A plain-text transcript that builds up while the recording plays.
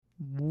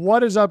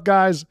What is up,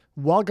 guys?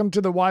 Welcome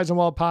to the Wise and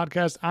Well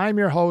podcast. I'm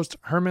your host,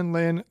 Herman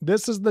Lin.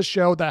 This is the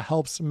show that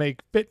helps make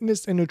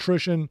fitness and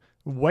nutrition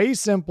way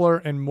simpler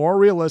and more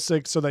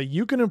realistic so that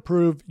you can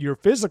improve your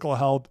physical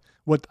health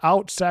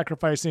without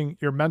sacrificing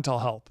your mental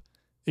health.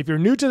 If you're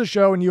new to the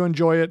show and you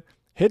enjoy it,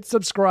 hit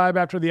subscribe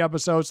after the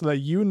episode so that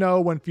you know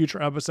when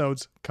future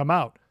episodes come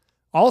out.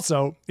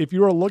 Also, if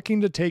you are looking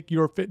to take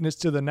your fitness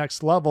to the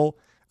next level,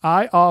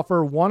 I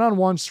offer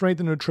one-on-one strength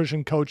and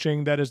nutrition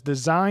coaching that is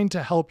designed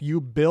to help you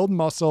build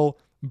muscle,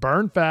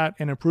 burn fat,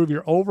 and improve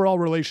your overall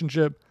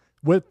relationship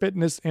with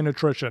fitness and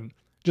nutrition.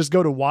 Just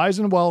go to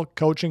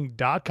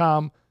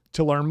wiseandwellcoaching.com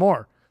to learn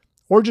more.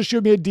 Or just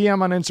shoot me a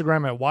DM on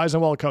Instagram at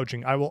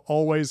wiseandwellcoaching. I will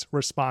always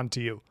respond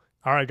to you.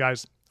 All right,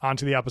 guys, on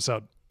to the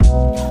episode.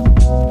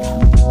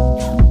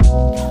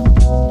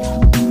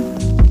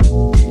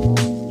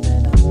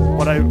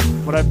 What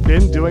I've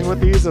been doing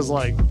with these is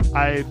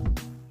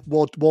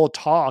we'll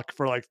talk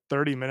for like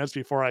 30 minutes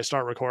before I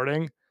start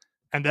recording.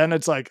 And then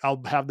it's like, I'll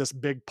have this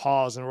big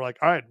pause and we're like,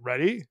 all right,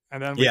 ready?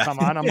 And then we come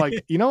on. I'm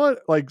like, you know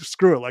what? Like,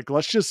 screw it. Like,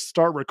 let's just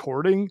start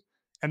recording.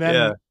 And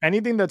then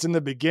anything that's in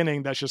the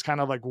beginning that's just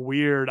kind of like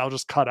weird, I'll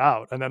just cut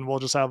out. And then we'll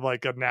just have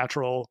like a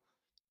natural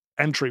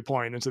entry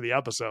point into the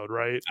episode,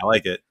 right? I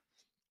like it.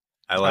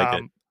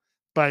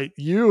 But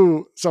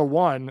you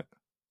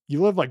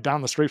live like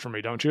down the street from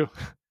me, don't you?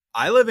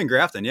 I live in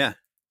Grafton. Yeah.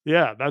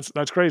 Yeah,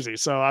 that's crazy.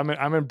 So I'm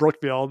in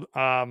Brookfield,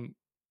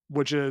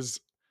 which is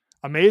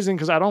amazing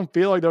because I don't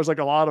feel like there's like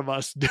a lot of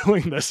us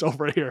doing this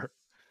over here.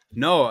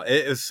 No,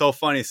 it was so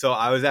funny. So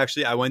I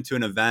went to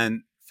an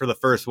event for the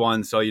first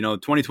one. So,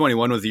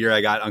 2021 was the year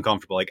I got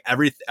uncomfortable. Like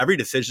every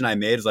decision I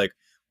made is like,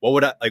 what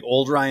would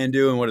old Ryan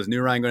do? And what is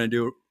new Ryan going to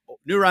do?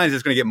 New Ryan's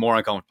just going to get more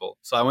uncomfortable.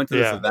 So I went to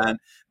this event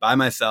by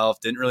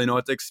myself, didn't really know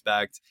what to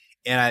expect.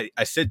 And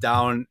I sit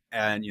down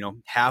and,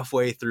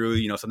 halfway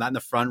through, so I'm not in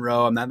the front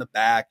row, I'm not in the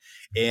back.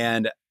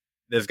 And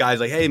this guy's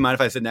like, hey, mind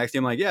if I sit next to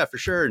you? I'm like, yeah, for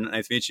sure.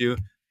 Nice to meet you.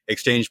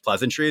 Exchange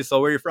pleasantries. So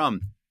where are you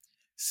from?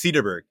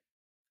 Cedarburg.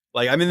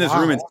 Like I'm in this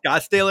room in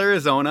Scottsdale,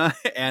 Arizona,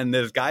 and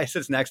this guy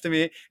sits next to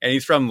me and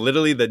he's from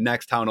literally the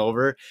next town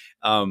over.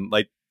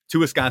 Like two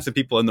Wisconsin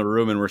people in the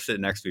room and we're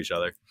sitting next to each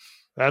other.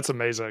 That's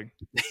amazing.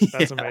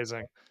 That's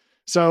amazing.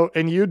 So,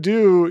 and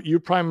you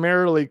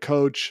primarily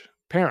coach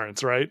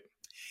parents, right?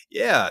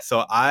 Yeah.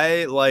 So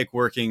I like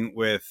working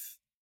with,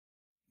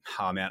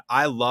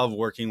 I love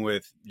working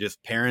with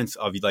just parents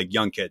of like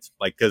young kids,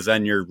 like, cause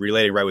then you're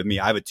relating right with me.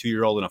 I have a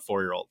 2-year-old and a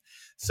 4-year-old.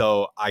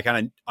 So I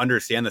kind of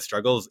understand the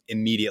struggles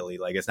immediately.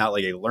 Like, it's not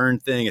like a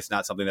learned thing. It's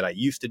not something that I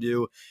used to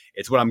do.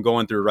 It's what I'm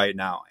going through right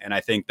now. And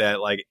I think that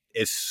like,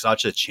 it's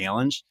such a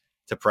challenge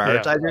to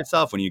prioritize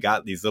yourself when you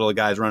got these little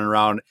guys running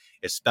around,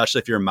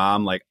 especially if you're a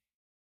mom. Like,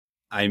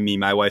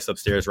 my wife's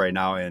upstairs right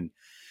now and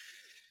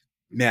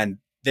man,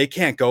 they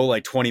can't go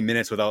like 20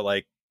 minutes without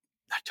like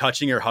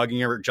touching her, hugging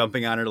her,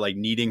 jumping on her, like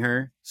needing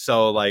her.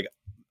 So like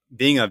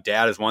being a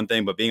dad is one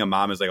thing, but being a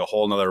mom is like a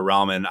whole nother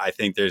realm. And I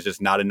think there's just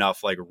not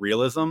enough like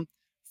realism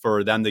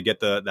for them to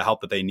get the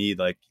help that they need.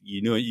 Like,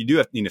 you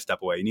do need to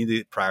step away. You need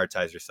to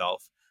prioritize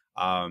yourself.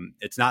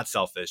 It's not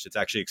selfish. It's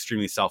actually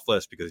extremely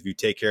selfless because if you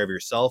take care of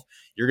yourself,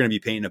 you're going to be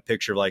painting a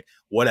picture of like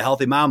what a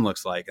healthy mom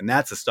looks like. And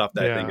that's the stuff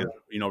that I think is,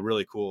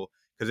 really cool.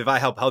 Because if I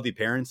help healthy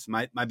parents,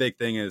 my big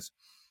thing is,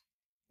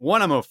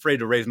 one, I'm afraid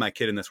to raise my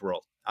kid in this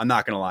world. I'm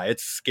not going to lie.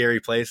 It's a scary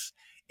place.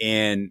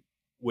 And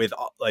with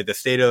like the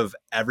state of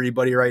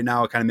everybody right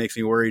now, it kind of makes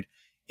me worried.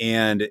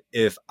 And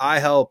if I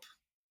help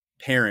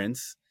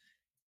parents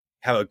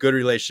have a good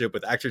relationship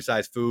with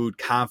exercise, food,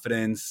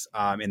 confidence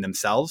in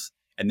themselves,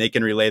 and they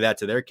can relay that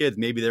to their kids,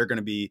 maybe they're going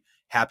to be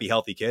happy,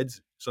 healthy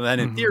kids. So then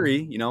in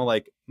theory,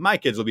 like my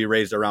kids will be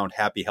raised around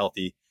happy,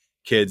 healthy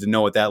kids and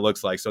know what that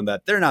looks like so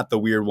that they're not the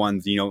weird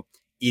ones,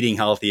 eating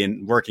healthy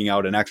and working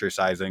out and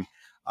exercising.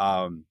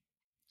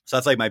 So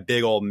that's like my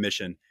big old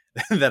mission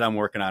that I'm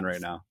working on right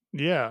now.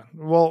 Yeah.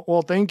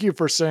 Well, thank you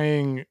for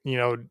saying,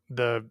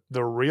 the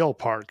real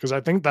part, because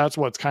I think that's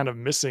what's kind of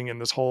missing in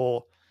this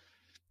whole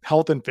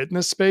health and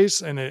fitness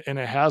space. And it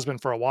has been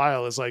for a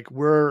while, is like, we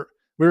were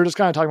just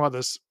kind of talking about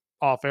this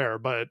off air,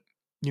 but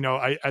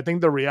I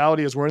think the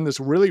reality is we're in this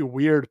really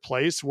weird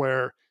place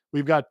where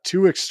we've got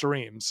two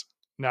extremes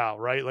now,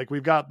 right? Like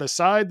we've got the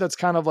side that's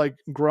kind of like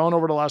grown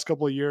over the last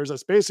couple of years.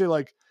 That's basically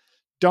like,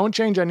 don't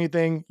change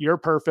anything. You're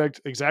perfect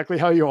exactly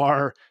how you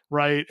are.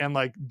 Right. And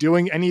like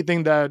doing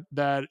anything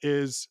that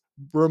is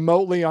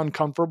remotely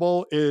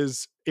uncomfortable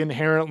is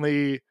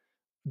inherently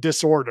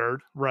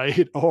disordered.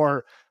 Right.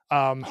 Or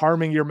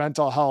harming your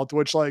mental health,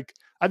 which like,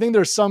 I think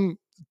there's some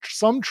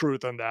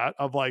truth in that,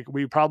 of like,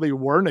 we probably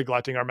were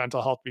neglecting our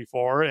mental health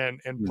before and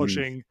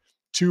pushing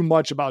too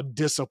much about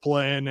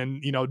discipline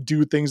and,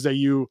 do things that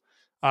you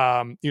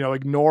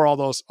ignore all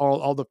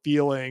the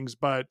feelings.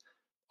 But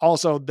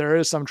also there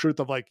is some truth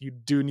of like, you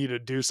do need to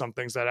do some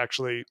things that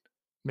actually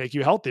make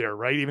you healthier,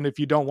 right? Even if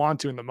you don't want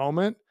to in the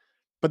moment.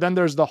 But then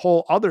there's the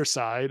whole other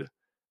side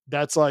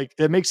that's like,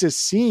 it makes it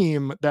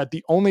seem that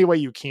the only way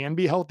you can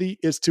be healthy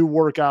is to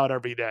work out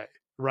every day,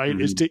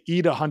 right? Is to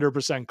eat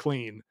 100%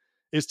 clean.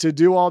 is to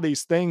do all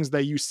these things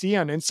that you see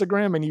on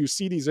Instagram and you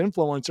see these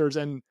influencers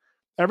and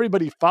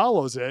everybody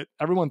follows it.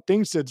 Everyone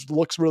thinks it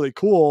looks really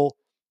cool,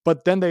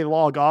 but then they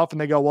log off and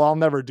they go, well, I'll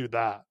never do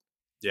that.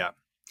 Yeah.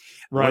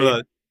 One of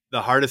Right.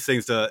 the hardest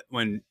things to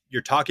when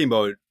you're talking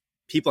about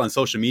people on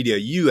social media,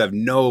 you have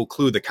no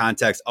clue the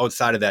context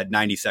outside of that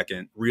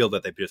 90-second reel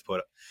that they just put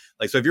up.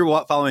 Like, so if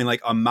you're following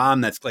like a mom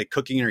that's like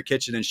cooking in her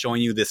kitchen and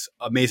showing you this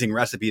amazing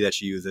recipe that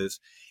she uses,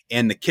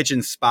 and the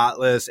kitchen's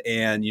spotless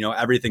and, you know,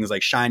 everything is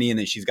like shiny, and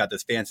then she's got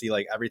this fancy,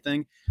 like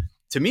everything,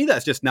 to me,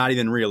 that's just not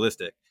even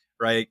realistic,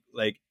 right?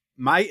 Like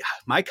my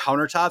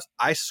countertops,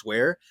 I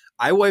swear,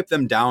 I wipe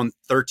them down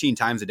 13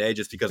 times a day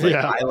just because like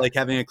Yeah. I like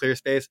having a clear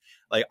space.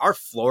 Like our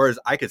floors,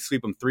 I could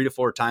sweep them 3 to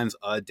 4 times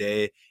a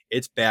day.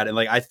 It's bad. And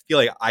like I feel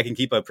like I can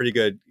keep a pretty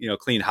good, you know,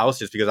 clean house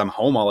just because I'm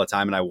home all the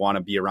time and I want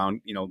to be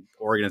around, you know,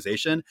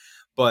 organization.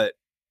 But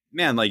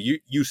man, like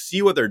you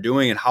see what they're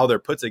doing and how they're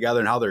put together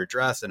and how they're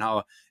dressed and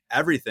how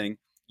everything.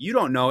 You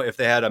don't know if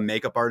they had a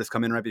makeup artist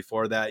come in right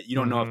before that. You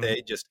don't know if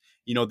they just,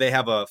 you know, they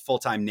have a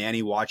full-time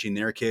nanny watching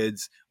their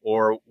kids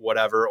or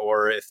whatever,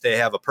 or if they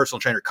have a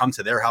personal trainer come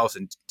to their house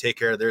and take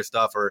care of their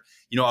stuff, or,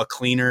 you know, a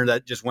cleaner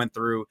that just went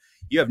through.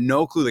 You have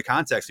no clue the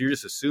context. You're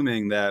just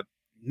assuming that,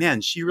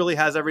 man, she really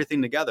has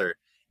everything together.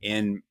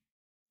 And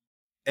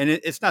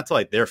it's not to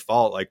like their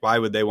fault. Like, why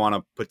would they want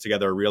to put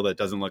together a reel that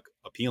doesn't look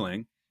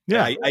appealing?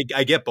 Yeah.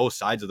 I get both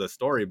sides of the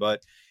story,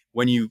 but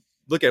when you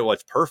look at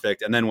what's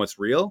perfect and then what's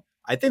real,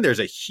 I think there's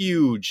a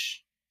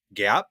huge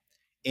gap.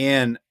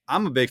 And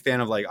I'm a big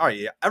fan of like, all right,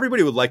 yeah,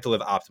 everybody would like to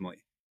live optimally.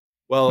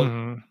 Well,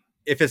 Mhm.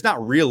 if it's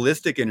not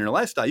realistic in your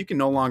lifestyle, you can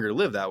no longer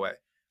live that way.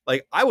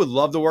 Like, I would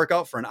love to work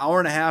out for an hour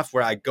and a half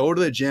where I go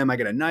to the gym, I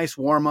get a nice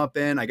warm up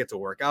in, I get to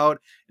work out.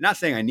 I'm not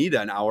saying I need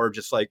an hour,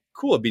 just like,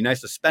 cool, it'd be nice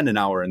to spend an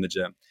hour in the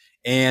gym.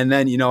 And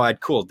then, you know, I'd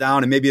cool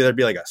down and maybe there'd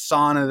be like a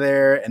sauna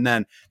there, and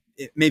then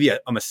maybe a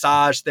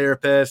massage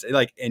therapist,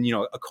 like, and, you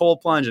know, a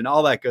cold plunge and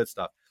all that good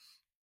stuff.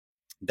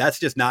 That's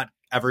just not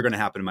ever going to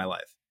happen in my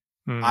life.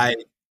 Mm. I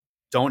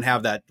don't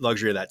have that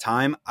luxury of that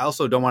time. I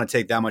also don't want to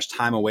take that much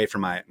time away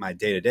from my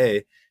day to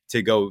day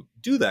to go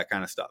do that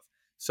kind of stuff.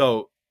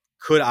 So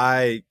could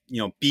I,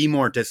 you know, be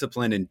more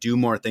disciplined and do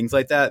more things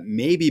like that?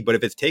 Maybe, but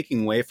if it's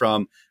taking away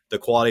from the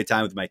quality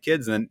time with my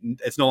kids, then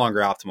it's no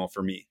longer optimal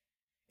for me.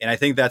 And I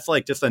think that's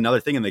like just another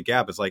thing in the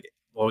gap is like,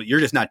 well,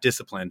 you're just not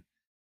disciplined.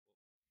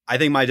 I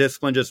think my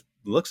discipline just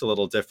looks a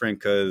little different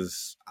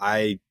because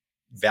I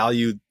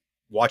value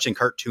watching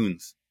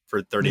cartoons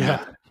for 30 Yeah.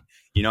 minutes.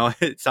 You know,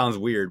 it sounds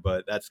weird,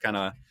 but that's kind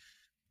of,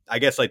 I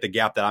guess, like the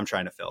gap that I'm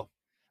trying to fill.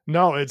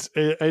 No, it's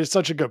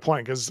such a good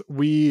point because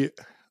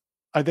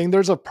I think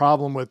there's a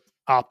problem with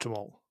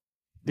optimal,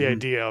 the Mm-hmm.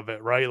 idea of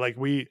it, right? Like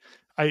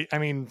I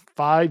mean,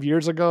 5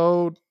 years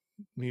ago,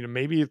 you know,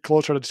 maybe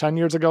closer to 10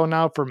 years ago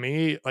now for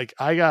me, like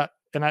I got,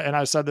 and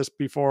I said this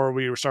before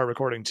we started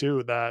recording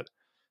too, that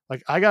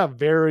like I got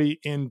very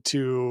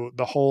into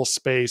the whole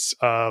space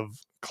of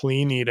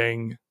clean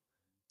eating,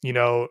 you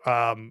know,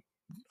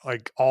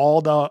 like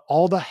all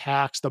the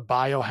hacks, the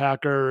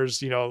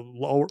biohackers, you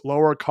know,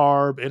 lower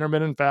carb,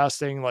 intermittent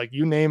fasting, like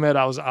you name it,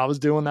 I was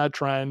doing that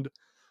trend.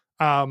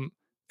 Um,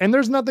 and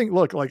there's nothing,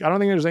 look, like I don't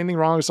think there's anything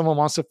wrong if someone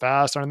wants to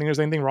fast. I don't think there's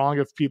anything wrong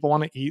if people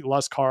want to eat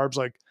less carbs.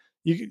 Like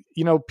you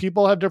know,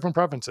 people have different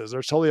preferences.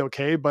 They're totally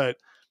okay. But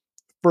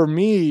for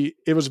me,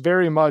 it was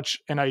very much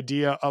an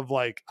idea of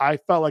like I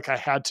felt like I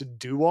had to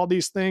do all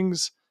these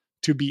things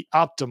to be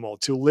optimal,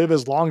 to live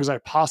as long as I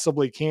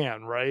possibly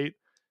can, right?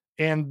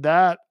 And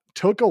that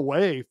took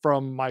away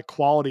from my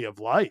quality of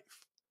life.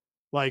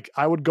 Like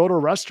I would go to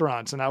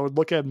restaurants and I would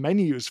look at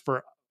menus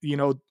for, you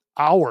know,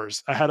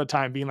 hours ahead of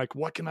time being like,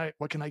 what can I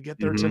get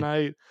there Mm-hmm.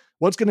 tonight?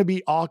 What's going to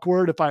be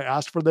awkward if I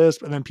ask for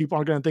this, and then people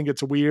aren't going to think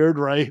it's weird,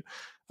 right?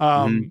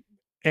 Mm-hmm.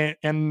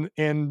 Um,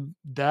 and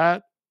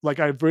that, like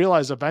I've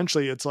realized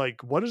eventually it's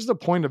like, what is the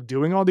point of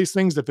doing all these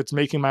things if it's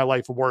making my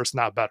life worse,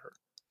 not better?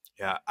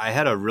 Yeah, I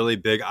had a really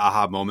big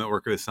aha moment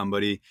working with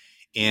somebody,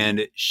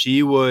 and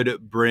she would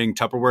bring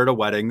Tupperware to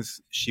weddings.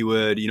 She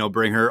would, you know,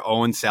 bring her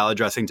own salad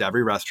dressing to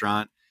every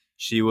restaurant.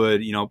 She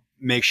would, you know,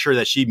 make sure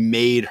that she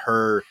made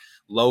her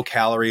low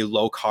calorie,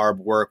 low carb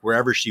work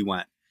wherever she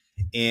went.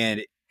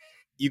 And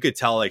you could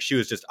tell like she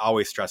was just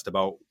always stressed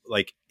about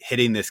like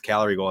hitting this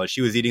calorie goal.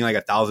 She was eating like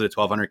 1,000 to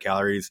 1,200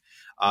 calories.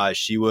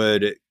 She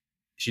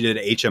did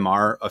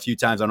HMR a few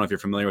times. I don't know if you're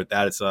familiar with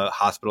that. It's a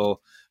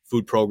hospital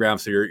food program.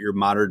 So you're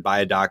monitored by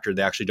a doctor.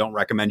 They actually don't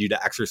recommend you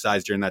to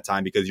exercise during that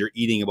time because you're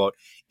eating about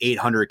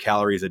 800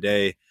 calories a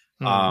day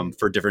Hmm.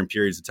 for different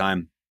periods of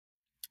time.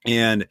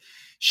 And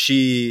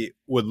she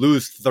would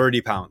lose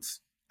 30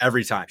 pounds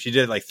every time. She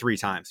did it like 3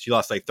 times. She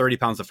lost like 30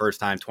 pounds the first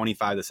time,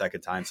 25 the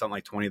second time, something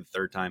like 20 the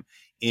third time.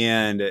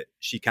 And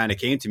she kind of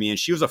came to me and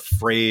she was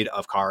afraid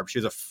of carbs. She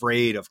was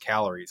afraid of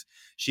calories.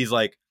 She's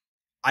like,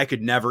 I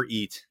could never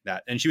eat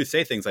that. And she would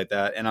say things like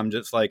that. And I'm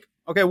just like,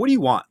 okay, what do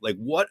you want? Like,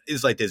 what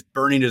is like this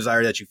burning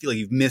desire that you feel like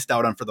you've missed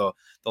out on for the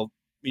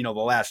you know,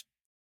 the last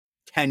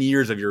 10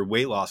 years of your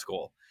weight loss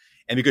goal?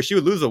 And because she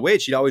would lose the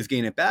weight, she'd always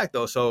gain it back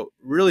though. So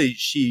really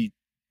she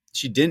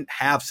didn't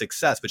have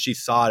success, but she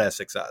saw it as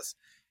success.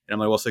 And I'm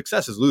like, well,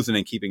 success is losing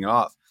and keeping it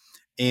off.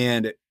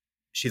 And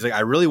she's like, I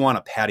really want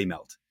a patty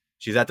melt.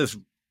 She's at this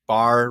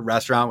bar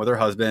restaurant with her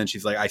husband.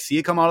 She's like, I see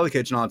it come out of the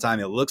kitchen all the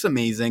time. It looks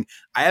amazing.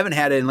 I haven't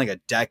had it in like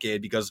a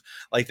decade because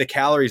like the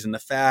calories and the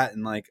fat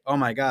and like, oh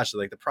my gosh,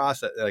 like the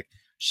process, like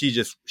she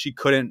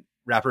couldn't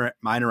wrap her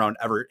mind around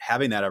ever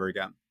having that ever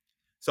again.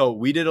 So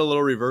we did a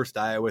little reverse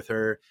diet with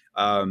her.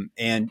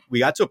 And we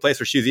got to a place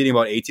where she was eating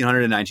about 1,800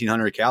 to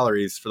 1,900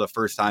 calories for the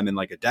first time in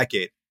like a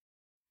decade.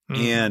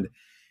 And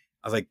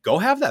I was like, go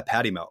have that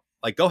patty melt.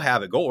 Like, go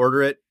have it. Go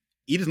order it.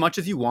 Eat as much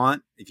as you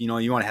want. If you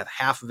want to have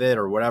half of it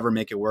or whatever,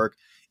 make it work.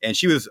 And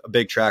she was a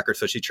big tracker,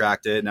 so she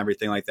tracked it and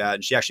everything like that.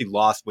 And she actually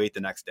lost weight the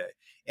next day.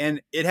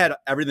 And it had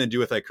everything to do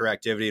with like her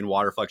activity and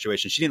water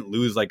fluctuation. She didn't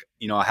lose like,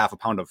 a half a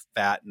pound of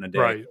fat in a day.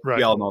 Right.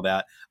 We all know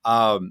that.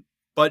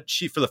 But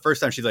for the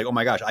first time, she's like, oh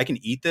my gosh, I can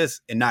eat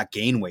this and not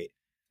gain weight.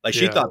 Like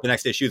she thought the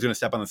next day she was going to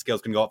step on the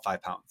scales, going to go up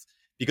 5 pounds.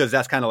 Because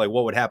that's kind of like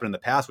what would happen in the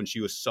past when she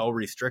was so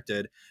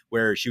restricted,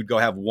 where she would go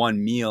have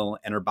one meal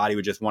and her body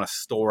would just want to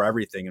store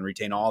everything and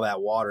retain all that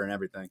water and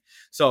everything.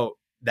 So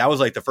that was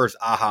like the first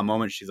aha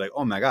moment. She's like,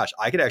 oh my gosh,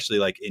 I could actually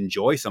like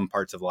enjoy some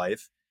parts of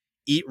life,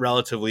 eat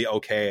relatively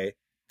okay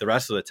the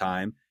rest of the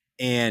time,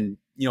 and,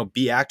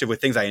 be active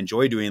with things I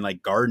enjoy doing,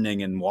 like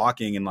gardening and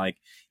walking and like,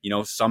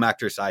 some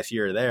exercise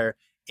here or there,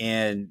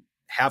 and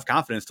have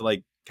confidence to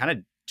like kind of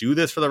do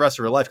this for the rest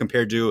of her life,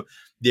 compared to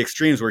the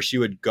extremes where she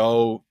would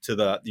go to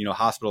the,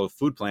 hospital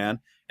food plan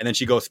and then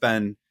she go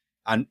spend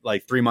on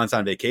like 3 months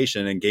on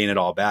vacation and gain it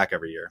all back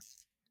every year.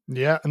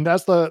 Yeah. And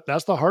that's the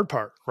hard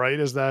part, right?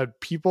 Is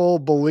that people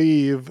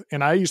believe,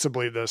 and I used to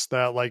believe this,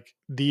 that like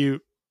the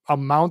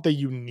amount that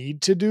you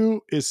need to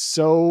do is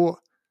so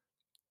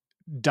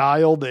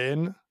dialed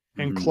in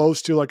and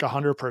close to like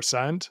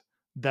 100%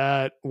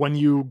 that when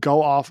you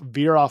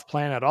veer off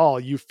plan at all,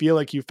 you feel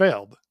like you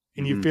failed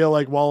and you feel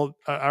like, well,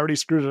 I already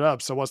screwed it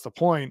up. So what's the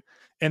point?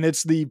 And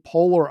it's the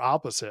polar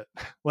opposite.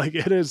 Like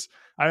it is,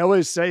 I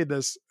always say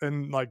this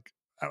in like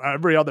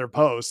every other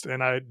post,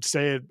 and I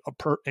say it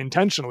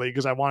intentionally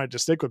because I wanted to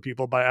stick with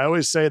people, but I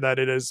always say that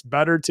it is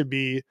better to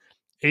be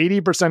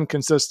 80%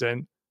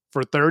 consistent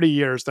for 30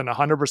 years than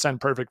 100%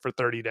 perfect for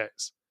 30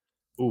 days.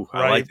 Ooh,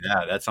 right? I like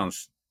that.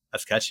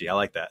 That's catchy. I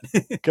like that.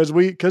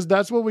 Because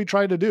that's what we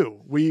try to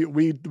do.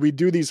 We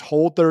do these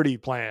whole 30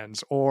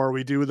 plans, or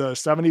we do the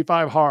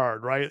 75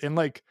 hard, right? And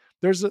like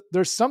there's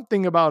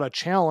something about a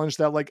challenge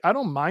that like I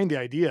don't mind the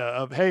idea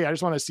of, hey, I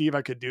just want to see if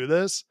I could do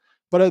this.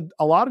 But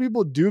a lot of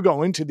people do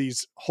go into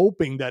these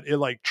hoping that it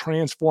like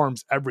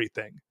transforms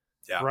everything.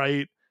 Yeah.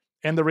 Right.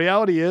 And the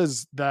reality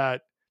is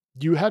that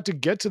you have to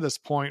get to this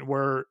point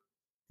where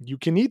you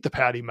can eat the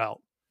patty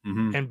melt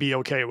and be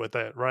okay with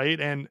it. Right.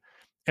 And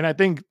I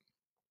think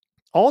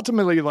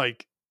ultimately,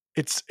 like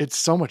it's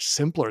so much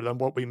simpler than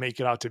what we make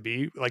it out to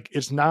be. Like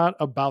it's not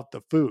about the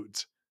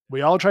foods.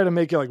 We all try to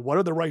make it like, what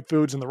are the right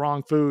foods and the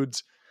wrong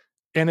foods?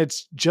 And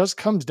it's just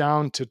comes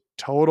down to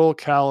total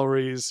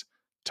calories,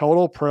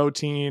 total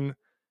protein.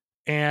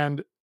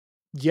 And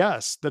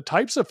yes, the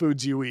types of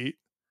foods you eat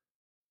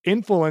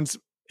influence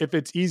if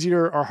it's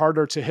easier or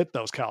harder to hit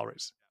those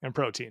calories and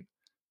protein.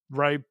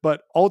 Right.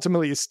 But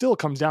ultimately it still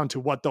comes down to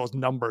what those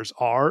numbers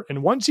are.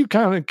 And once you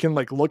kind of can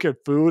like look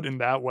at food in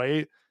that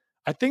way,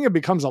 I think it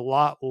becomes a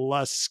lot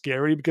less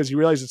scary because you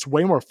realize it's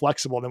way more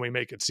flexible than we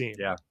make it seem.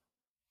 Yeah.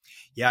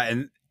 Yeah.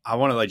 And I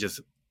want to like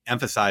just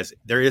emphasize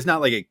there is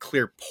not like a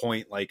clear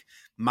point. Like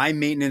my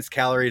maintenance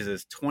calories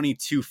is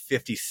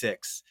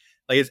 2256.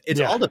 Like it's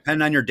all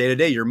dependent on your day to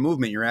day, your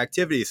movement, your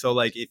activity. So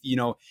like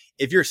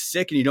if you're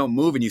sick and you don't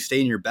move and you stay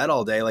in your bed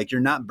all day, like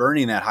you're not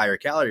burning that higher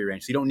calorie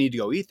range. So you don't need to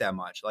go eat that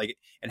much. Like,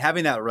 and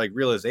having that like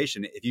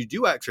realization, if you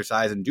do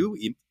exercise and do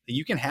eat,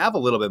 you can have a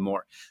little bit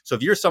more. So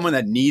if you're someone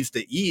that needs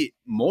to eat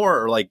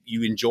more, or like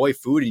you enjoy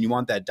food and you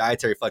want that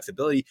dietary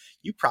flexibility,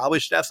 you probably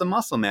should have some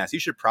muscle mass. You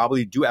should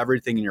probably do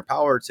everything in your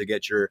power to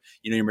get your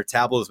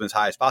metabolism as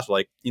high as possible.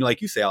 Like,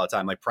 like you say all the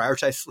time, like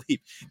prioritize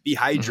sleep, be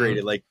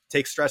hydrated, like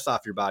take stress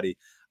off your body.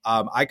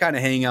 I kind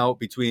of hang out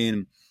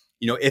between,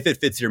 if it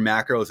fits your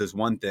macros is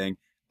one thing.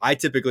 I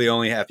typically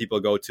only have people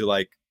go to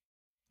like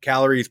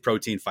calories,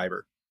 protein,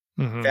 fiber.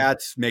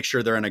 Fats, make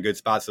sure they're in a good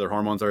spot so their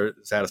hormones are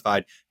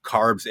satisfied.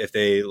 Carbs, if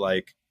they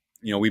like,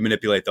 we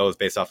manipulate those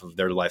based off of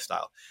their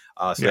lifestyle.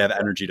 So they have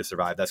energy to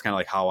survive. That's kind of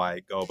like how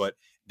I go. But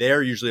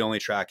they're usually only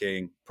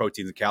tracking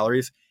proteins and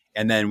calories.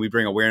 And then we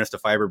bring awareness to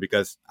fiber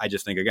because I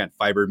just think, again,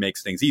 fiber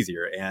makes things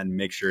easier and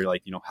make sure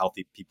like,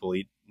 healthy people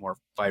eat more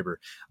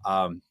fiber.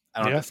 I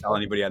don't have to tell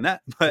anybody on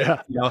that,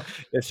 but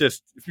it's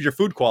just your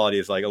food quality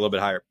is like a little bit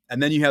higher.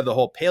 And then you have the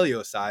whole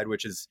paleo side,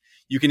 which is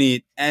you can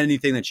eat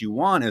anything that you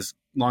want as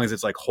long as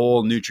it's like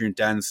whole, nutrient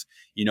dense,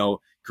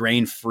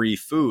 grain free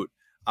food.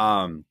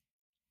 And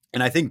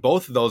I think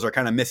both of those are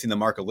kind of missing the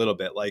mark a little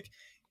bit. Like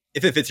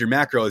if it fits your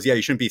macros,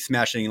 you shouldn't be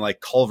smashing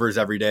like Culver's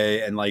every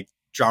day and like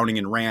drowning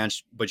in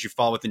ranch, but you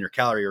fall within your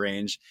calorie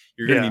range.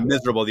 You're going to be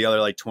miserable the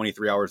other like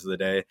 23 hours of the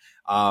day.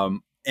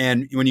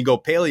 And when you go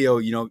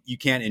paleo, you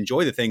can't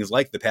enjoy the things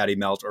like the patty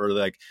melt or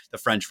like the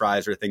French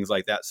fries or things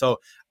like that. So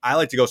I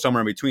like to go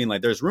somewhere in between.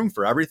 Like there's room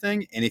for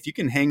everything. And if you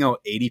can hang out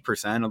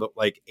 80% of the,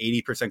 like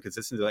 80%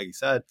 consistency, like you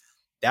said,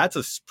 that's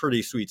a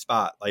pretty sweet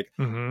spot. Like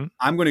Mm-hmm.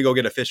 I'm going to go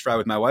get a fish fry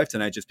with my wife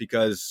tonight just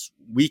because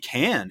we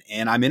can,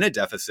 and I'm in a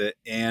deficit.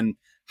 And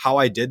how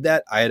I did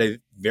that, I had a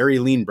very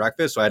lean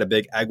breakfast. So I had a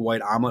big egg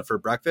white omelet for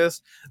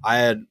breakfast. I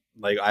have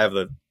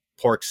the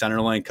pork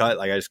centerloin cut.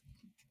 Like I just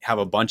have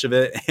a bunch of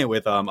it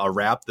with a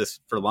wrap this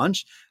for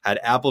lunch. I had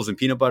apples and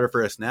peanut butter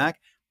for a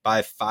snack.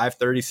 By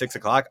 5:30, 6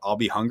 o'clock, I'll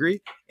be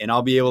hungry and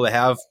I'll be able to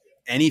have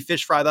any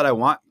fish fry that I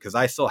want because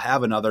I still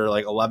have another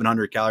like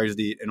 1,100 calories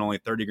to eat and only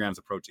 30 grams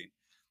of protein.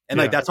 And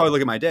like, Yeah. that's how I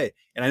look at my day.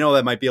 And I know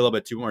that might be a little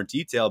bit too more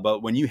detail,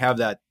 but when you have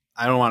that,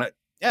 I don't want to,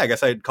 yeah, I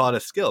guess I'd call it a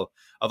skill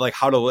of like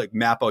how to like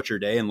map out your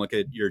day and look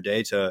at your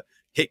day to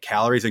hit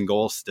calories and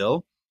goals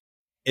still.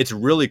 It's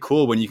really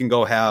cool when you can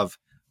go have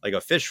like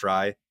a fish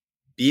fry,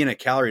 be in a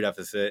calorie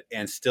deficit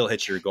and still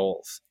hit your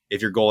goals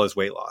if your goal is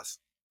weight loss.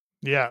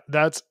 Yeah,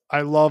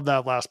 I love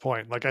that last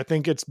point. Like, I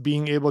think it's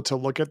being able to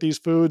look at these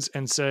foods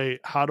and say,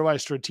 how do I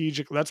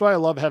that's why I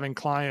love having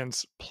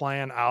clients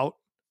plan out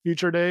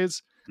future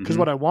days. Cause Mm-hmm.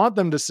 what I want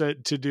them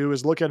to do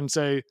is look at and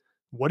say,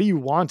 what do you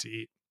want to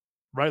eat?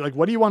 Right? Like,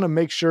 what do you want to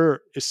make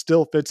sure it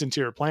still fits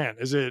into your plan?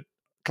 Is it a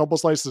couple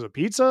slices of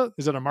pizza?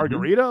 Is it a Mm-hmm.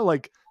 margarita?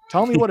 Like,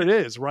 tell me what it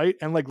is. Right.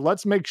 And like,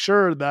 let's make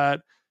sure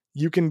that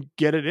you can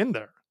get it in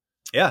there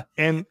Yeah.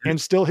 and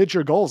still hit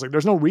your goals. Like,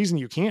 there's no reason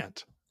you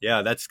can't.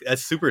 Yeah. That's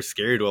super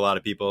scary to a lot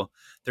of people.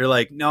 They're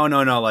like, no.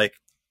 Like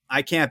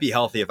I can't be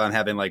healthy if I'm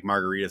having like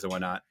margaritas and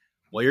whatnot.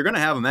 Well, you're going to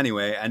have them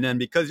anyway. And then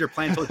because your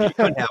plan told you you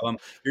couldn't have them,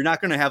 you're not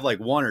going to have like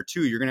one or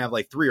two. You're going to have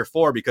like three or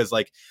four because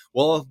like,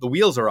 well, the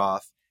wheels are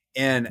off.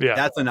 And Yeah.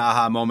 that's an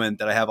aha moment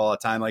that I have all the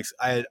time. Like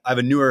I have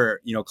a newer,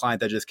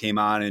 client that just came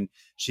on and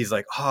she's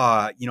like,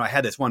 I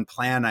had this one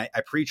plan. I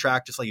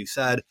pre-tracked just like you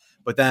said,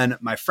 but then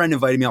my friend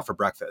invited me out for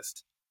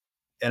breakfast.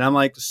 And I'm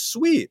like,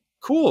 sweet,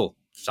 cool.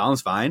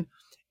 Sounds fine.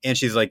 And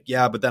she's like,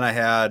 yeah, but then I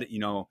had,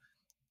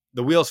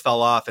 the wheels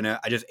fell off and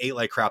I just ate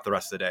like crap the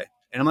rest of the day.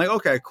 And I'm like,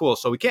 okay, cool.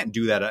 So we can't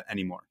do that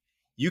anymore.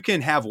 You can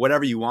have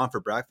whatever you want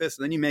for breakfast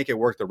and then you make it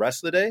work the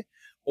rest of the day.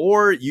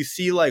 Or you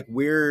see like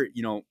where,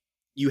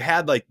 you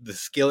had like the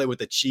skillet with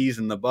the cheese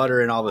and the butter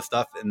and all the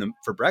stuff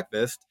for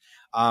breakfast.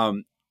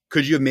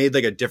 Could you have made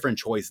like a different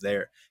choice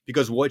there?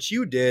 Because what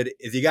you did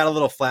is you got a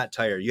little flat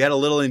tire. You had a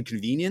little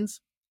inconvenience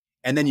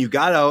and then you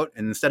got out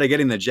and instead of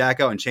getting the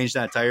jack out and change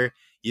that tire,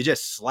 you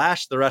just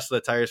slashed the rest of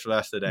the tires for the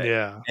rest of the day.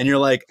 Yeah. And you're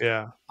like,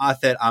 Yeah.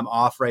 I'm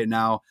off right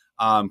now.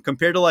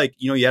 Compared to like,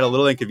 you had a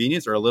little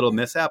inconvenience or a little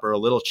mishap or a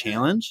little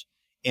challenge.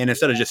 And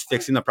instead of just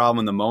fixing the problem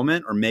in the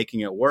moment or making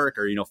it work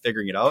or,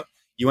 figuring it out,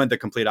 you went the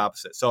complete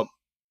opposite. So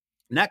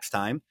next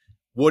time,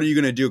 what are you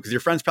going to do? Because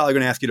your friend's probably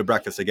going to ask you to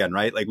breakfast again,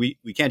 right? Like we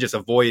can't just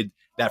avoid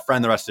that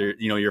friend the rest of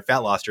your fat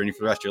loss journey for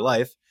the rest of your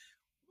life.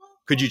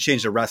 Could you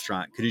change the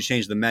restaurant? Could you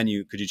change the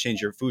menu? Could you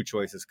change your food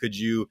choices? Could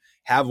you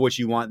have what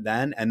you want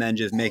then and then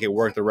just make it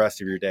work the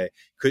rest of your day?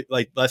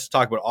 Let's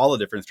talk about all the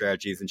different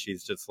strategies. And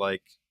she's just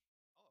like,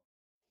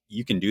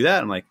 you can do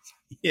that. I'm like,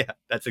 yeah,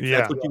 that's what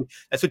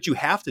you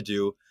have to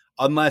do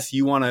unless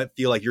you want to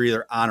feel like you're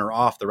either on or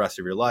off the rest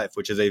of your life,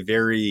 which is a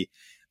very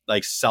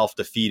like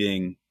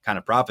self-defeating kind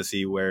of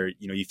prophecy where,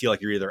 you feel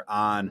like you're either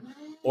on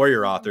or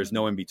you're off. There's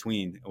no in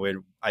between.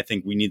 I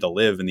think we need to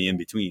live in the in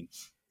between.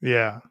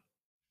 Yeah.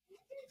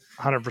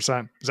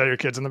 100%. Is that your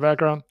kids in the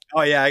background?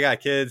 Oh yeah, I got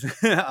kids.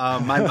 My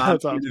mom came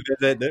awesome. to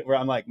visit where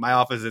I'm like, my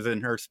office is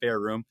in her spare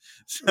room.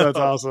 So, That's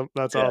awesome.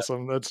 That's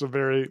awesome. That's a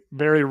very,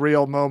 very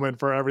real moment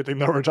for everything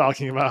that we're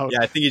talking about. Yeah,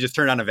 I think you just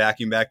turned on a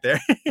vacuum back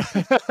there.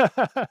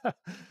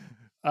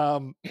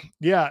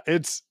 Yeah,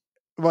 it's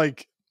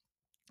like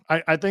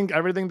I think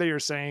everything that you're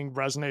saying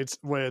resonates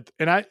with,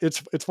 and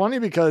it's funny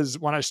because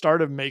when I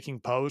started making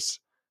posts,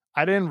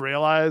 I didn't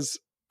realize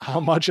how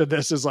much of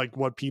this is like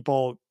what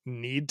people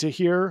need to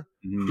hear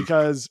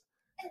because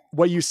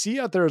what you see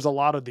out there is a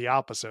lot of the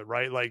opposite,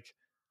 right? Like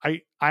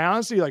I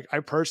honestly like I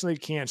personally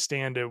can't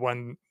stand it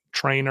when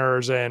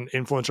trainers and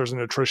influencers and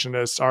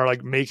nutritionists are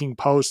like making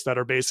posts that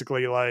are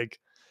basically like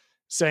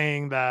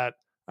saying that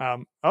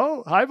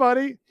oh, hi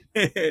buddy.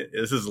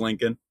 This is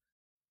Lincoln.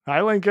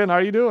 Hi Lincoln, how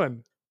you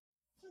doing?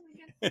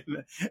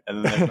 And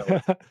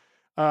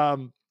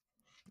then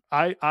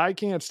I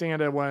can't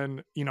stand it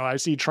when, I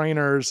see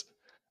trainers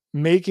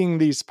making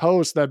these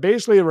posts that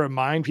basically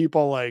remind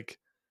people like,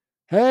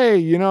 hey,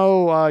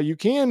 you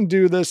can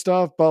do this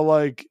stuff, but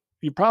like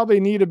you probably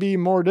need to be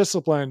more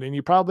disciplined and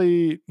you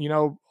probably,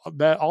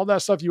 that all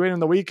that stuff you ate in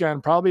the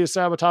weekend probably is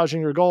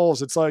sabotaging your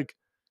goals. It's like,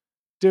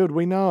 dude,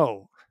 we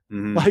know.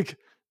 Like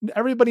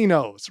everybody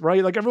knows,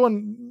 right? Like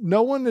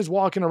no one is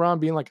walking around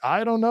being like,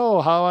 I don't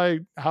know how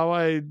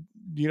I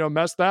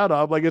messed that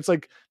up. Like, it's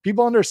like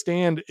people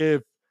understand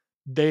if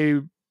they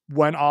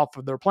went off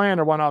of their plan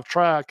or went off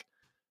track.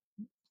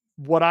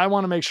 What I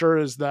want to make sure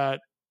is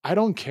that I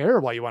don't care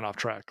why you went off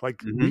track.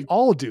 Like we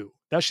all do.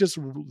 That's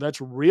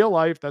real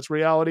life. That's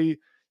reality.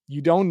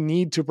 You don't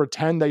need to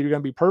pretend that you're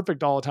going to be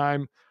perfect all the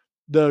time.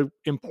 the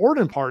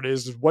important part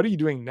is what are you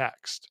doing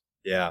next?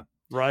 Yeah.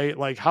 Right?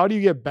 Like, how do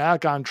you get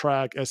back on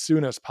track as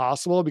soon as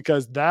possible?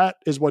 Because that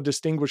is what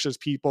distinguishes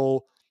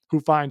people who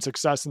find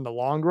success in the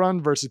long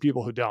run versus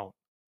people who don't.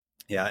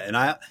 Yeah.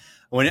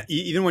 And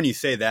even when you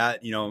say that,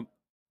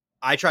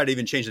 I try to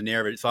even change the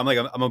narrative. So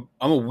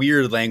I'm a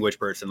weird language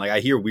person. Like I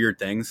hear weird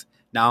things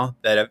now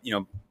that,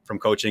 from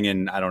coaching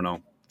and I don't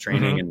know,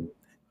 training Mhm. and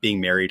being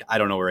married. I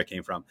don't know where it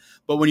came from.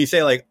 But when you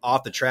say like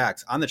off the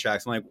tracks, on the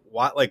tracks, I'm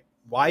like,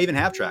 why even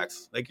have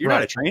tracks? Like you're not a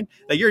Right. train.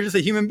 Like you're just a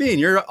human being.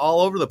 You're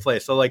all over the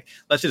place. So like,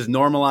 let's just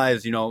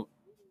normalize,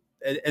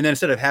 and then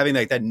instead of having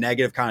like that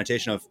negative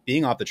connotation of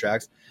being off the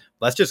tracks,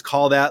 let's just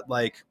call that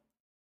like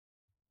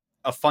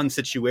a fun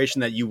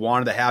situation that you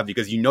wanted to have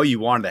because you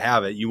wanted to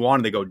have it. You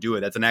wanted to go do it.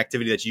 That's an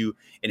activity that you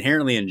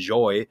inherently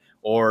enjoy,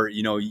 or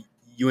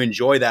you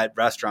enjoy that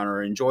restaurant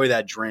or enjoy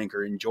that drink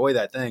or enjoy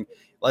that thing.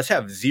 Let's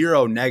have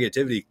zero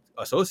negativity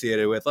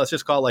associated with. Let's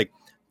just call it like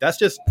that's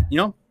just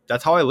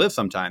that's how I live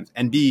sometimes,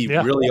 and be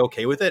Yeah. really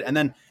okay with it. And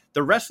then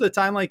the rest of the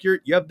time, like you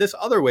have this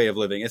other way of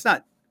living. It's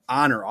not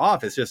on or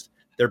off. It's just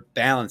they're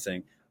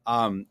balancing.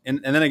 And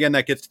then again,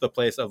 that gets to the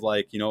place of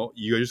like you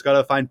just got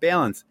to find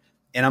balance.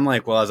 And I'm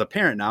like, well, as a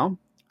parent now,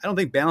 I don't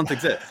think balance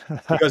exists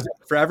because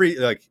for every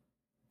like,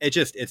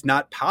 it's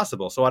not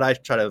possible. So what I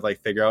try to like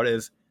figure out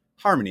is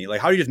harmony.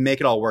 Like, how do you just make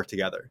it all work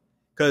together?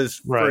 Because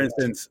for Right.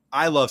 instance,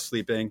 I love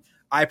sleeping.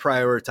 I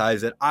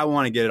prioritize it. I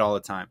want to get it all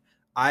the time.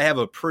 I have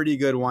a pretty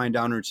good wind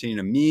down routine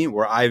of me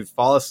where I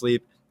fall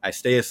asleep, I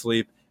stay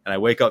asleep, and I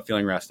wake up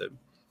feeling rested.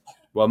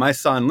 Well, my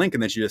son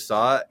Lincoln that you just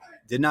saw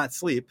did not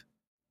sleep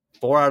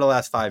 4 out of the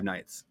last 5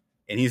 nights,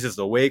 and he's just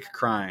awake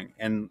crying,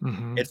 and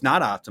Mhm. it's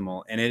not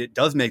optimal, and it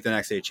does make the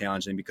next day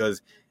challenging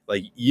because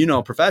like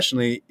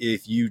professionally,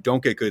 if you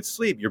don't get good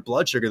sleep, your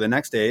blood sugar the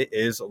next day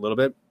is a little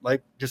bit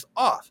like just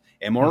off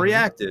and more Mhm.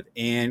 reactive,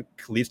 and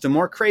leads to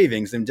more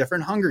cravings and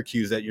different hunger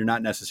cues that you're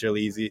not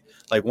necessarily easy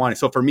like wanting.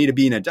 So for me to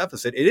be in a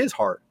deficit, it is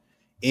hard.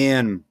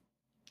 And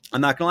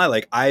I'm not gonna lie,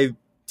 like I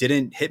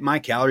didn't hit my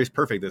calories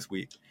perfect this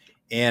week.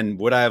 And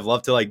would I have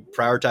loved to like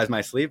prioritize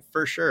my sleep?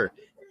 For sure.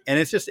 And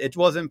it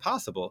wasn't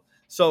possible.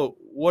 So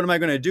what am I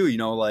gonna do?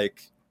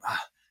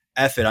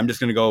 F it. I'm just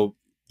gonna go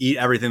eat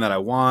everything that I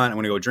want. I'm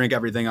gonna go drink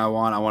everything I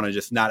want. I want to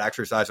just not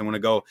exercise. I'm gonna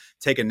go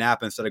take a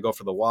nap instead of go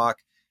for the walk.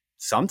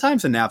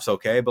 Sometimes a nap's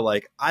okay, but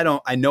like I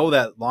know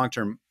that long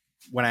term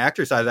when I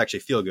exercise I actually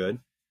feel good.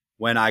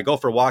 When I go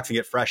for walks and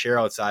get fresh air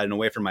outside and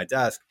away from my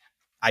desk,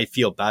 I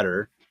feel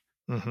better.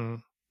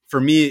 Mhm. For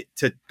me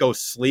to go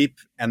sleep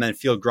and then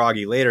feel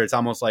groggy later, it's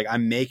almost like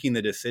I'm making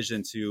the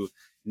decision to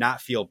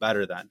not feel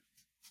better then.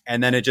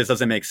 And then it just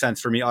doesn't make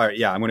sense for me. All right,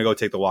 yeah, I'm going to go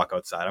take the walk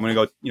outside. I'm going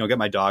to go, get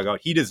my dog out.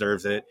 He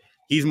deserves it.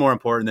 He's more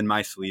important than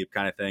my sleep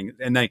kind of thing.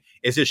 And then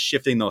it's just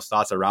shifting those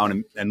thoughts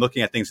around and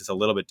looking at things just a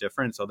little bit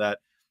different so that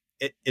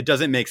it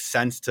doesn't make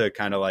sense to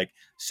kind of like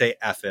say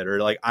F it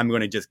or like, I'm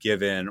going to just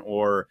give in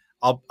or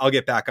I'll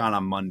get back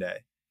on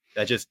Monday.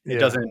 That just,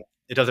 Yeah.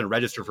 it doesn't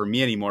register for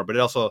me anymore. But it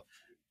also,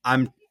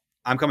 I'm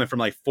I'm coming from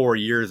like 4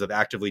 years of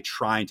actively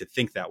trying to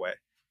think that way.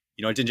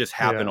 It didn't just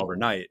happen Yeah.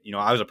 overnight.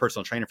 I was a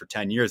personal trainer for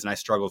 10 years and I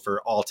struggled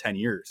for all 10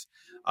 years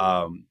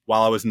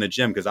while I was in the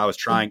gym because I was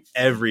trying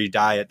every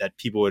diet that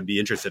people would be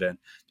interested in.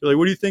 They're like,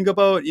 what do you think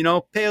about,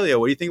 paleo?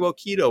 What do you think about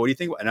keto? What do you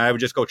think? And I would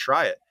just go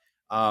try it.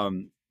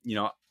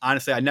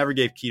 Honestly, I never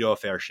gave keto a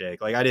fair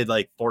shake. Like I did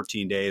like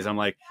 14 days. I'm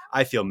like,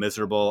 I feel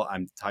miserable.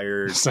 I'm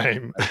tired.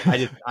 Same.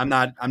 Like I'm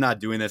not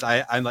doing this.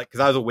 I'm like,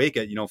 cause I was awake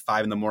at,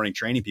 5 a.m.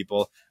 training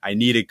people. I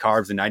needed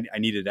carbs and I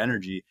needed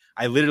energy.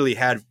 I literally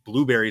had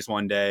blueberries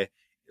one day,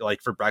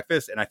 like for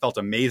breakfast, and I felt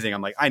amazing.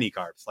 I'm like, I need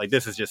carbs. Like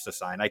this is just a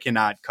sign. I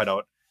cannot cut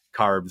out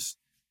carbs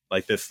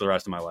like this the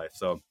rest of my life.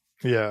 So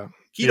Yeah.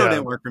 keto Yeah.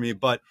 didn't work for me,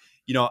 but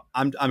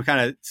I'm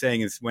kind of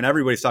saying is when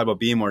everybody's talking about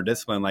being more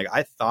disciplined, like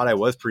I thought I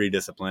was pretty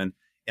disciplined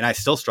and I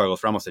still struggled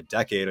for almost a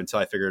decade until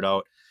I figured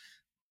out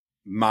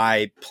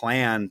my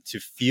plan to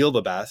feel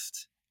the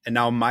best. And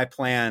now my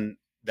plan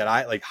that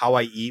I like how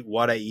I eat,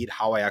 what I eat,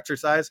 how I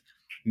exercise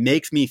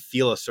makes me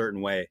feel a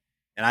certain way.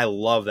 And I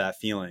love that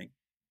feeling.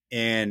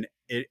 And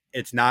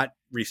it's not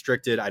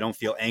restricted. I don't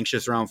feel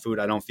anxious around food.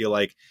 I don't feel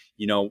like,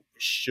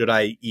 should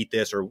I eat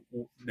this or,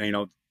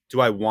 do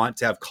I want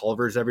to have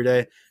Culver's every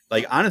day?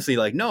 Like, honestly,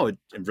 like, no, it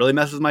really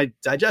messes my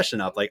digestion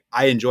up. Like,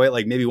 I enjoy it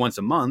like maybe once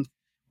a month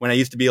when I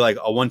used to be like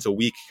a once a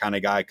week kind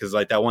of guy. Cause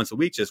like that once a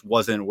week just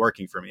wasn't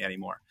working for me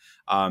anymore.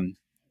 Um,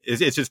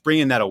 it's just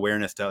bringing that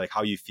awareness to like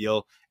how you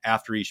feel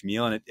after each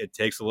meal. And it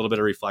takes a little bit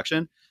of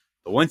reflection,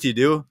 but once you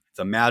do, it's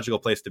a magical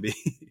place to be.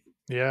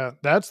 Yeah.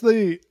 That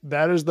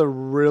is the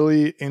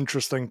really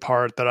interesting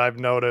part that I've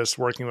noticed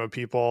working with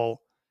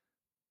people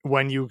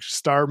when you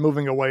start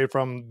moving away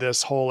from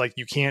this whole like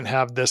you can't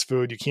have this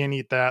food, you can't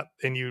eat that,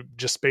 and you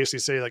just basically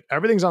say like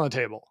everything's on the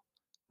table,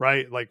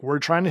 right? Like we're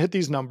trying to hit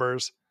these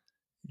numbers.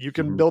 You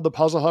can Mhm. build the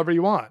puzzle however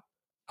you want.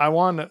 I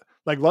want to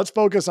like let's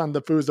focus on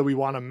the foods that we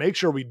want to make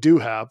sure we do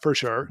have for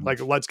sure. Like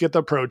let's get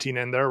the protein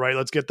in there, right?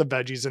 Let's get the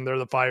veggies in there,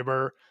 the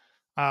fiber.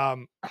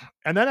 Um,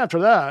 and then after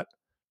that,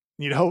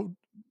 you know,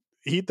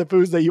 eat the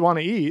foods that you want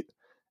to eat.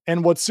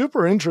 And what's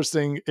super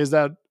interesting is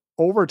that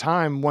over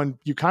time, when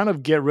you kind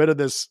of get rid of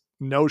this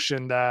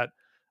notion that,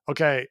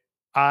 okay,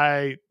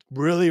 I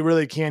really,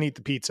 really can't eat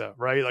the pizza,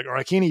 right? Like, or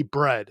I can't eat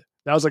bread.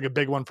 That was like a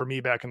big one for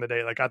me back in the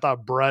day. Like I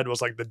thought bread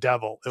was like the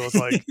devil. It was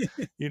like,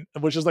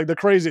 which is like the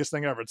craziest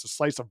thing ever. It's a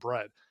slice of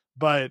bread.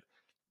 But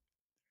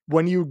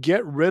when you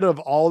get rid of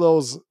all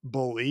those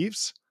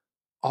beliefs,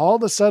 all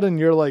of a sudden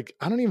you're like,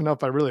 I don't even know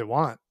if I really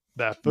want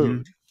that Mhm.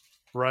 food,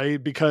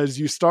 right? Because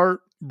you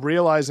start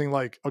realizing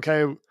like,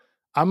 okay,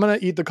 I'm gonna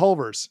eat the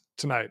Culvers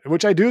tonight,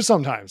 which I do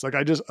sometimes. Like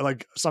I just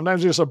like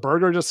sometimes just a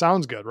burger just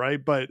sounds good,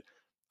 right? But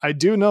I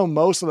do know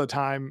most of the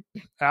time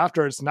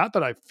after it's not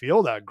that I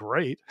feel that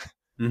great,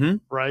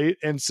 Mhm. right?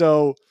 And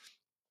so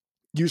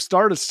you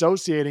start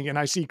associating, and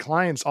I see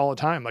clients all the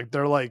time, like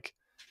they're like,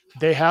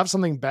 they have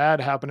something bad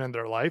happen in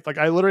their life. Like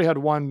I literally had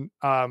one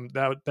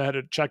that had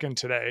a check-in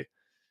today.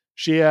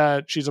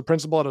 She's a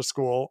principal at a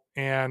school,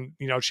 and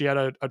she had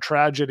a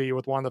tragedy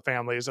with one of the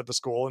families at the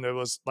school, and it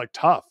was like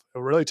tough,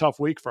 a really tough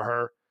week for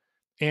her.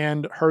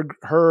 And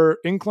her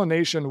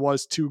inclination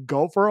was to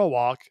go for a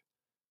walk,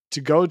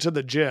 to go to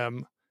the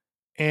gym,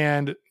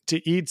 and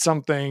to eat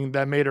something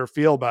that made her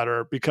feel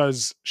better,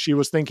 because she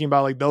was thinking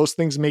about like those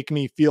things make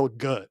me feel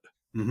good,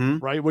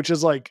 Mhm. right? Which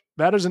is like,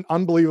 that is an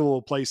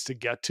unbelievable place to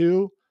get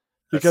to,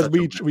 That's because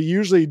such a we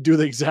usually do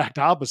the exact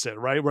opposite,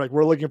 right? We're like,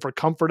 we're looking for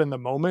comfort in the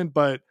moment.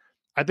 But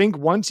I think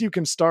once you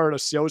can start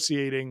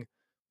associating,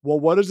 well,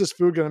 what is this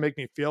food going to make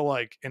me feel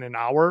like in an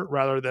hour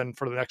rather than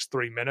for the next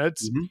 3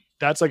 minutes? win.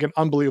 That's like an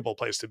unbelievable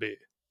place to be.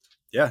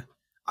 Yeah.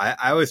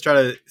 I always try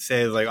to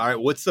say like, all right,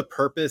 what's the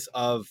purpose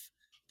of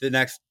the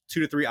next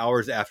 2 to 3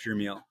 hours after your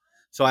meal?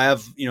 So I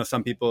have,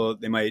 some people,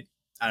 they might,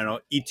 I don't know,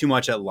 eat too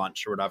much at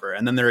lunch or whatever.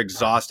 And then they're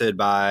exhausted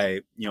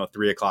by,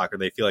 3 o'clock, or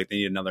they feel like they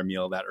need another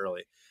meal that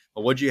early.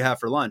 But what do you have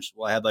for lunch?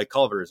 Well, I had like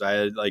Culver's. I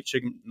had like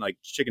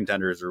chicken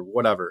tenders or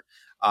whatever.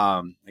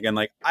 Again,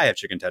 like I have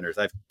chicken tenders.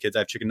 I have kids. I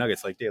have chicken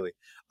nuggets like daily.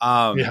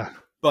 Um, Yeah.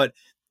 but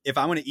if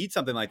I want to eat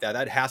something like that,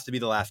 that has to be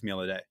the last meal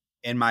of the day,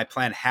 and my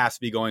plan has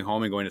to be going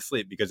home and going to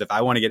sleep, because if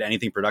I want to get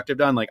anything productive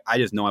done, like I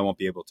just know I won't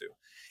be able to.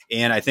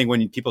 And I think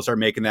when people start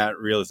making that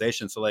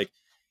realization, so like,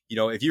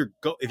 if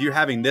you're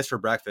having this for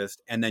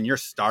breakfast and then you're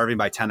starving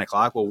by 10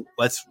 o'clock, well,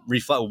 let's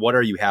reflect, what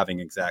are you having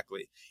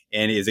exactly?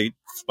 And is it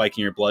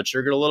spiking your blood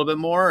sugar a little bit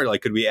more? Or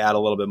like, could we add a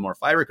little bit more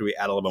fiber? Could we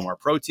add a little bit more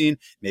protein?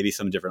 Maybe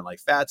some different like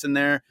fats in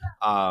there,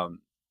 and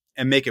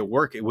make it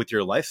work with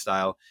your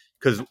lifestyle.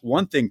 Because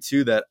one thing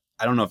too that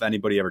I don't know if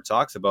anybody ever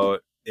talks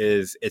about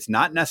is it's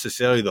not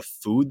necessarily the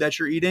food that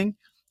you're eating,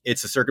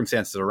 it's the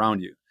circumstances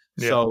around you.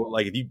 Yeah. So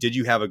like, did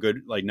you have a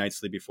good like night's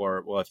sleep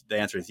before? Well, if the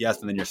answer is yes,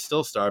 and then you're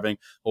still starving,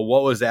 well,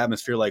 what was the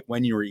atmosphere like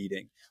when you were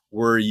eating?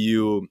 Were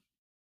you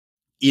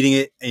eating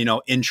it,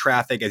 in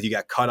traffic as you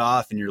got cut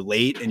off and you're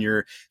late and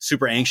you're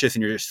super anxious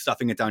and you're just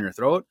stuffing it down your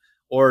throat?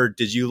 Or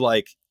did you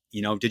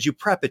did you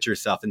prep it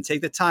yourself and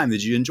take the time?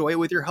 Did you enjoy it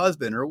with your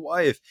husband or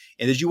wife?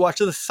 And did you watch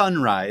the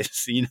sunrise,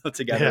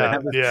 together and Yeah.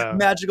 have this Yeah.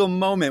 magical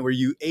moment where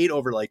you ate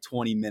over like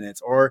 20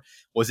 minutes? Or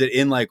was it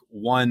in like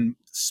one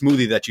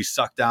smoothie that you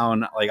sucked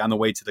down like on the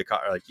way to the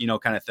car, like,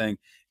 kind of thing?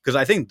 Because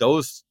I think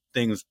those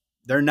things,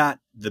 they're not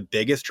the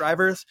biggest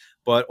drivers,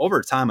 but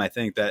over time, I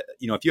think that,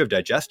 if you have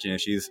digestion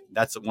issues,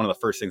 that's one of the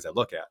first things I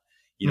look at,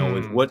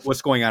 with Mm.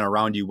 what's going on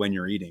around you when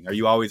you're eating. Are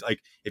you always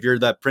like, if you're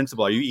that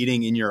principal, are you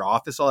eating in your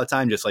office all the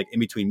time, just like in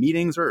between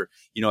meetings? Or,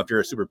 if you're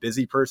a super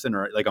busy person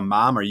or like a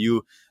mom, are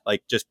you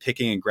like just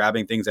picking and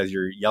grabbing things as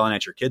you're yelling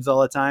at your kids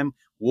all the time?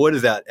 What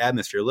does that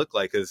atmosphere look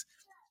like? Because,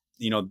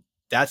 you know,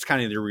 that's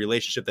kind of the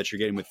relationship that you're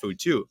getting with food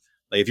too.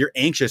 Like if you're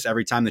anxious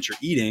every time that you're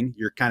eating,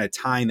 you're kind of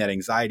tying that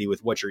anxiety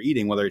with what you're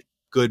eating, whether it's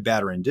good,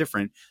 bad, or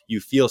indifferent. You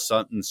feel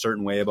something a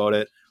certain way about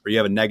it, or you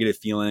have a negative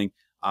feeling,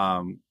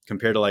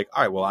 compared to like,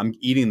 all right, well, I'm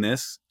eating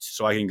this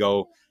so I can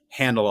go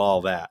handle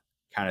all that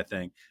kind of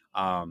thing.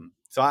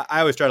 So I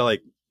always try to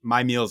like,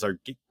 my meals are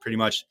pretty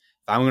much,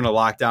 if I'm going to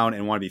lock down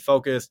and want to be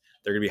focused,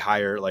 they're going to be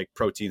higher like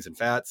proteins and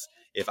fats.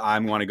 If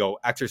I'm going to go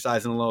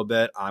exercising a little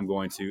bit, I'm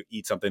going to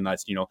eat something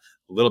that's, a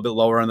little bit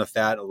lower on the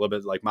fat, a little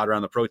bit like moderate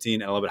on the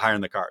protein, and a little bit higher on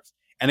the carbs.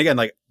 And again,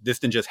 like this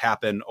didn't just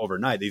happen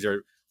overnight. These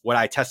are what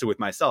I tested with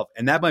myself.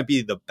 And that might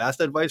be the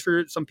best advice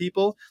for some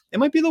people. It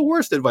might be the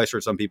worst advice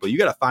for some people. You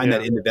got to find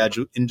that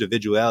Yeah.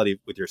 individuality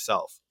with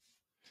yourself.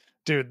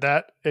 Dude,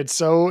 that it's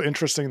so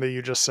interesting that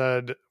you just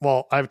said,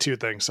 well, I have two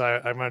things.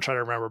 I'm going to try to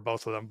remember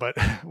both of them. But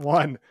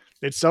one,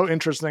 it's so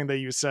interesting that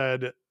you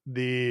said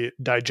the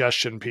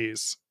digestion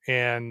piece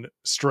and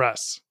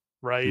stress,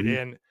 right? Mm-hmm.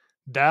 And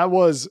that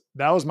was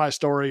my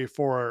story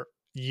for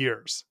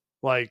years.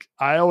 Like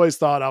I always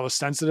thought I was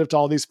sensitive to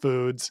all these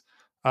foods.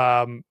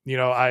 I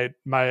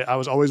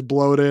was always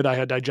bloated. I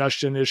had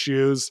digestion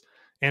issues.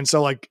 And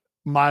so like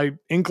my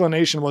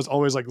inclination was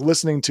always like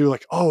listening to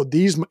like, oh,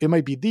 it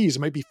might be these, it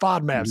might be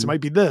FODMAPs, it Mm-hmm.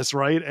 might be this,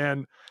 right?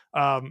 And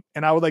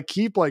I would like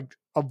keep like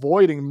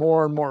avoiding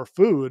more and more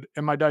food,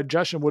 and my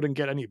digestion wouldn't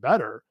get any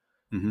better.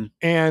 Mm-hmm.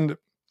 And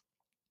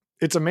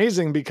it's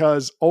amazing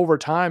because over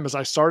time, as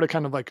I started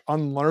kind of like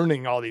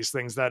unlearning all these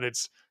things, that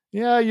it's,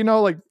 yeah,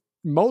 like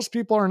most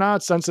people are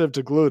not sensitive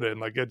to gluten.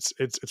 Like it's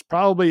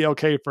probably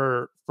okay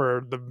for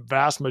the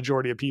vast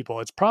majority of people.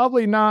 It's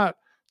probably not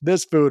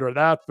this food or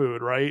that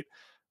food, right?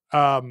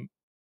 Um,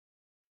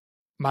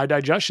 my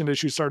digestion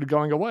issues started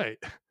going away.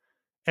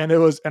 And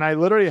I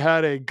literally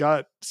had a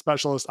gut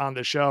specialist on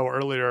the show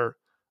earlier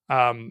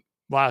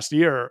last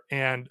year,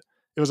 and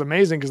it was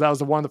amazing because that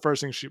was one of the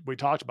first things we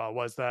talked about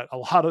was that a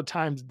lot of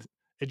times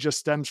it just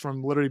stems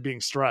from literally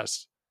being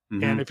stressed.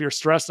 And Hmm. if you're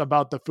stressed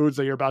about the foods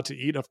that you're about to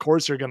eat, of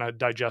course you're going to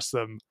digest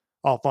them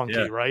all Yeah.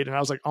 funky, right? And I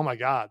was like, oh my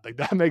god, like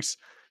that makes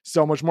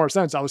so much more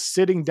sense. I was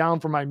sitting down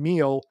for my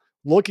meal,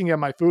 looking at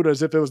my food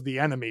as if it was the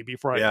enemy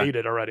before I Yeah. ate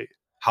it already,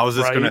 How is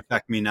this going to right?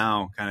 affect me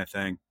now? Kind of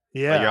thing.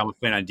 Like you're Yeah. almost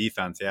playing on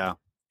defense. Yeah.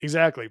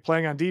 Exactly,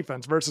 playing on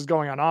defense versus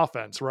going on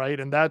offense, right?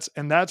 And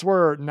that's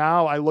where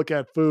now I look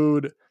at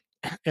food,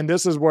 and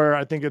this is where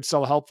I think it's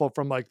so helpful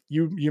from like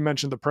you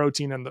mentioned the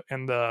protein and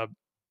the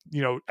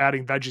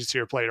adding veggies to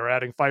your plate or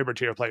adding fiber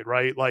to your plate,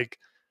 right? Like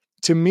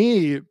to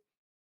me,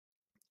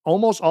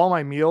 almost all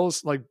my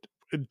meals, like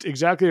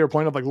exactly your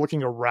point of like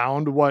looking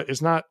around what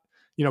is not,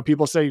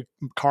 people say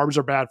carbs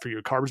are bad for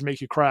you, carbs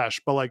make you crash,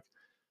 but like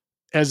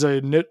as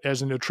a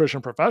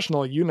nutrition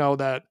professional, you know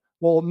that,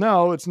 well,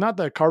 no, it's not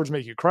that carbs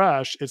make you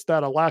crash. It's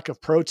that a lack of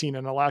protein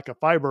and a lack of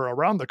fiber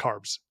around the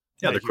carbs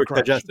Yeah. They're make you quick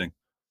crash. digesting.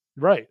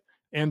 Right.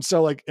 And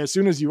so like as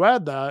soon as you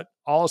add that,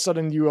 all of a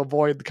sudden you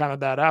avoid kind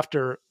of that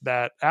after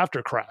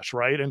crash.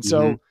 Right. And Hmm.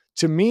 so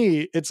to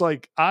me, it's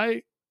like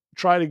I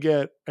try to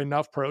get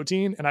enough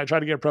protein and I try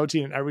to get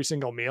protein in every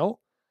single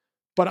meal,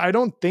 but I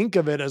don't think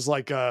of it as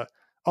like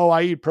oh,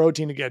 I eat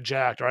protein to get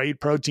jacked, or I eat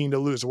protein to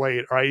lose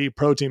weight, or I eat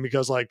protein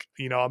because like,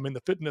 I'm in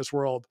the fitness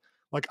world.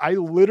 Like I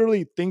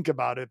literally think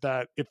about it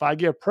that if I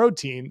get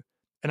protein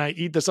and I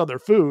eat this other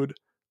food,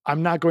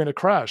 I'm not going to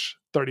crash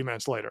 30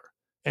 minutes later.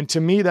 And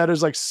to me, that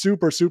is like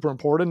super, super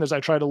important as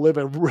I try to live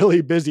a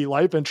really busy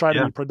life and try to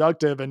Yeah. be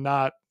productive and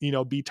not,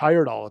 be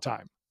tired all the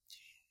time.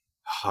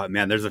 Oh,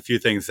 man, there's a few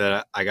things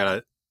that I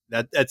gotta.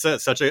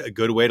 Such a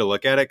good way to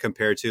look at it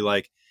compared to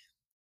like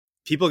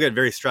people get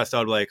very stressed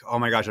out. Like, oh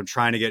my gosh, I'm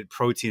trying to get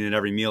protein in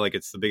every meal. Like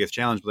it's the biggest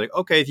challenge. But like,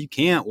 okay, if you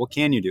can't, what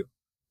can you do?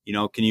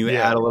 Can you add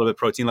Yeah. a little bit of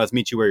protein? Let's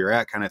meet you where you're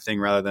at, kind of thing,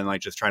 rather than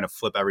like just trying to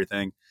flip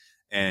everything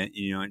and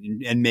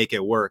and make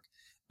it work.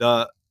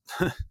 The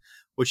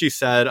what you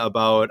said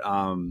about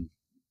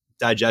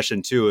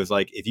digestion too is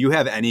like if you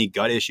have any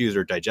gut issues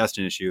or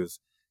digestion issues,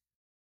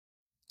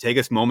 take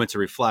a moment to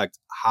reflect.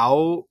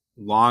 How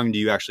long do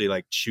you actually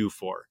like chew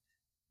for?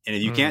 And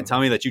if you can't Mm.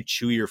 tell me that you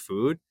chew your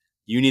food,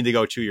 you need to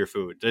go chew your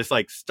food. Just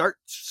like start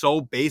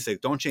so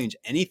basic. Don't change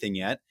anything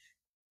yet.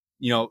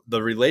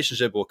 The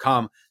relationship will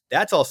come.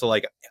 That's also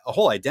like a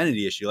whole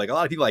identity issue. Like a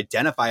lot of people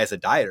identify as a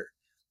dieter.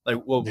 Like,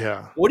 well,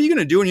 Yeah. what are you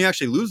going to do when you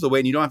actually lose the weight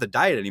and you don't have to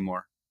diet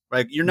anymore?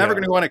 Like, you're never Yeah.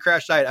 going to go on a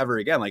crash diet ever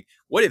again. Like,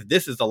 what if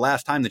this is the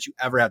last time that you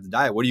ever have to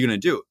diet? What are you going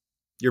to do?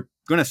 You're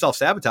going to self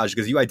sabotage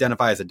because you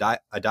identify as a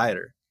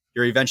dieter.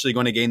 You're eventually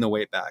going to gain the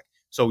weight back.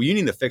 So you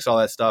need to fix all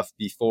that stuff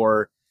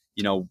before,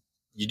 you know,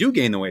 you do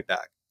gain the weight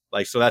back.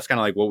 Like, so that's kind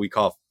of like what we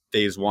call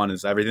phase one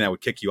is everything that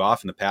would kick you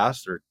off in the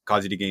past or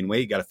cause you to gain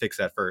weight. You got to fix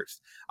that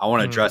first. I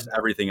want to address Mm.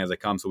 everything as it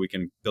comes so we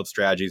can build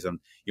strategies on,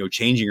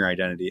 changing your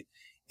identity.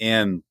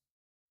 And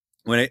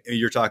when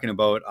you're talking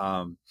about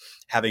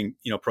having,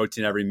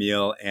 protein every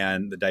meal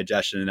and the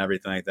digestion and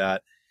everything like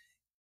that,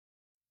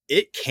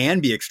 it can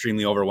be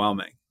extremely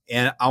overwhelming.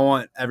 And I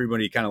want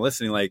everybody kind of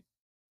listening, like,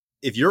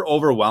 if you're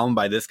overwhelmed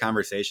by this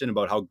conversation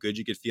about how good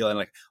you could feel and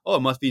like, oh,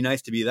 it must be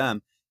nice to be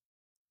them.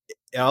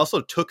 It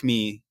also took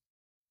me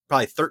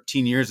probably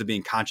 13 years of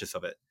being conscious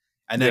of it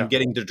and then Yeah.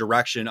 getting the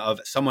direction of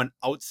someone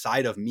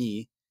outside of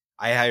me.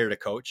 I hired a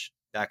coach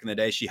back in the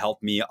day. She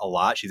helped me a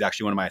lot. She's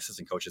actually one of my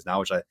assistant coaches now,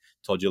 which I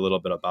told you a little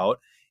bit about.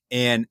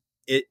 And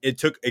it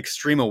took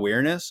extreme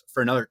awareness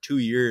for another 2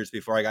 years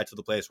before I got to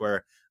the place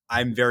where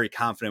I'm very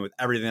confident with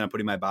everything I'm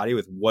putting in my body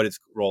with what its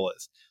role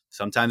is.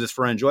 Sometimes it's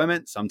for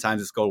enjoyment.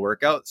 Sometimes it's go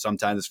workout.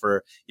 Sometimes it's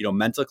for,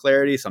 mental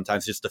clarity.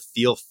 Sometimes just to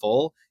feel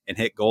full and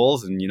hit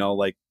goals and,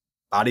 like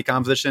body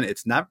composition.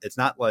 It's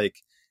not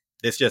like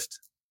this just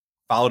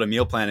followed a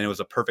meal plan and it was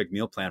a perfect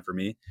meal plan for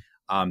me.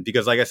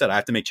 Because like I said, I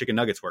have to make chicken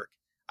nuggets work.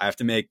 I have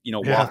to make, Yeah.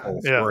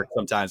 waffles Yeah. work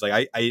sometimes.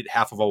 Like I eat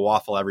half of a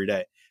waffle every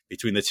day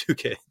between the two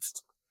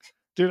kids.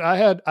 Dude, I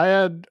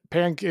had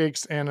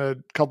pancakes and a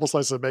couple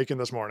slices of bacon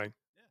this morning.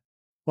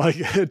 Like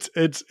it's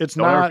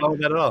Don't ever not follow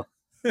that at all.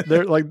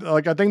 there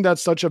like I think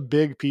that's such a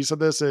big piece of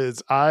this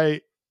is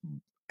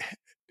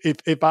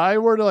if I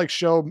were to like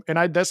show,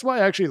 and that's why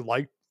I actually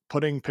like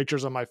putting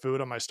pictures of my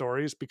food on my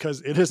stories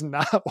because it is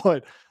not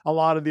what a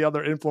lot of the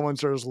other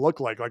influencers look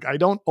like. Like I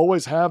don't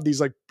always have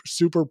these like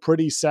super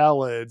pretty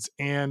salads,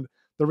 and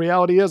the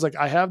reality is like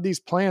I have these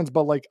plans,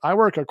 but like I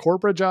work a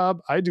corporate job,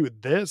 I do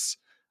this.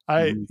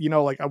 Mhm.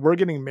 Like we're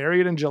getting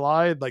married in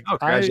July. Like Oh,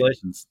 I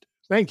congratulations.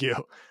 thank you.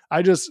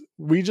 I just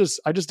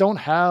don't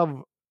have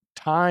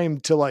time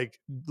to like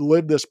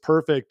live this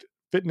perfect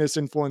fitness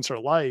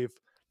influencer life.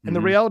 And the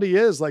Mhm. reality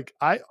is like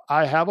I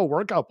have a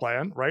workout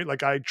plan, right?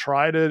 Like I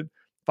try to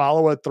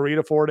follow a 3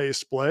 to 4 day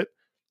split.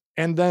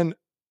 And then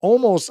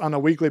almost on a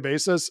weekly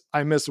basis,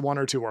 I miss one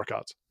or two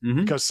workouts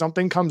Mm-hmm. because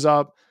something comes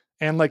up.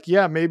 And like,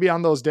 yeah, maybe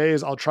on those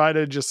days I'll try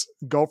to just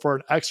go for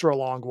an extra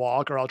long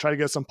walk, or I'll try to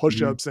get some Mm-hmm.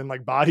 push-ups and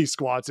like body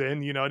squats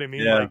in, you know what I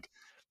mean? Yeah. Like,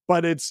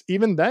 but it's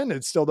even then,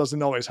 it still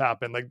doesn't always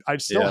happen. Like I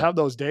still Yeah. have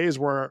those days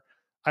where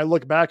I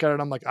look back at it,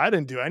 I'm like, I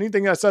didn't do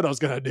anything I said I was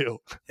gonna do.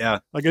 Yeah.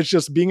 Like it's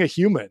just being a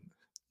human.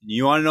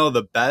 You want to know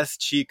the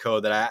best cheat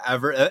code that I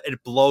ever,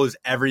 it blows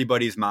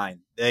everybody's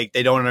mind. They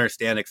don't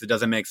understand it because it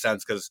doesn't make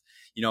sense. Because,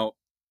 you know,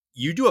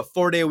 you do a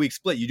 4 day a week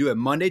split. You do it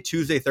Monday,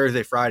 Tuesday,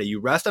 Thursday, Friday.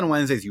 You rest on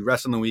Wednesdays. You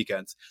rest on the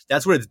weekends.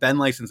 That's what it's been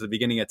like since the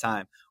beginning of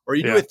time. Or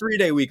you do a Yeah. 3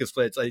 day week of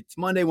split. It's like it's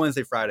Monday,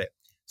 Wednesday, Friday.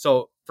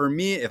 So for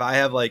me, if I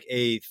have like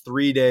a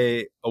 3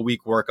 day a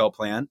week workout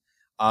plan,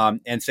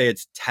 and say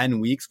it's 10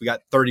 weeks, we got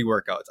 30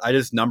 workouts. I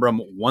just number them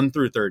 1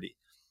 through 30.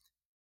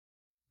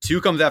 2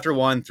 comes after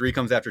 1, 3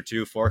 comes after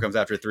 2, 4 comes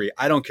after 3.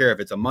 I don't care if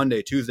it's a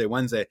Monday, Tuesday,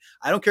 Wednesday.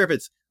 I don't care if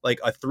it's like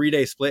a 3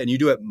 day split and you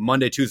do it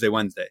Monday, Tuesday,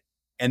 Wednesday,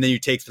 and then you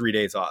take 3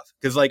 days off.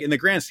 Because like in the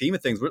grand scheme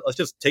of things, let's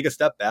just take a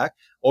step back.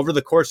 Over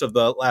the course of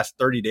the last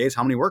 30 days,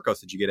 how many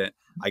workouts did you get in?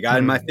 I got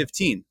in my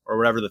 15 or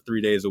whatever the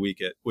 3 days a week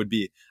it would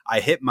be.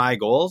 I hit my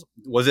goals.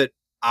 Was it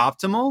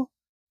optimal?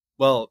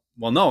 Well,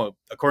 no.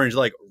 According to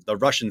like the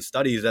Russian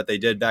studies that they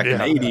did back in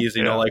the Yeah. 80s,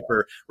 Yeah. like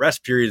for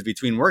rest periods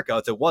between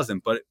workouts, it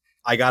wasn't. But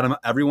I got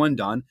everyone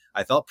done.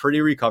 I felt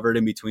pretty recovered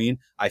in between.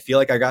 I feel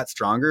like I got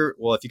stronger.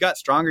 Well, if you got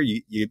stronger,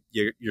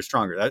 you're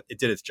stronger. That it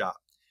did its job,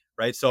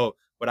 right? So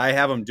what I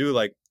have them do,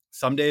 like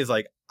some days,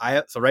 like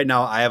so right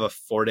now I have a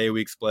 4 day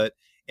week split,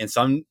 and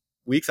some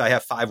weeks I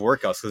have 5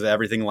 workouts because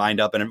everything lined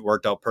up and it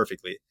worked out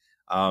perfectly.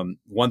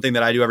 One thing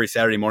that I do every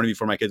Saturday morning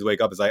before my kids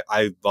wake up is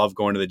I love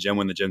going to the gym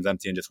when the gym's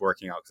empty and just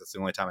working out because that's the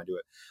only time I do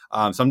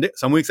it.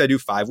 Some weeks I do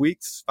 5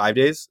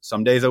 days.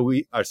 Some days a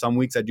week, or some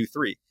weeks I do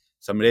 3.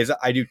 Some weeks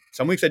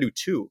I do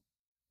 2,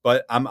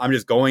 but I'm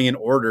just going in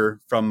order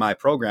from my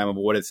program of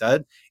what it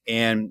said.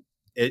 And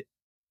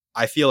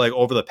I feel like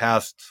over the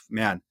past,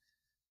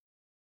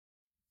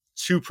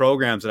 2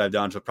 programs that I've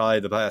done, so probably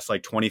the past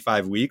like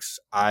 25 weeks,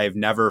 I've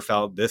never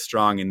felt this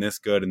strong and this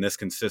good and this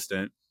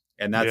consistent.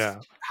 And that's Yeah.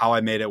 how I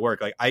made it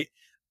work. Like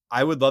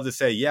I would love to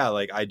say, yeah,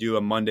 like I do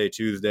a Monday,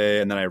 Tuesday,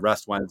 and then I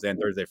rest Wednesday and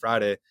Thursday,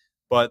 Friday.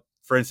 But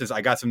for instance,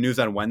 I got some news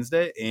on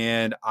Wednesday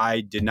and I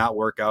did not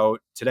work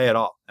out today at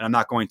all. And I'm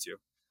not going to.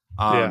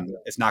 Yeah.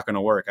 It's not going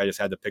to work. I just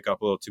had to pick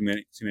up a little too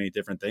many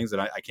different things that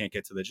I can't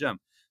get to the gym.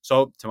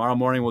 So tomorrow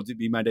morning will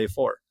be my day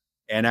 4.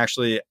 And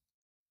actually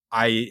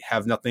I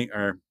have nothing,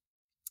 or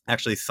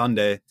actually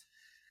Sunday,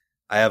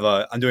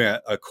 I'm doing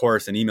a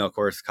course, an email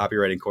course,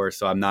 copywriting course.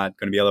 So I'm not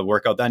going to be able to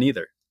work out then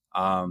either.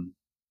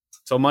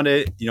 So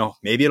Monday,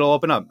 maybe it'll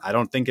open up. I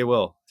don't think it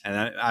will. And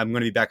I'm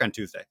going to be back on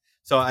Tuesday.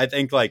 So I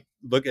think like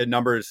look at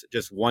numbers,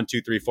 just 1,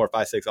 2, 3, 4,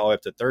 5, 6, all the way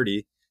up to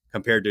 30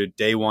 compared to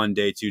day 1,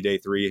 day 2, day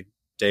 3,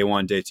 day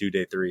 1, day 2,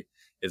 day 3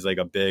 is like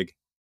a big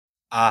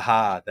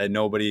aha that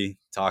nobody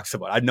talks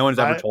about. No one's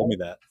ever I told me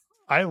that.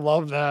 I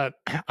love that.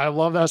 I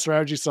love that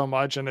strategy so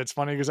much. And it's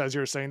funny because as you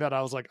were saying that,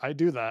 I was like, I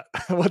do that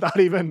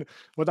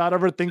without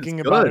ever It's thinking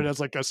about it good. as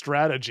like a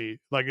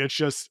strategy. Like it's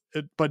just,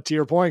 but to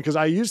your point, because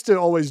I used to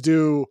always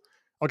do,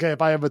 okay,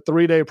 if I have a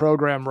 3 day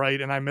program, right,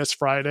 and I miss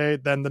Friday,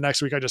 then the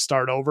next week I just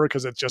start over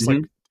because it's just like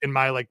Mm-hmm. in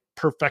my like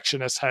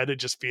perfectionist head, it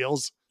just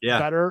feels Yeah.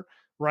 better.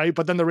 Right.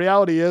 But then the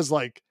reality is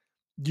like,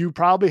 you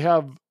probably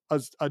have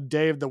a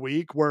day of the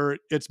week where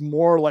it's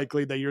more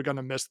likely that you're going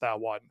to miss that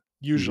one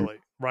Mm-hmm. usually.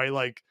 Right.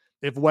 Like,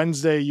 if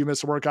Wednesday you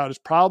miss a workout, it's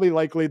probably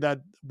likely that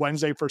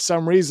Wednesday for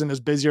some reason is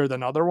busier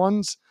than other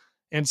ones.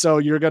 And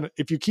so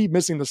if you keep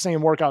missing the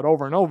same workout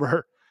over and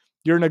over,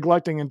 you're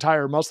neglecting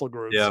entire muscle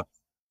groups. Yeah.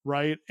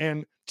 Right.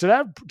 And to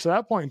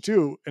that point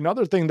too,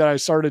 another thing that I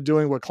started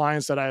doing with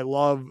clients that I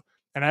love,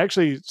 and I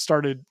actually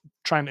started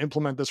trying to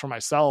implement this for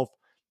myself,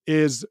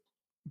 is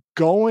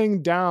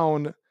going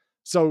down.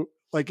 So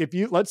like if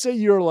let's say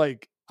you're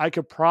like, I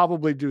could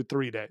probably do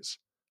 3 days,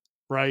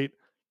 right?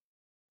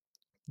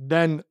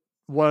 Then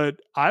what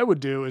I would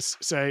do is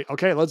say,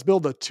 okay, let's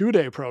build a 2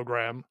 day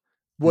program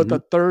with Mm-hmm. a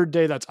third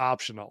day that's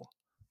optional.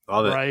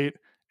 Love it. Right.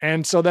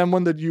 And so then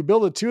when you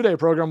build a 2 day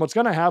program, what's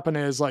going to happen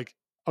is like,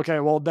 okay,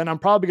 well, then I'm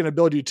probably going to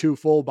build you 2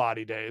 full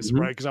body days,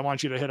 Mm-hmm. right? Because I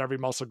want you to hit every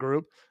muscle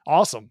group.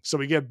 Awesome. So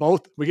we get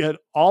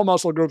all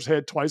muscle groups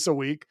hit twice a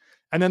week.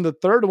 And then the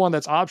third one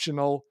that's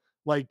optional,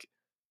 like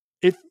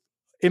if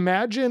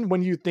imagine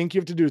when you think you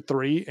have to do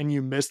 3 and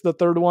you miss the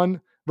third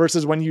one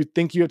versus when you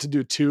think you have to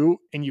do 2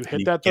 and you And hit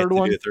you that get third to do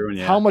one, it through, and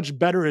how yeah. much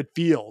better it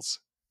feels,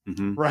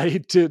 Mm-hmm.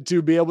 right?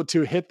 To be able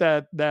to hit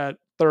that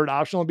third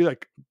optional and be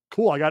like,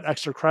 cool, I got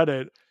extra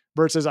credit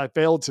versus I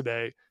failed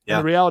today. And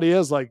the Yeah. reality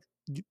is like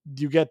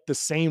you get the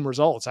same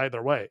results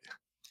either way.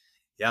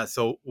 Yeah.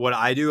 So what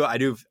I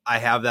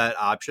have that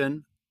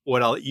option.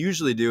 What I'll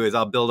usually do is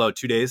I'll build out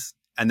 2 days,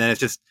 and then it's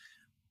just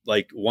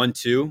like 1,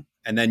 2.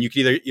 And then you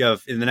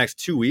have in the next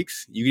 2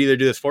 weeks, you can either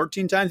do this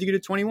 14 times, you can do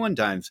 21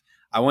 times.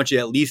 I want you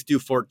to at least do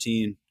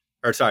 14,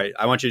 or sorry,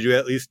 I want you to do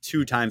at least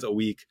 2 times a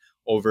week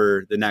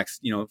over the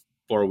next,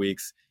 4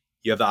 weeks.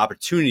 You have the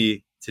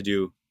opportunity to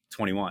do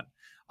 21.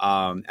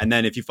 And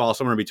then if you fall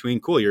somewhere in between,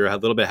 cool, you're a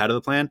little bit ahead of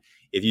the plan.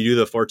 If you do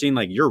the 14,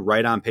 like you're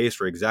right on pace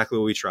for exactly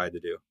what we tried to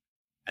do.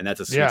 And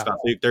that's a sweet Yeah. spot.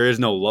 There is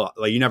no loss.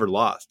 Like you never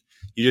lost.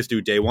 You just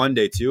do day one,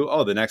 day two.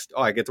 Oh,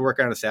 I get to work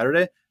on a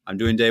Saturday. I'm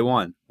doing day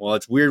one. Well,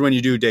 it's weird when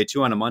you do day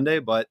two on a Monday,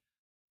 but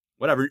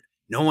whatever.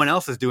 No one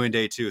else is doing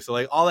day two. So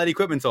like all that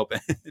equipment's open.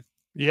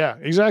 Yeah,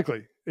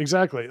 exactly.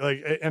 Exactly.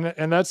 Like,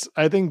 and that's,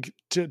 I think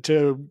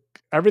to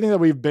everything that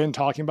we've been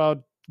talking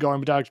about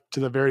going back to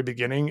the very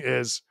beginning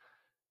is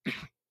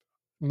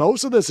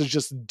most of this is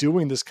just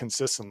doing this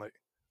consistently. Mhm,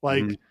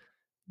 Like,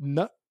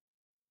 no,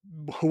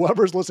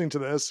 whoever's listening to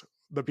this,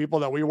 the people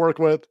that we work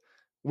with,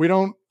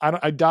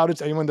 I doubt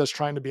it's anyone that's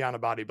trying to be on a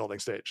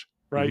bodybuilding stage,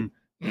 right?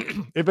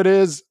 mhm. If it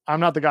is, I'm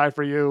not the guy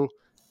for you.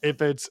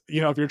 If it's,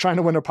 if you're trying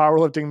to win a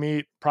powerlifting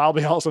meet,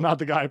 probably also not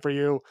the guy for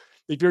you.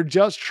 If you're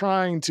just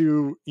trying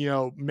to,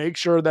 make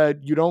sure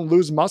that you don't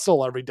lose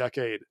muscle every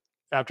decade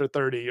after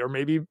 30, or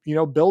maybe,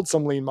 build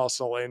some lean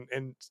muscle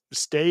and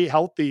stay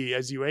healthy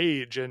as you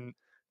age and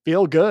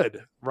feel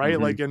good, right?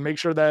 Mhm. Like, and make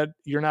sure that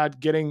you're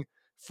not getting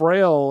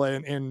frail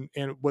and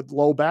with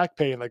low back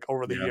pain like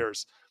over the Yeah.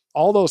 years,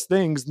 all those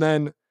things,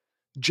 then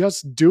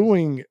just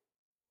doing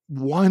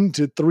 1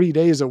 to 3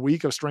 days a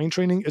week of strength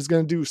training is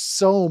going to do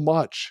so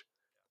much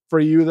for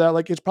you that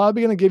like it's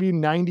probably going to give you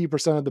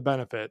 90% of the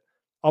benefit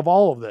of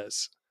all of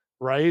this,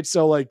 right?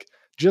 So like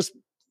just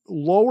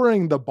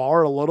lowering the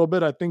bar a little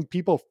bit, I think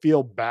people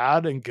feel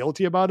bad and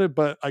guilty about it,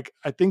 but like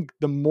I think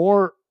the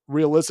more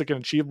realistic and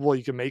achievable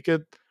you can make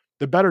it,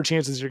 the better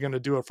chances you're going to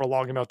do it for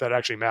long enough that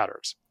actually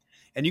matters.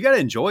 And you got to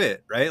enjoy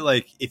it, right?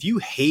 Like if you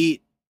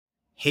hate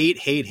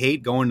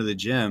going to the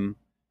gym,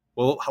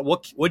 well,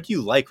 what do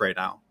you like right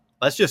now?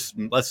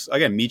 Let's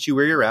again meet you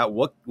where you're at.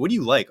 What do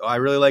you like? Oh, I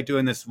really like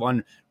doing this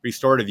one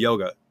restorative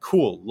yoga.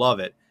 Cool, love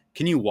it.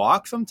 Can you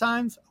walk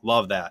sometimes?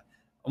 Love that.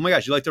 Oh my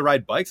gosh, you like to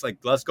ride bikes? Like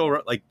let's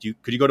go. Like,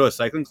 could you go to a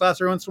cycling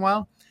class every once in a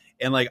while?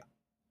 And like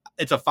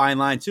it's a fine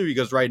line too,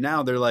 because right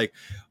now they're like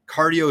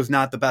cardio is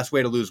not the best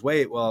way to lose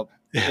weight. Well,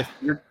 Yeah. if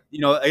you're,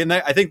 and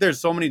I think there's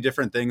so many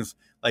different things.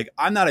 Like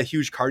I'm not a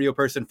huge cardio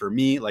person. For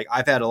me, like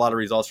I've had a lot of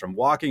results from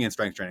walking and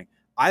strength training.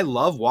 I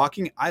love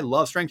walking. I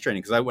love strength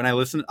training because when I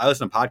listen to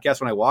podcasts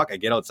when I walk. I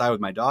get outside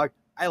with my dog.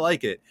 I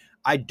like it.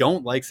 I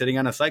don't like sitting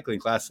on a cycling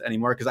class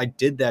anymore because I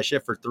did that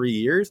shit for 3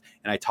 years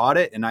and I taught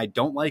it and I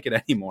don't like it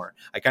anymore.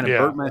 I kind of Yeah.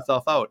 burnt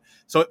myself out.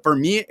 So for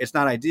me, it's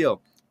not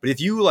ideal. But if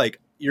you like,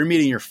 you're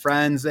meeting your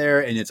friends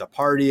there and it's a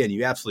party and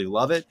you absolutely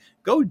love it,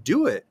 go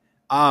do it.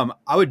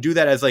 I would do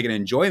that as like an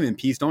enjoyment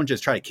piece. Don't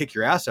just try to kick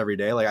your ass every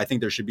day. Like I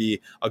think there should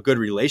be a good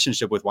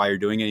relationship with why you're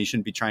doing it. You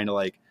shouldn't be trying to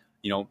like,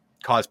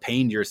 cause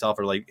pain to yourself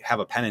or like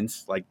have a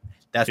penance. Like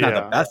that's not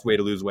the Yeah. best way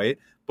to lose weight.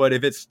 But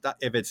if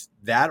it's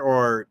that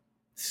or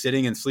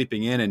sitting and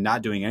sleeping in and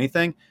not doing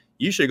anything,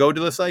 you should go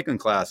to the cycling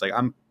class. Like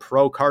I'm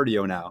pro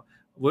cardio now.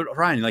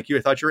 Ryan, like I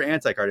thought you were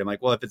anti-cardio. I'm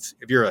like, well, if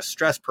you're a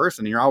stressed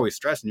person and you're always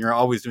stressed and you're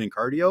always doing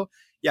cardio,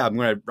 yeah, I'm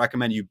going to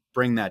recommend you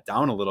bring that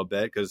down a little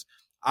bit because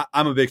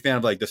I'm a big fan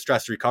of like the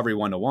stress recovery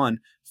 101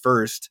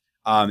 first,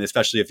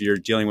 especially if you're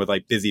dealing with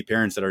like busy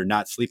parents that are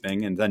not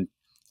sleeping and then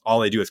all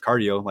they do is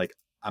cardio. Like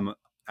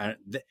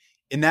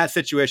in that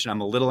situation,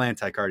 I'm a little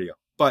anti-cardio,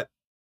 but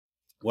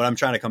what I'm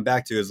trying to come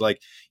back to is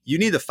like, you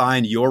need to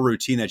find your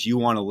routine that you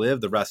want to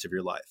live the rest of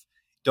your life.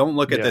 Don't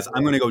look at Yeah. this.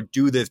 I'm going to go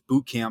do this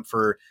boot camp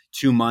for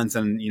 2 months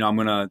and, I'm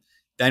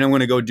going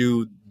to go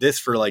do this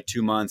for like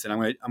 2 months and I'm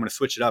going to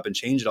switch it up and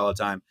change it all the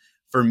time.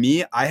 For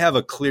me, I have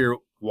a clear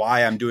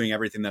why I'm doing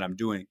everything that I'm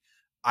doing.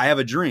 I have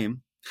a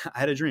dream. I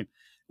had a dream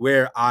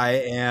where I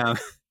am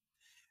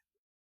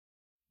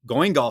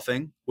going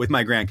golfing with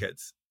my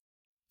grandkids.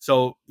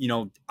 So,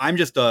 I'm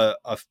just a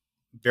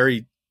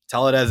very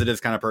tell it as it is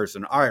kind of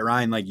person. All right,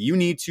 Ryan, like you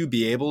need to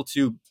be able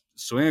to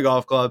swing a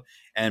golf club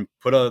and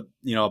put a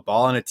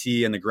ball on a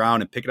tee in the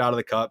ground and pick it out of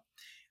the cup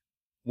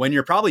when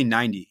you're probably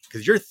 90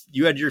 because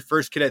you had your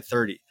first kid at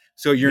 30.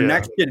 So your Yeah.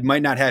 next kid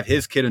might not have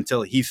his kid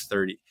until he's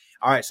 30.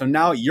 All right, so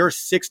now you're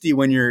 60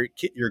 when your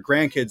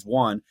grandkid's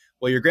one.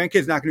 Well, your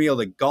grandkid's not going to be able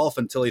to golf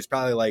until he's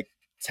probably like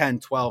 10,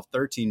 12,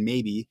 13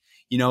 maybe,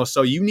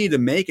 so you need to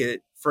make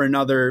it for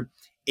another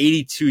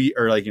 82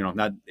 or like,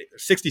 not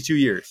 62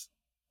 years.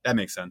 That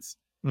makes sense.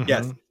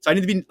 Yes. Hmm. So I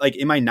need to be like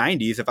in my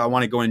 90s if I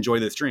want to go enjoy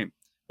this dream.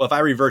 Well, if I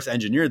reverse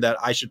engineer that,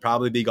 I should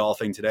probably be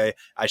golfing today.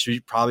 I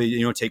should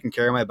probably, taking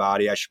care of my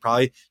body. I should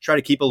probably try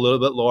to keep a little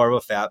bit lower of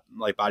a fat,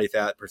 like body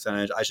fat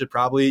percentage. I should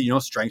probably,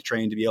 strength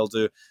train to be able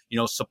to,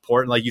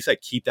 support and like you said,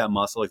 keep that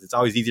muscle. Like it's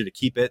always easier to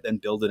keep it than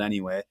build it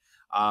anyway.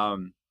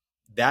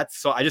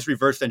 So I just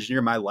reverse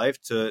engineer my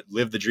life to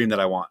live the dream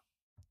that I want.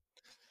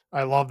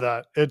 I love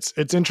that. It's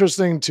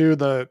interesting too,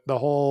 the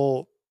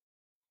whole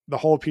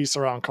piece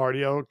around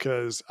cardio,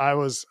 because I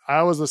was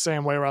the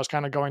same way where I was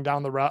kind of going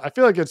down the route. I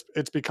feel like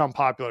it's become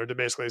popular to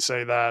basically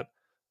say that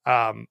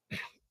um,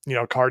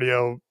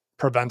 cardio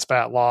prevents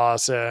fat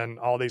loss and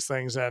all these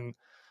things, and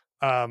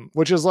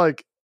which is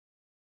like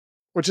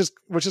which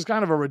is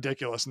kind of a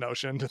ridiculous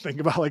notion to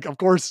think about. Like, of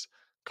course,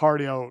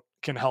 cardio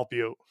can help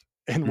you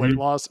in weight Mm-hmm.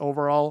 loss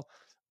overall,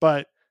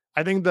 but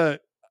I think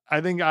that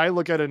I think I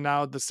look at it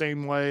now the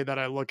same way that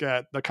I look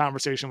at the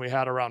conversation we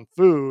had around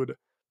food,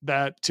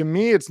 that to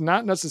me, it's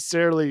not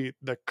necessarily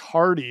the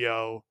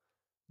cardio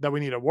that we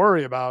need to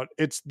worry about.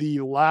 It's the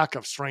lack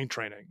of strength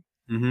training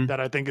Hmm. that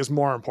I think is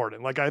more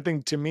important. Like, I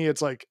think to me,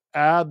 it's like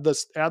add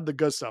the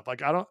good stuff.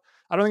 Like, I don't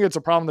think it's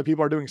a problem that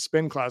people are doing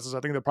spin classes.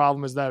 I think the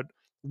problem is that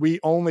we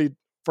only,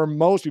 for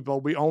most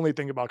people, we only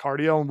think about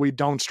cardio and we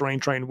don't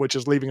strength train, which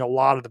is leaving a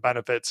lot of the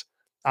benefits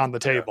on the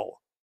Yeah.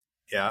 table.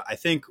 Yeah. I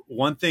think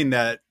one thing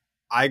that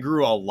I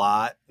grew a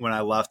lot when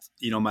I left,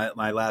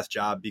 my last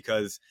job,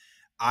 because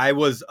I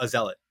was a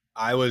zealot.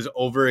 I was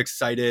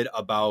overexcited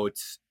about,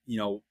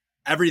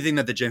 everything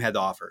that the gym had to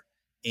offer.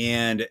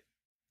 And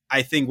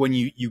I think when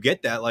you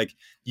get that, like,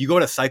 you go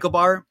to Cycle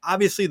Bar,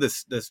 obviously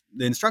the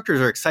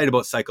instructors are excited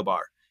about Cycle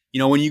Bar.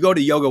 When you go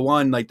to Yoga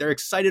One, like, they're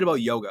excited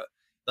about yoga.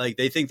 Like,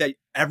 they think that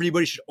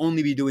everybody should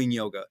only be doing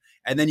yoga.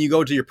 And then you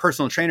go to your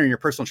personal trainer, and your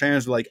personal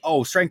trainers are like,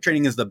 "Oh, strength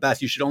training is the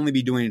best. You should only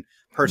be doing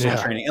personal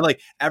Yeah. training." And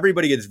like,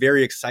 everybody gets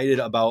very excited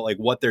about like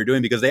what they're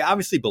doing because they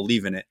obviously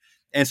believe in it.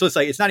 And so it's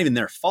like, it's not even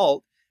their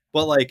fault,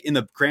 but like, in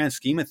the grand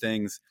scheme of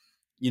things,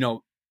 you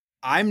know,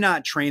 I'm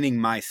not training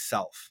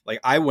myself. Like,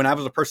 when I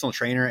was a personal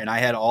trainer and I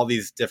had all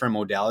these different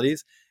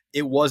modalities,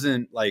 it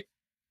wasn't like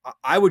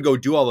I would go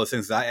do all those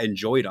things. I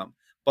enjoyed them,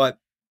 but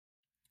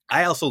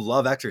I also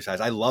love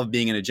exercise. I love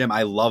being in a gym.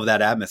 I love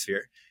that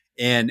atmosphere.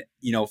 And,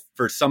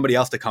 for somebody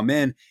else to come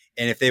in,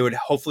 and if they would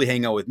hopefully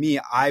hang out with me,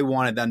 I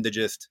wanted them to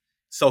just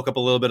soak up a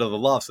little bit of the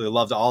love. So they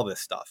loved all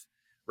this stuff.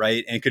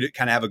 Right. And could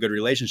kind of have a good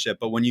relationship.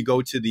 But when you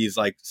go to these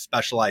like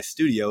specialized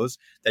studios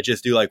that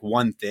just do like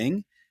one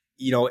thing,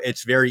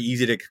 it's very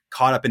easy to get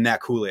caught up in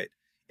that Kool-Aid.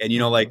 And,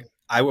 like,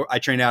 Mhm. I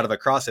trained out of a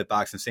CrossFit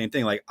box, and same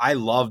thing. Like, I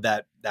love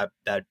that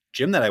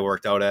gym that I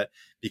worked out at,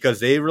 because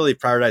they really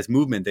prioritized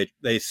movement.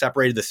 They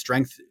separated the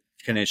strength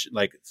condition,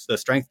 like the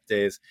strength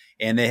days,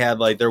 and they had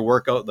like their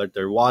workout, like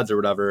their WODs or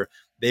whatever.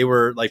 They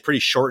were like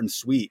pretty short and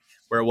sweet,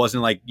 where it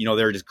wasn't like, they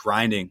were just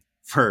grinding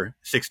for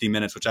 60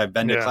 minutes, which I've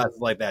been to Yeah. classes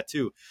like that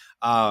too.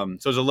 So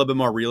it's a little bit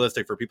more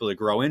realistic for people to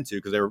grow into,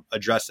 because they're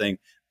addressing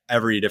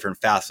every different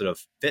facet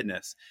of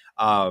fitness.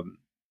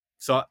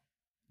 So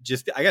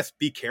just, I guess,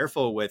 be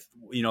careful with,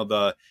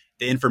 the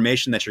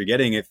information that you're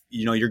getting. If,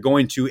 you're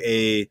going to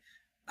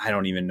I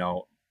don't even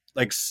know,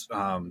 like,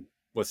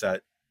 what's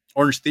that?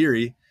 Orange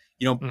Theory,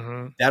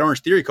 Mhm. that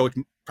Orange Theory coach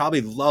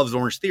probably loves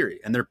Orange Theory,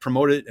 and they're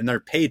promoted and they're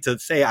paid to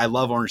say, "I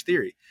love Orange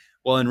Theory."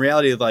 Well, in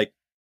reality, like,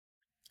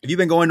 if you've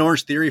been going to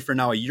Orange Theory for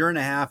now a year and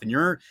a half and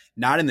you're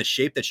not in the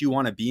shape that you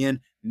want to be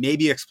in,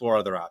 maybe explore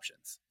other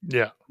options.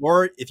 Yeah.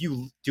 Or if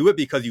you do it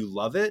because you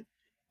love it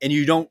and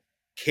you don't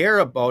care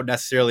about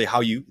necessarily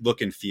how you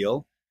look and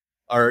feel,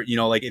 or,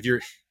 like, if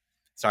you're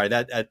sorry,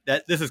 that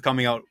this is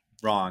coming out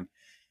wrong.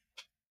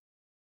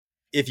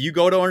 If you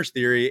go to Orange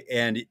Theory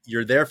and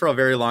you're there for a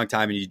very long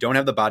time and you don't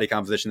have the body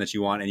composition that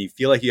you want, and you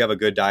feel like you have a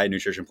good diet and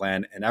nutrition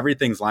plan and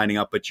everything's lining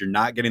up, but you're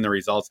not getting the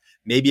results,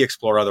 maybe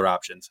explore other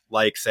options,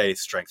 like, say,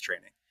 strength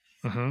training.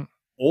 Mhm.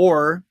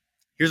 Or,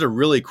 here's a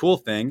really cool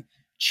thing: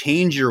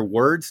 change your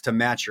words to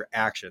match your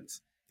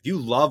actions. If you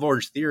love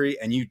Orange Theory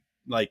and you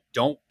like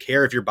don't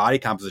care if your body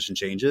composition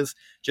changes,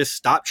 just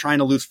stop trying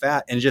to lose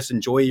fat and just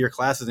enjoy your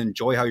classes,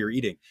 enjoy how you're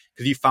eating,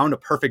 because you found a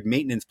perfect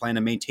maintenance plan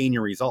to maintain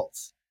your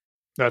results.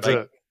 That's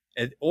Like,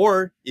 it.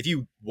 or if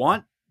you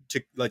want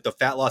to, like, the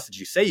fat loss that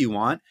you say you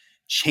want,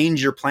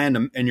 change your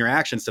plan and your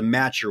actions to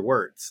match your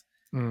words.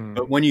 But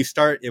Mm.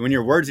 when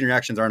your words and your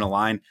actions aren't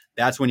aligned,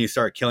 that's when you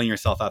start killing your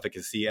self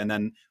efficacy. And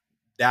then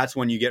that's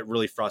when you get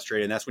really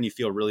frustrated. And that's when you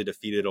feel really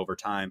defeated over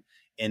time.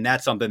 And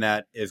that's something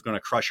that is going to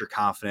crush your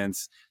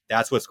confidence.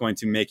 That's what's going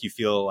to make you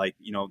feel like,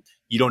 you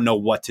don't know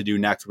what to do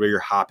next, where you're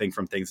hopping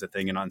from things to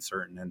thing and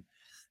uncertain. And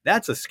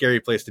that's a scary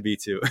place to be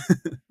too.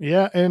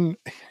 Yeah, and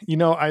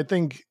I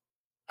think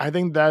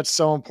that's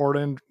so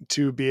important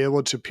to be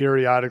able to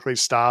periodically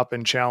stop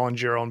and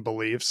challenge your own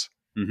beliefs,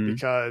 Hmm.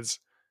 because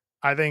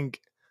I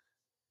think,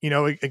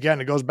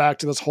 again, it goes back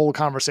to this whole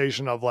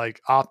conversation of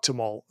like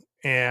optimal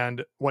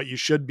and what you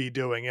should be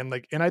doing. And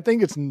like, and I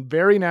think it's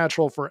very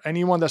natural for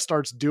anyone that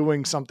starts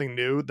doing something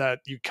new that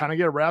you kind of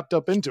get wrapped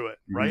up into it,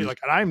 right? Hmm. Like,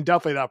 and I'm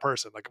definitely that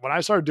person. Like, when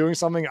I start doing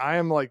something, I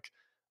am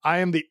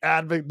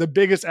the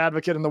biggest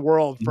advocate in the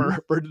world Hmm.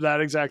 for that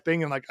exact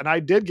thing. And like, and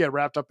I did get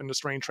wrapped up into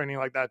strength training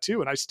like that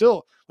too. And I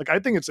still like, I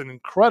think it's an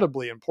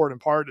incredibly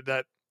important part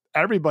that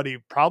everybody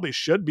probably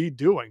should be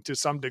doing to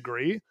some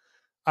degree.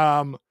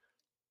 Um,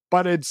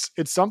 but it's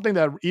something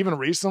that even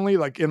recently,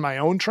 like in my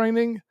own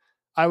training,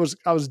 I was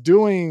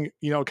doing,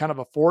 kind of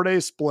a 4-day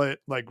split,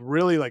 like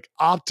really like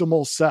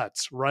optimal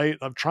sets, right?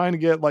 Of trying to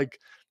get like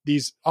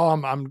these,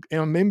 I'm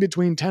in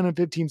between 10 and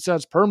 15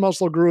 sets per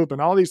muscle group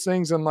and all these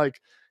things, and like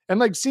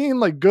seeing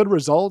like good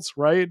results,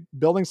 right?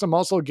 Building some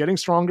muscle, getting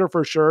stronger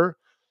for sure.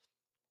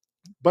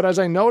 But as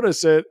I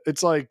notice it,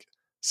 it's like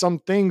some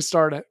things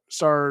start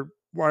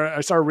where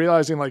I start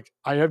realizing like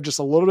I have just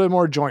a little bit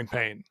more joint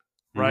pain,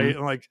 Hmm. right?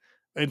 And like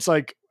it's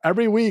like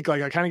every week,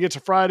 like I kind of get to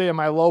Friday and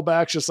my low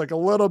back's just like a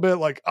little bit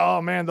like,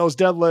 oh man, those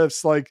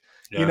deadlifts, like,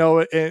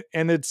 Yeah.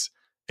 and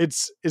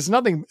it's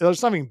nothing,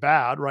 there's nothing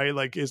bad, right?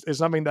 Like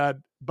it's nothing that,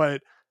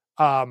 but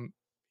um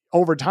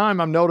over time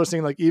I'm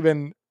noticing like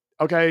even,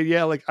 okay,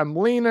 yeah, like I'm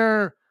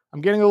leaner,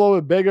 I'm getting a little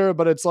bit bigger,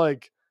 but it's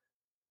like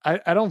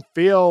I don't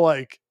feel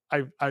like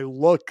I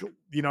look,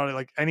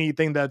 like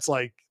anything that's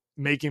like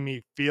making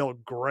me feel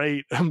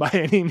great by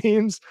any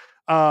means.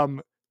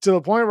 Um, to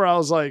the point where I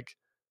was like,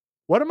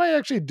 what am I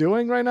actually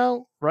doing right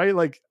now? Right?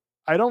 Like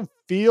I don't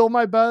feel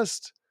my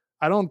best.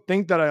 I don't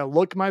think that I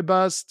look my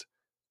best.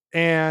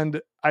 And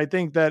I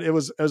think that it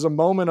was a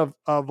moment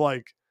of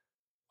like,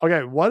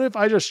 okay, what if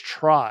I just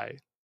try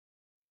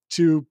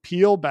to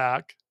peel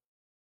back,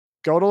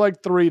 go to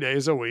like 3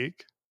 days a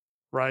week,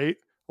 right?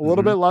 A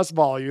little Hmm. bit less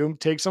volume,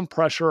 take some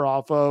pressure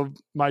off of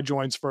my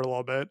joints for a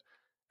little bit,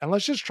 and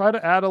let's just try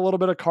to add a little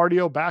bit of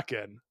cardio back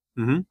in,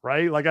 Hmm.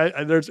 right? Like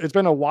it's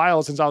been a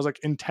while since I was like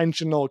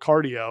intentional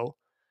cardio,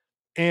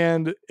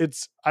 and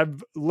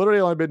I've literally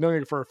only been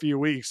doing it for a few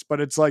weeks, but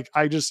it's like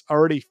I just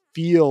already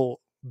feel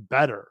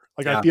better.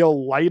 Like I Yeah.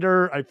 feel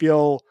lighter. I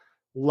feel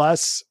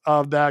less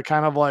of that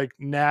kind of like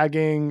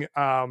nagging,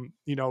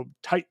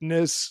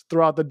 tightness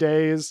throughout the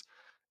days,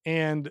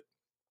 and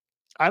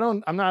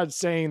I'm not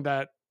saying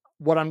that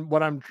what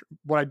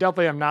I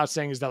definitely am not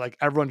saying is that like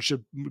everyone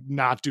should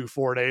not do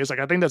 4 days. Like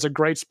I think that's a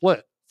great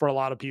split for a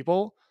lot of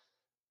people.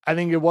 I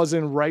think it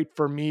wasn't right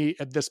for me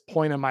at this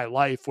point in my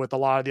life with a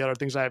lot of the other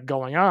things I have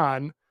going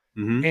on.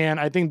 Hmm. And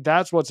I think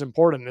that's what's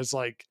important is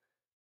like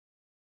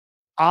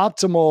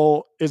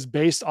optimal is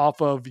based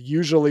off of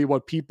usually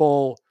what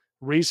people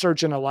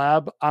research in a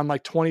lab on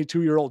like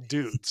 22-year-old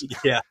dudes,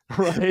 Yeah.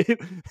 right?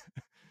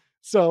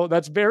 So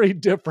that's very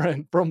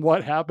different from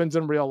what happens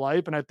in real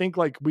life. And I think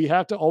like we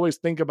have to always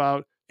think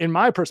about, in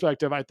my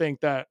perspective, I think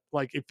that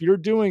like if you're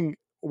doing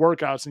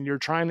workouts and you're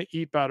trying to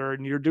eat better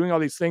and you're doing all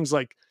these things,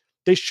 like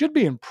they should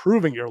be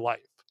improving your life.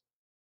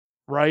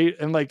 Right.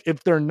 And like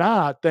if they're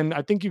not, then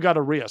I think you got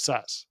to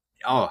reassess.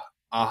 Oh,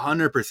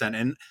 100%.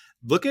 And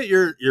look at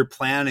your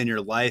plan and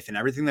your life and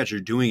everything that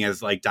you're doing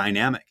as like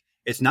dynamic.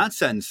 It's not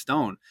set in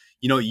stone.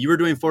 You were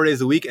doing 4 days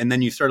a week and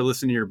then you started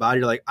listening to your body.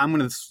 You're like, I'm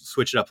going to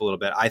switch it up a little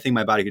bit. I think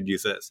my body could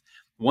use this.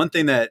 One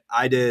thing that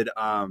I did,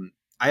 I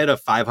had a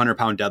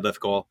 500-pound deadlift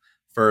goal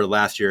for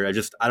last year.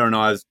 I don't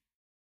know. I was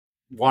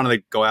wanted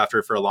to go after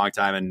it for a long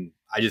time and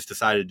I just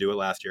decided to do it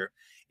last year.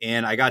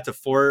 And I got to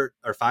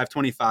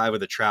 525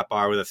 with a trap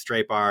bar, with a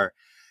straight bar.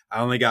 I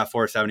only got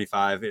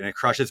 475 and it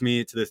crushes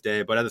me to this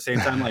day. But at the same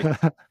time, like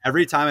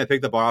every time I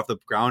picked the bar off the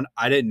ground,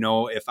 I didn't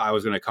know if I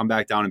was going to come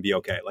back down and be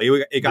okay.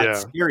 Like it got Yeah.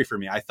 scary for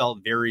me. I felt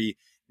very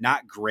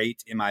not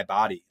great in my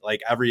body. Like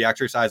every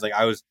exercise, like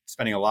I was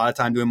spending a lot of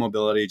time doing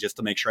mobility just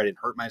to make sure I didn't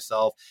hurt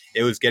myself.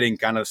 It was getting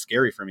kind of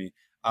scary for me.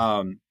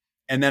 And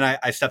then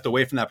I stepped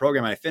away from that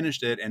program. I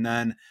finished it. And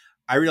then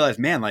I realized,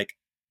 man, like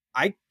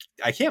I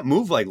I can't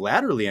move like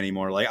laterally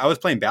anymore. Like I was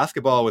playing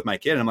basketball with my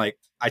kid and I'm like,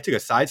 I took a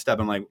sidestep.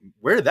 And I'm like,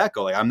 where did that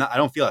go? Like I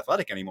don't feel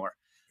athletic anymore.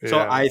 So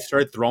Yeah. I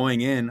started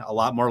throwing in a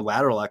lot more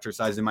lateral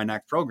exercise in my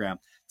next program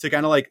to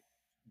kind of like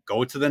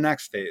go to the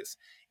next phase.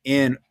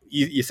 And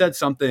you said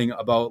something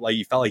about like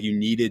you felt like you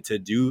needed to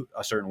do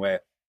a certain way.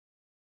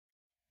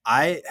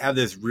 I have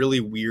this really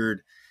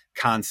weird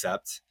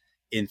concept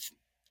in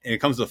and it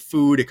comes to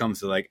food, it comes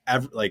to like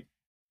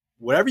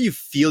whatever you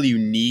feel you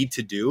need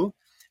to do,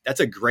 that's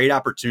a great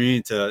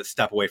opportunity to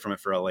step away from it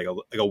for like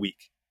a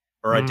week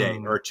or a day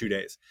Mm. or 2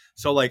 days.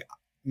 So like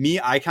me,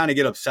 I kind of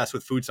get obsessed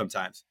with food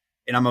sometimes.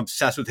 And I'm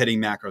obsessed with hitting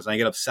macros and I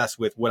get obsessed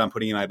with what I'm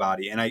putting in my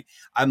body. And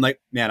I'm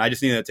like, man, I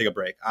just need to take a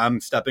break.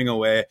 I'm stepping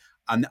away.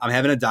 I'm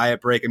having a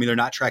diet break. I'm either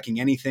not tracking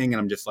anything and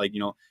I'm just like,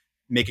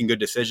 making good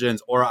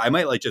decisions, or I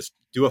might like just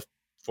do a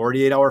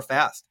 48-hour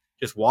fast,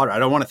 just water. I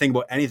don't want to think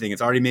about anything.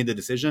 It's already made the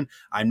decision.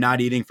 I'm not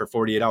eating for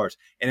 48 hours.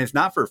 And it's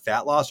not for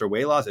fat loss or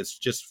weight loss. It's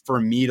just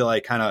for me to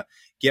like kind of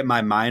get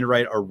my mind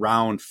right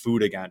around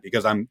food again,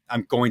 because I'm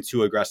going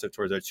too aggressive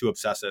towards it, too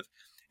obsessive.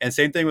 And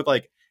same thing with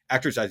like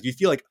exercise. If you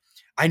feel like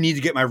I need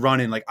to get my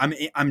run in, like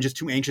I'm just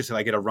too anxious if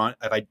I get a run.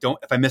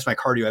 If I miss my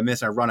cardio, I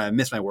miss my run, I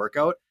miss my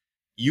workout.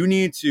 You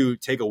need to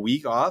take a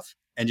week off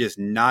and just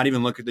not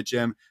even look at the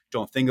gym.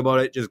 Don't think about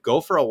it. Just go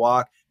for a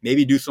walk.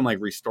 Maybe do some like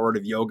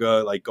restorative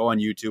yoga, like go on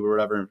YouTube or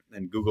whatever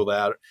and Google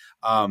that.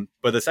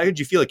 But the second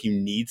you feel like you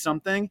need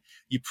something,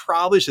 you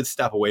probably should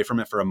step away from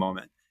it for a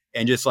moment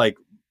and just like,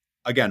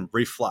 again,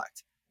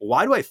 reflect.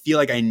 Why do I feel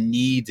like I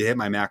need to hit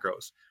my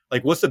macros?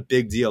 Like, what's the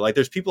big deal? Like,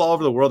 there's people all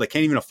over the world that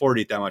can't even afford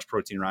to eat that much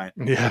protein, Ryan.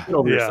 Yeah. Get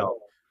over Yeah. yourself.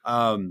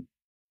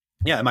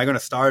 Yeah. Am I going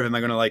to starve? Am I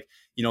going to like,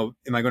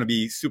 am I going to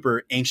be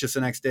super anxious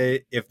the next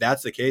day? If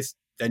that's the case,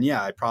 then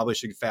yeah, I probably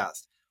should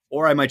fast,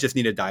 or I might just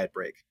need a diet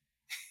break,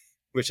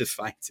 which is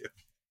fine too.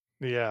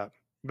 Yeah.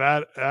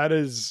 That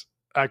is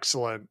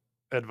excellent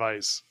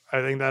advice.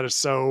 I think that is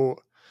so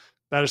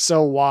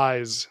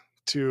wise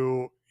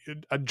to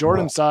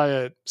Jordan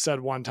Syatt said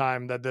one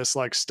time that this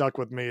like stuck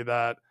with me,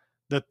 that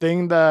the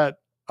thing that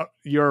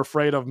you're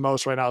afraid of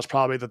most right now is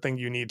probably the thing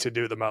you need to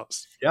do the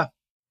most. Yeah.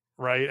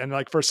 Right. And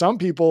like for some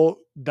people,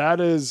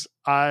 that is,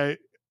 I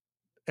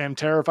am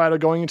terrified of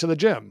going into the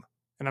gym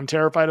and I'm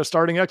terrified of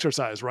starting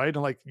exercise. Right.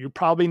 And like, you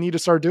probably need to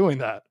start doing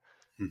that.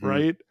 Mm-hmm.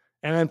 Right.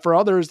 And then for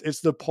others,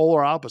 it's the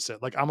polar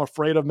opposite. Like, I'm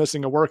afraid of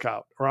missing a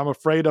workout, or I'm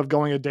afraid of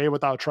going a day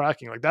without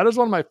tracking. Like, that is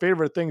one of my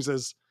favorite things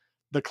is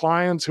the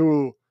clients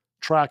who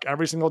track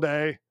every single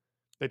day.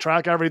 They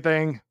track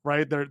everything,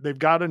 right? They've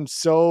gotten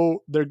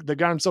so they've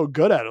gotten so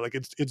good at it. Like,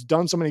 it's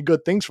done so many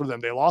good things for them.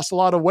 They lost a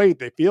lot of weight.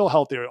 They feel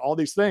healthier, all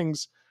these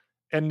things.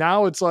 And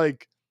now it's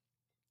like,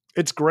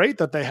 it's great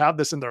that they have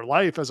this in their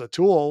life as a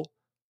tool.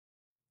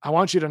 I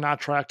want you to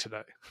not track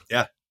today.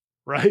 Yeah.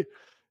 Right.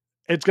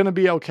 It's going to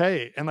be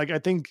okay. And like, I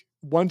think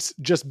once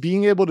just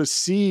being able to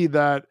see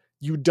that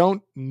you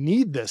don't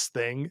need this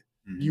thing,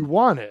 you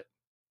want it.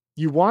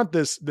 You want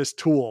this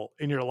tool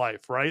in your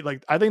life, right?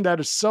 Like, I think that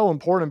is so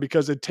important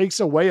because it takes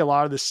away a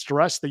lot of the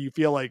stress that you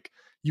feel like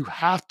you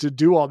have to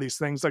do all these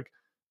things. Like,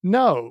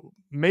 no,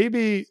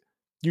 maybe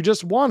you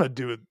just want to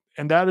do it.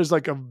 And that is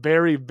like a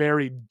very,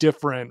 very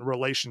different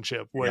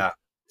relationship with Yeah.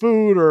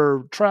 food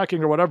or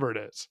tracking or whatever it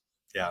is.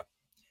 Yeah.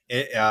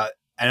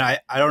 And I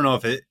don't know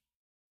if it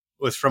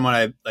was from when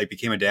I like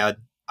became a dad.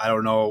 I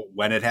don't know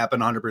when it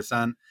happened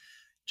 100%.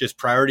 Just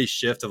priority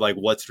shift of like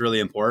what's really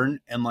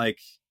important. And like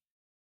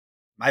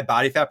my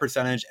body fat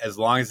percentage, as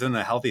long as it's in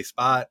a healthy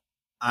spot,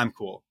 I'm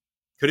cool.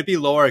 Could it be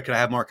lower? Could I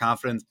have more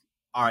confidence?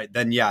 All right,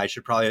 then yeah, I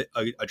should probably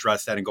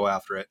address that and go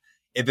after it.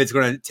 If it's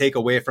going to take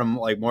away from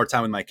like more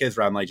time with my kids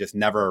where I'm like just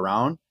never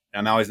around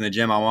and I'm always in the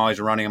gym, I'm always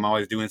running, I'm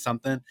always doing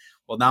something.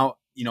 Well, now,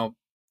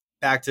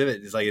 back to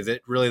it. It's like, is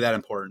it really that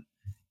important?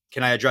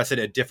 Can I address it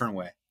a different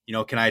way?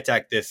 Can I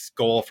attack this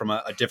goal from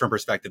a different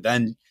perspective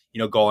than,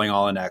 going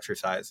all into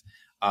exercise?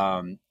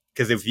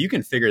 Because if you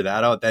can figure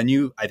that out, then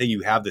I think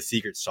you have the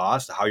secret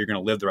sauce to how you're going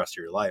to live the rest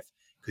of your life.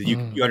 Because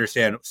you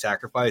understand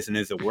sacrifice and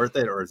is it worth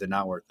it or is it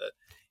not worth it?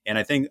 And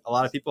I think a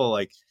lot of people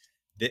like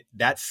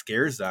that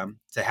scares them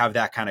to have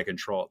that kind of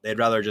control. They'd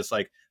rather just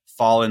like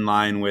fall in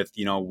line with,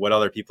 what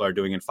other people are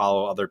doing and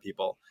follow other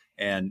people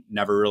and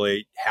never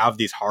really have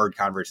these hard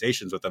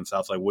conversations with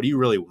themselves. Like, what do you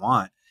really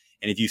want?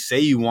 And if you say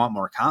you want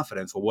more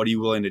confidence, well, what are you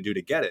willing to do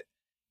to get it?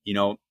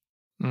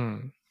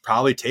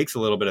 Probably takes a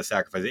little bit of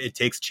sacrifice. It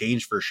takes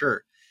change for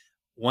sure.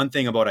 One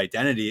thing about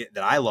identity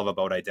that I love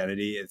about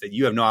identity is that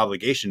you have no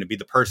obligation to be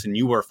the person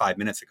you were 5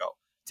 minutes ago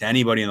to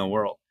anybody in the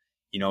world.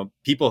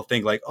 People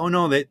think like, oh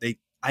no,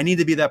 I need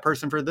to be that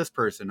person for this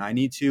person. I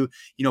need to,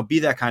 be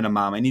that kind of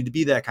mom. I need to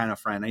be that kind of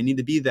friend. I need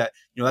to be that,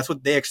 that's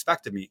what they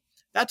expect of me.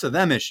 That's a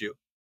them issue.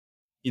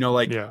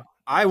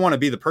 I want to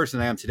be the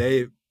person I am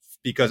today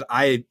because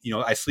I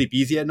sleep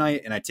easy at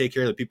night and I take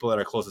care of the people that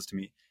are closest to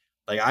me.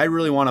 Like, I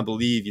really want to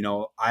believe,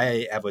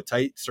 I have a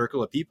tight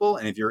circle of people.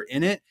 And if you're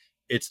in it,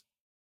 it's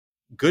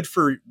good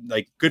for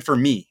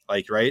me.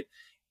 Like, right.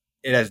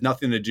 It has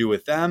nothing to do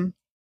with them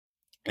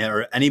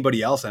or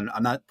anybody else. And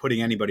I'm not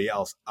putting anybody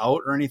else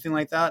out or anything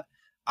like that.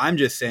 I'm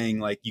just saying,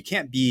 like, you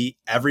can't be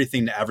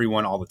everything to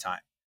everyone all the time.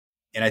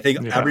 And I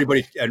think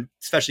everybody, and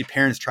especially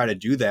parents, try to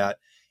do that.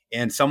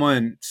 And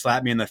someone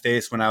slapped me in the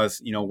face when I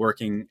was,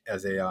 working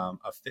as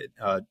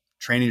a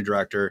training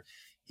director.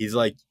 He's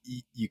like,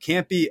 you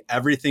can't be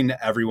everything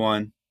to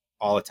everyone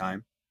all the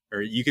time,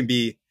 or you can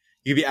be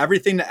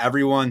everything to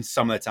everyone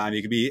some of the time.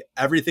 You can be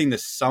everything to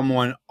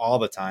someone all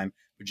the time,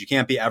 but you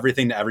can't be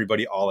everything to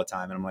everybody all the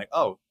time. And I'm like,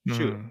 oh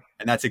shoot.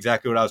 And that's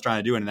exactly what I was trying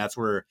to do. And that's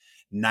where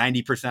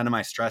 90% of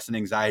my stress and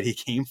anxiety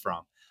came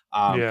from,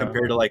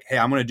 compared to like, hey,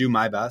 I'm going to do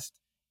my best.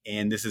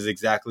 And this is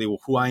exactly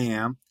who I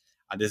am.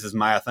 This is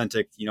my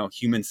authentic,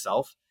 human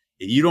self.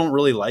 If you don't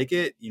really like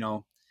it,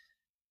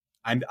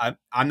 I'm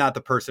not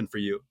the person for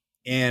you.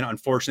 And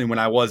unfortunately, when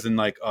I was in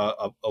like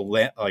a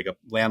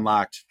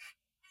landlocked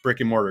brick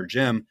and mortar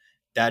gym,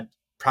 that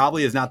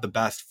probably is not the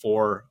best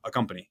for a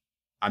company.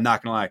 I'm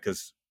not gonna lie,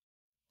 because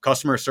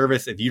customer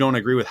service, if you don't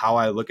agree with how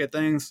I look at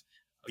things,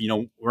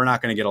 we're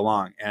not going to get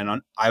along.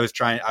 And I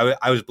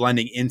was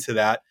blending into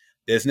that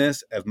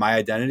business of my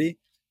identity,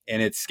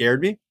 and it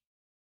scared me,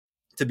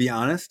 to be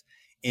honest.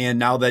 And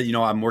now that,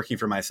 I'm working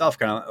for myself,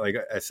 kind of like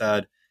I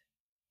said,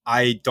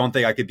 I don't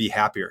think I could be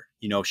happier,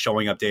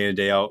 showing up day in and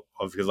day out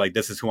because like,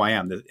 this is who I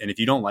am. And if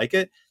you don't like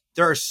it,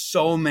 there are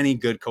so many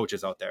good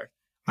coaches out there.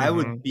 I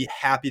would be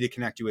happy to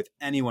connect you with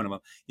any one of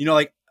them.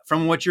 Like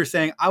from what you're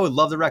saying, I would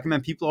love to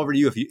recommend people over to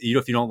you if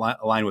you don't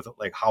align with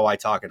like how I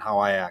talk and how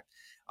I act.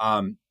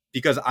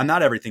 Because I'm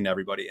not everything to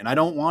everybody, and I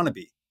don't want to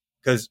be.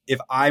 Because if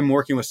I'm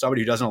working with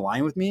somebody who doesn't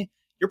align with me,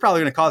 you're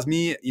probably going to cause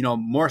me,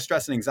 more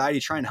stress and anxiety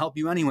trying to help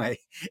you anyway.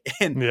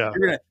 And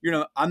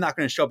I'm not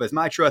going to show up as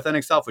my true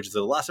authentic self, which is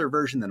a lesser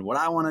version than what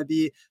I want to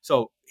be.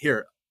 So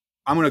here,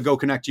 I'm going to go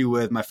connect you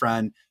with my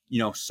friend,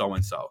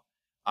 so-and-so.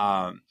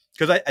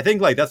 Because I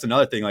think like that's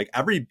another thing, like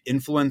every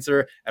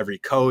influencer, every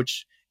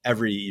coach,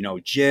 every,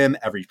 gym,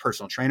 every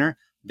personal trainer,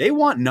 they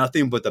want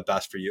nothing but the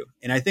best for you.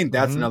 And I think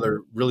that's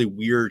another really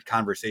weird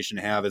conversation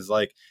to have is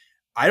like,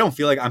 I don't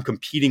feel like I'm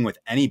competing with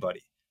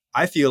anybody.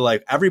 I feel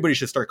like everybody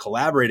should start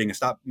collaborating and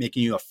stop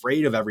making you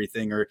afraid of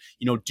everything, or,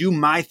 do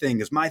my thing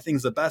because my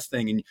thing's the best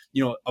thing. And,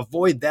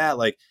 avoid that.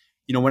 Like,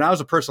 when I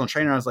was a personal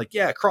trainer, I was like,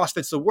 yeah,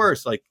 CrossFit's the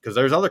worst. Like, cause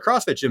there's other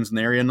CrossFit gyms in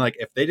the area. And like,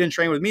 if they didn't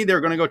train with me, they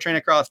were going to go train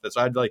at CrossFit.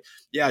 So I'd be like,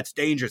 yeah, it's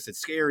dangerous. It's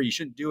scary. You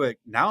shouldn't do it.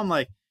 Now I'm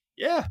like,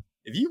 yeah,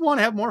 If you want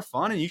to have more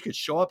fun and you could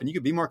show up and you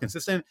could be more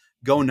consistent,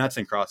 go nuts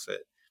in CrossFit.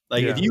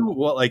 Like Yeah.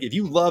 if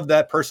you love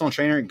that personal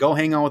trainer, go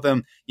hang out with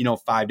them,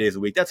 5 days a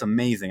week. That's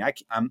amazing.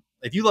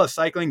 If you love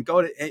cycling,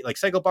 go to like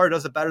Cycle Bar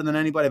does it better than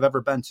anybody I've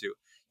ever been to.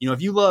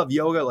 If you love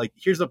yoga, like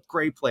here's a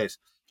great place.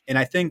 And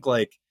I think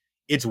like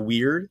it's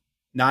weird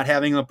not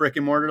having a brick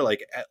and mortar,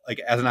 like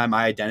as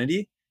my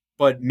identity,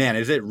 but man,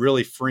 is it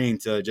really freeing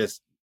to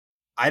just,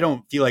 I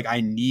don't feel like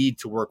I need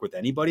to work with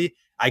anybody.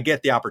 I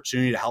get the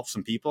opportunity to help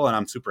some people and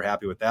I'm super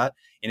happy with that.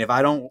 And if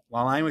I don't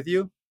align with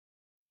you,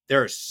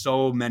 there are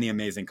so many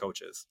amazing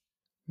coaches.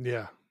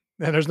 Yeah.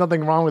 And there's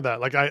nothing wrong with that.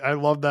 Like I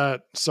love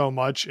that so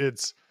much.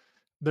 It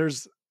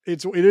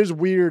is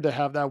weird to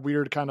have that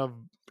weird kind of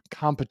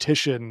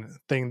competition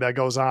thing that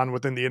goes on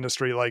within the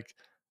industry. Like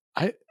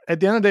at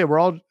the end of the day, we're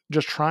all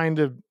just trying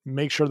to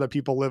make sure that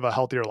people live a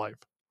healthier life.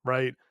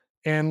 Right.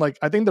 And like,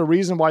 I think the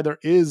reason why there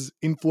is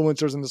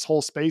influencers in this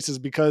whole space is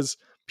because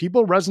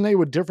people resonate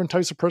with different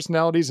types of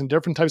personalities and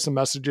different types of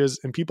messages,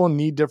 and people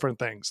need different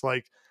things.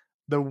 Like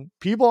the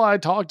people I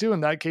talk to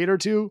and that cater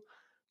to,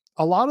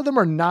 a lot of them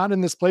are not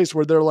in this place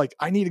where they're like,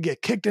 I need to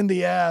get kicked in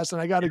the ass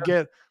and I got to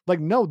get like,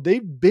 no,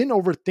 they've been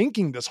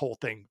overthinking this whole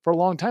thing for a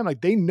long time.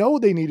 Like they know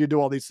they need to do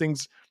all these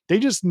things. They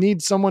just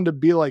need someone to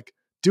be like,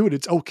 dude,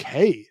 it's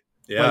okay.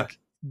 Yeah. Like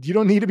you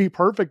don't need to be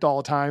perfect all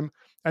the time.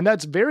 And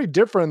that's very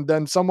different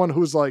than someone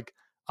who's like,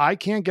 I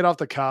can't get off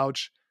the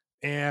couch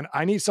and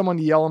I need someone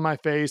to yell in my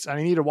face. And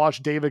I need to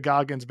watch David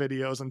Goggins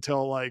videos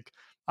until like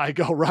I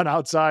go run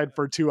outside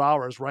for 2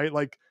 hours. Right.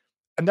 Like,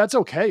 and that's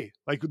okay.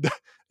 Like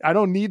I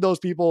don't need those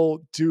people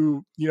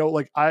to,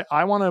 like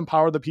I want to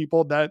empower the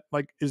people that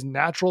like is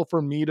natural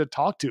for me to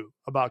talk to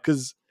about.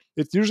 Cause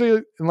it's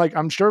usually, and like,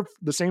 I'm sure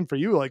the same for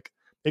you. Like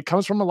it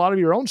comes from a lot of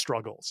your own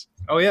struggles.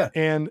 Oh yeah.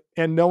 And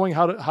knowing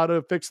how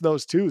to fix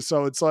those too.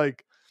 So it's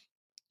like,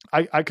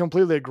 I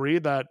completely agree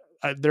that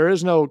there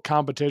is no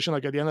competition.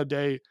 Like at the end of the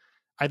day,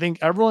 I think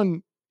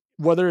everyone,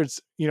 whether it's,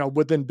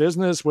 within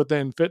business,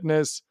 within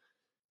fitness,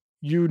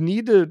 you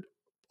need to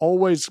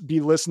always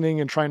be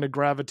listening and trying to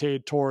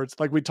gravitate towards,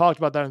 like we talked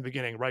about that in the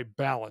beginning, right?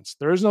 Balance.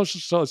 There is no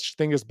such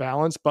thing as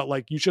balance, but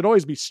like you should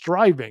always be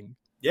striving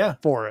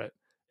for it.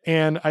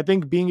 And I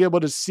think being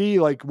able to see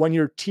like when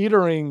you're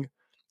teetering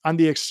on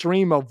the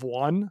extreme of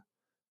one,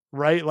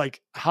 right?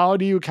 Like how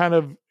do you kind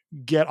of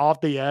get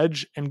off the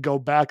edge and go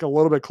back a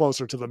little bit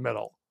closer to the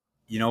middle?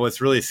 What's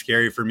really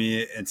scary for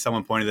me, and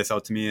someone pointed this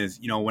out to me, is,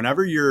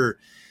 whenever you're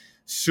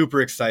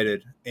super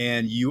excited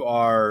and you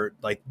are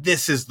like,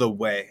 this is the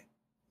way,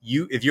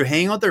 if you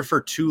hang out there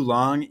for too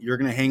long, you're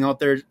going to hang out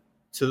there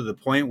to the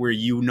point where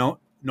no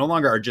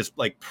longer are just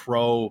like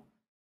pro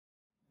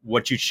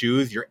what you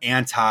choose, you're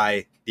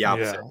anti the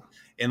opposite. Yeah.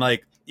 And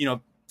like,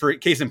 for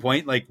case in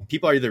point, like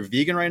people are either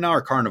vegan right now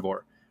or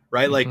carnivore,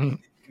 right? Mm-hmm. Like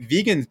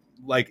vegan,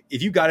 like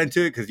if you got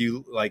into it because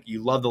you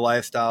love the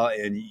lifestyle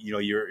and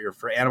you're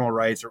for animal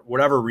rights or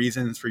whatever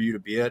reasons for you to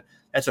be it,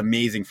 that's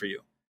amazing for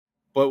you.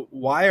 But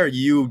why are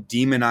you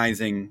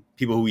demonizing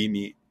people who eat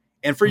meat?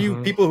 And for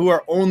you people who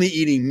are only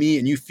eating meat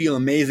and you feel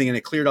amazing and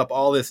it cleared up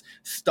all this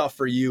stuff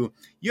for you,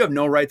 you have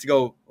no right to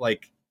go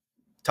like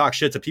talk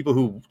shit to people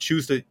who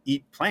choose to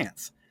eat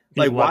plants.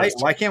 Like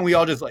why can't we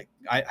all just like,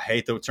 I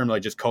hate the term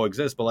like just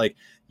coexist, but like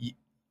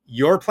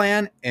your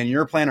plan and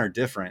your plan are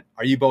different.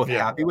 Are you both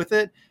happy with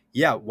it?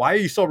 Yeah. Why are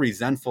you so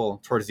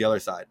resentful towards the other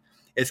side?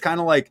 It's kind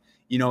of like,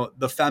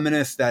 the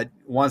feminist that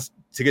wants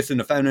to get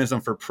into feminism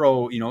for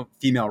pro,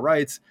 female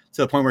rights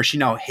to the point where she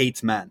now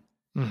hates men.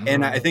 Mm-hmm.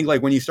 And I think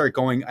like when you start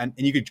going and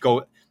you could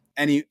go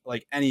any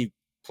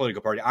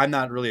political party, I'm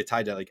not really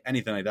tied to like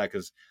anything like that.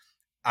 Cause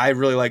I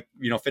really like,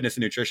 fitness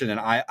and nutrition, and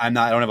I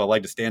don't have a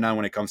leg to stand on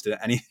when it comes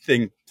to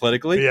anything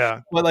politically.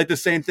 Yeah. But like the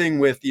same thing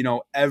with,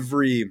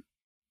 every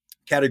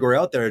category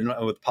out there, and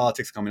with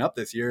politics coming up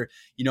this year,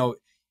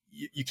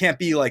 you can't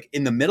be like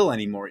in the middle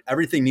anymore.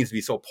 Everything needs to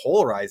be so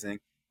polarizing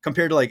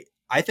compared to like,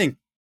 I think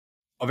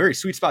a very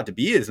sweet spot to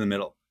be is in the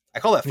middle. I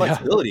call that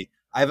flexibility.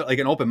 I have like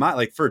an open mind,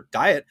 like for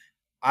diet.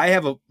 I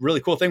have a really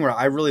cool thing where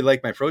I really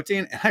like my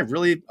protein and I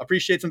really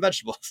appreciate some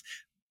vegetables.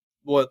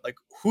 Well, like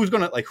who's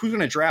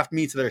gonna draft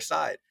me to their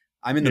side?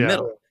 I'm in the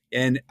middle.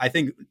 And I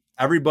think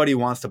everybody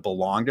wants to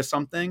belong to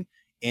something.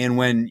 And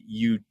when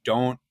you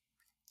don't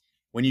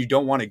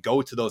want to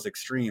go to those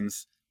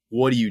extremes,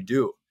 what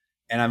do?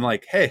 And I'm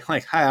like, hey,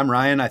 like, hi, I'm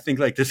Ryan. I think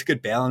like there's a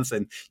good balance,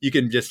 and you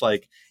can just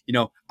like,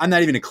 I'm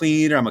not even a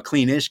clean eater. I'm a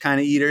clean-ish kind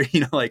of eater.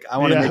 Like I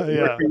want to make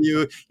it work for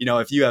you.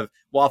 If you have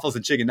waffles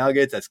and chicken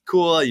nuggets, that's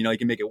cool. You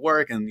can make it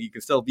work, and you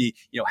can still be,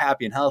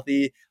 happy and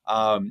healthy.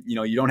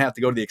 You don't have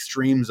to go to the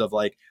extremes of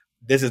like,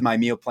 this is my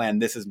meal plan,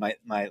 this is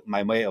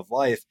my way of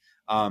life.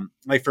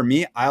 Like for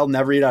me, I'll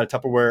never eat out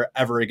of Tupperware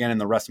ever again in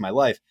the rest of my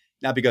life.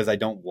 Not because I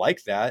don't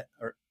like that,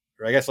 or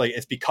I guess like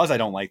it's because I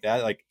don't like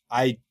that. Like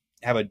I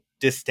have a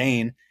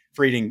disdain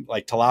for eating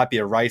like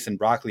tilapia, rice, and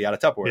broccoli out of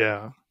Tupperware.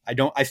 Yeah.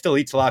 I still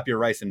eat tilapia,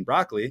 rice, and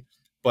broccoli,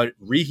 but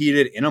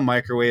reheated in a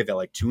microwave at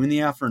like 2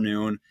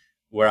 p.m.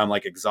 where I'm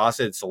like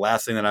exhausted. It's the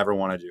last thing that I ever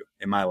want to do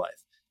in my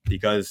life,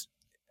 because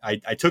I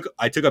took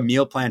a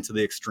meal plan to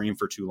the extreme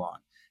for too long.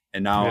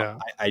 And now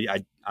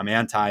I'm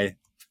anti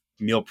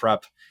meal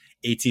prep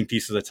 18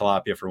 pieces of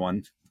tilapia for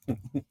one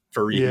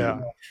for reheat.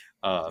 Yeah.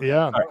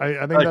 Yeah. Sorry,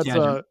 I think another that's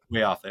tangent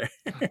way off there.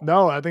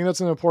 no, I think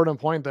that's an important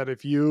point that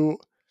if you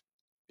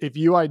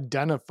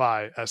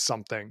identify as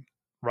something,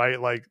 right?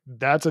 Like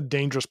that's a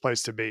dangerous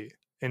place to be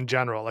in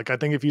general. Like I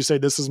think if you say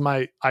this is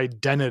my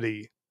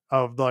identity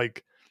of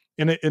like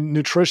in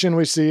nutrition,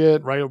 we see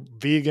it, right?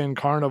 Vegan,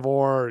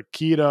 carnivore,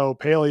 keto,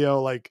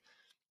 paleo, like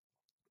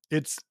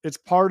it's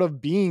part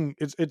of being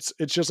it's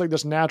just like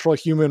this natural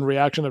human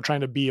reaction of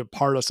trying to be a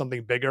part of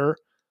something bigger,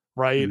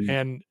 right? Mhm.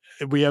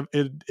 And we have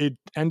it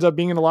ends up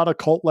being in a lot of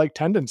cult like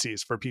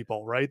tendencies for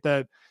people, right?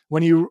 That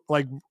when you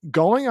like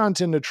going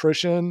onto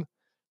nutrition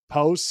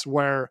posts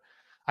where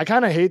I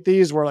kind of hate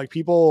these where like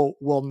people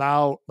will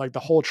now like the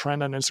whole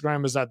trend on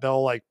Instagram is that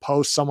they'll like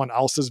post someone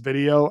else's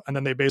video and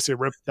then they basically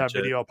rip that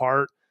Shit. video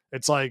apart.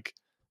 It's like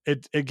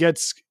it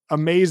gets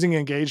amazing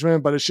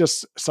engagement, but it's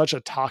just such a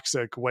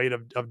toxic way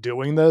of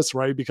doing this,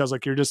 right? Because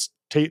like you're just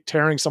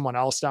tearing someone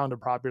else down to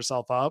prop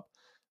yourself up.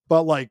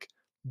 But like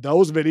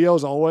those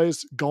videos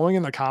always going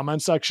in the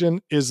comment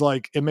section is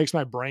like it makes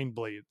my brain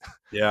bleed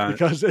Yeah.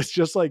 because it's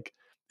just like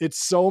it's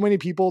so many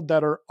people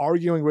that are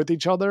arguing with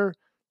each other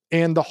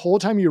and the whole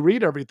time you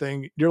read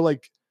everything you're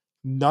like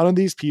none of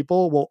these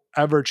people will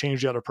ever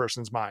change the other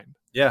person's mind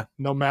Yeah.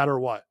 no matter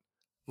what,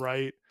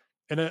 right?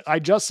 And I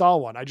just saw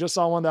one. I just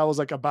saw one that was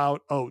like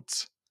about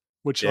oats,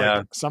 which like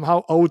Yeah.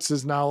 somehow oats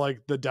is now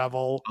like the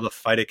devil, All the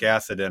phytic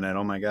acid in it.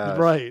 Oh my gosh.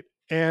 right?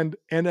 And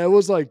it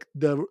was like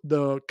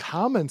the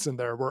comments in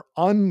there were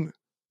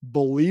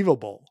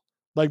unbelievable.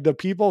 Like the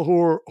people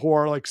who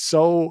are like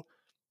so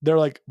they're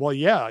like, well,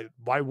 yeah,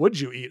 why would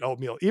you eat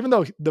oatmeal? Even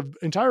though the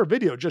entire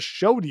video just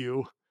showed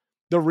you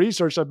the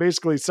research that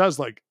basically says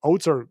like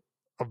oats are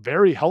a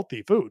very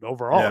healthy food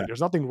overall. Yeah. Like there's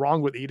nothing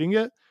wrong with eating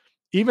it.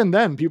 Even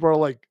then, people are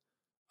like,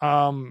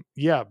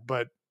 yeah,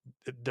 but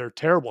they're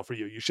terrible for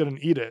you. You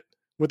shouldn't eat it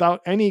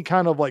without any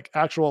kind of like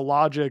actual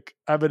logic,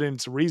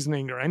 evidence,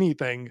 reasoning, or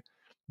anything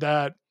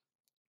that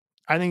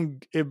I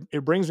think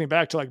it brings me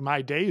back to like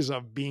my days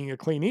of being a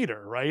clean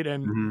eater, right?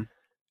 Mhm.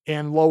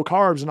 And low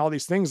carbs and all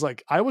these things.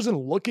 Like I wasn't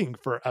looking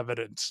for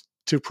evidence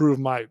to prove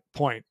my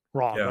point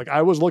wrong. Yeah. Like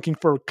I was looking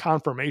for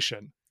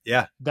confirmation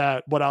Yeah.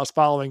 that what I was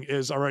following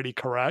is already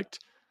correct.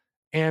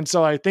 And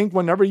so I think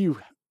whenever you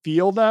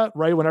feel that,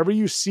 right, whenever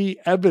you see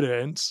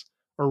evidence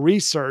or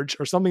research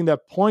or something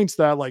that points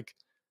that like,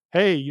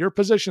 hey, your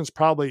position's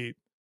probably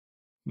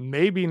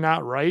maybe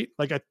not right.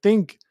 Like I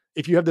think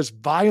if you have this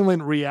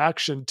violent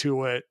reaction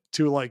to it,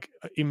 to like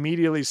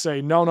immediately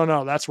say, no, no,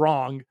 no, that's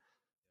wrong,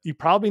 you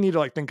probably need to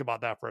like think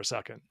about that for a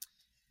second.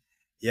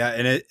 Yeah,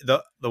 and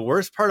the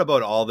worst part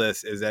about all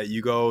this is that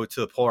you go to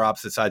the polar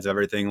opposite sides of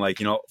everything. Like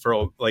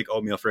for like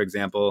oatmeal, for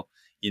example,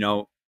 you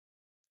know,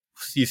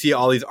 you see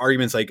all these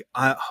arguments like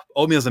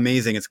oatmeal's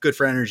amazing, it's good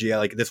for energy.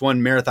 Like this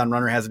one marathon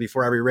runner has it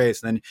before every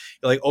race, and then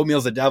you're like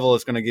oatmeal's the devil.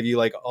 It's going to give you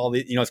like all the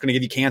it's going to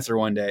give you cancer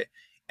one day.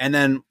 And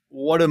then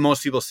what do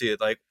most people see it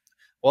like?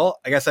 Well,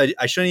 I guess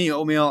I shouldn't eat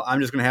oatmeal. I'm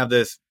just going to have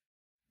this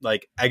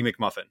like egg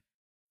McMuffin.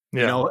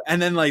 Yeah. And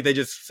then like they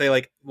just say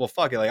like, well,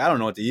 fuck it, like I don't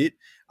know what to eat,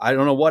 I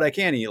don't know what I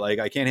can eat, like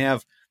I can't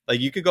have, like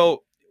you could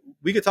go,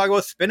 we could talk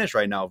about spinach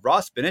right now. Raw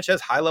spinach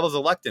has high levels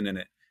of lectin in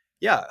it.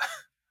 Yeah.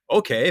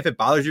 Okay, if it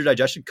bothers your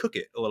digestion, cook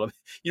it a little bit.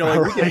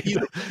 Like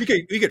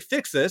Right. we could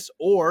fix this,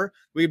 or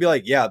we could be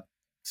like, yeah,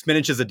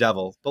 spinach is a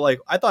devil, but like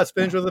I thought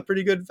spinach was a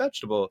pretty good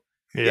vegetable.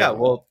 Yeah, Yeah.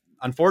 well,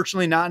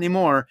 unfortunately not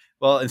anymore.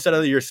 Well, instead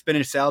of your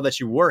spinach salad that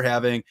you were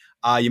having,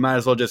 you might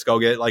as well just go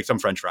get like some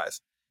french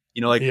fries.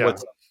 Like Yeah.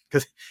 what's,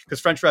 because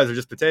French fries are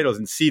just potatoes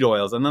and seed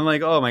oils. And then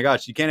like, oh my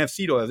gosh, you can't have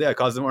seed oils. Yeah, it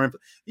causes more.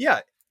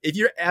 Yeah, if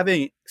you're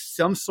having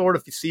some sort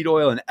of seed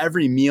oil in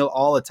every meal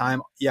all the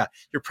time, yeah,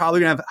 you're probably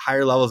gonna have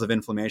higher levels of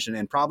inflammation,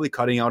 and probably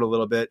cutting out a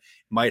little bit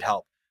might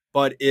help.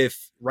 But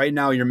if right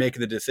now you're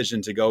making the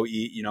decision to go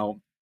eat,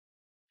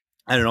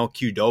 I don't know,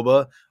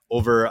 Qdoba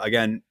over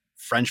again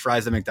French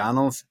fries at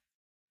McDonald's,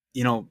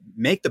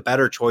 make the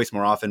better choice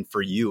more often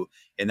for you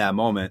in that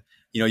moment.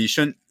 You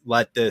shouldn't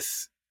let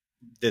this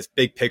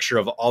big picture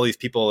of all these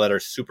people that are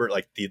super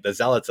like the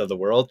zealots of the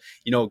world,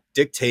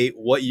 dictate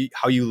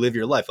how you live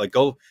your life. Like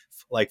go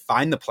like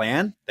find the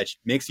plan that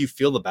makes you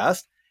feel the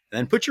best, and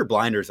then put your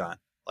blinders on.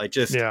 Like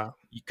just Yeah.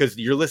 because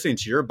you're listening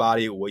to your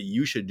body, what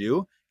you should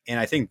do. And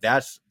I think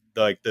that's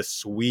the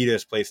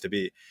sweetest place to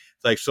be.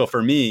 Like, so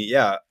for me,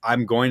 yeah,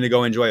 I'm going to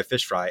go enjoy a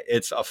fish fry.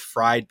 It's a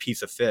fried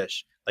piece of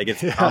fish. Like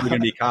it's probably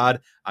going to be cod.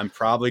 I'm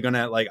probably going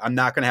to I'm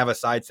not going to have a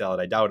side salad.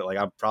 I doubt it. Like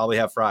I'll probably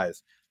have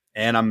fries,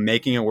 and I'm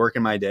making it work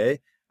in my day.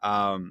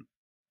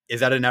 Is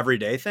that an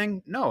everyday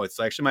thing? No, it's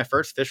actually my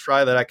first fish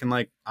fry that I can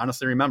like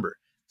honestly remember.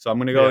 So I'm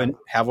going to go and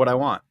have what I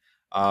want.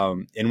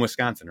 In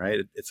Wisconsin, right?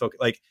 It's okay.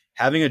 Like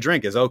having a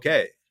drink is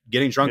okay.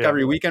 Getting drunk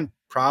every weekend,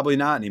 probably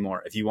not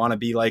anymore. If you want to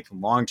be like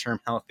long-term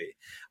healthy,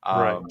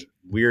 Right.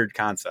 weird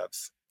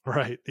concepts.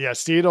 Right. Yeah.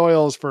 Seed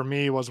oils for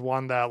me was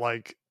one that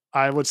like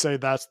I would say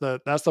that's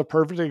the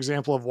perfect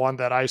example of one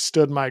that I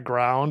stood my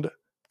ground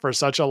for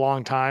such a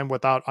long time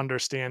without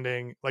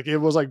understanding. Like it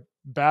was like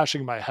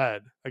bashing my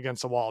head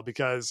against the wall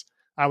because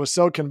I was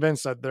so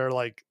convinced that they're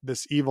like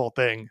this evil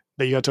thing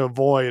that you had to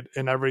avoid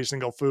in every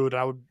single food.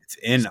 It's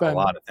in a spend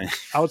lot of things.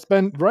 I would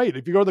spend right.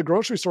 If you go to the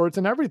grocery store, it's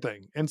in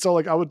everything. And so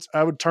like I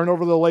would turn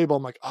over the label.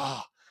 I'm like,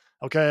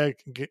 okay,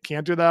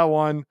 can't do that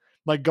one.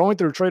 Like going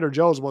through Trader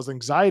Joe's was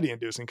anxiety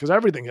inducing because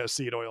everything has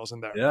seed oils in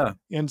there. Yeah.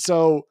 And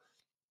so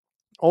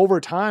over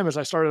time, as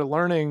I started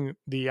learning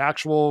the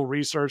actual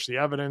research, the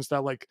evidence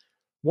that like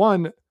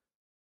one,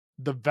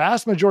 the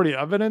vast majority of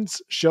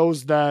evidence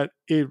shows that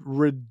it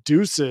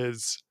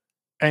reduces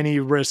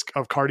any risk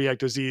of cardiac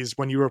disease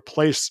when you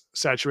replace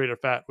saturated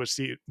fat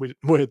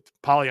with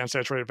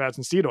polyunsaturated fats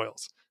and seed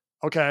oils.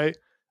 Okay.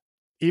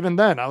 Even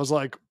then, I was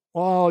like,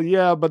 well,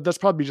 yeah, but that's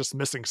probably just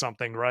missing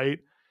something, right?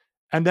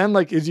 And then,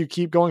 like, as you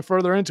keep going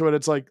further into it,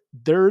 it's like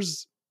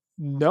there's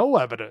no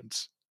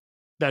evidence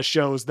that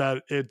shows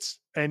that it's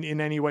in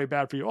any way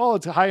bad for you. Oh,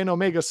 it's high in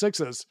omega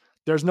sixes.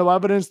 There's no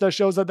evidence that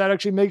shows that that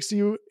actually makes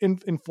you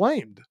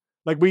inflamed.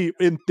 Like we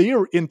in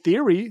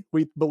theory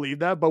we believe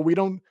that, but we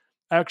don't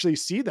actually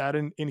see that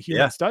in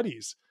human Yeah.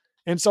 studies.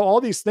 And so all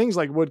these things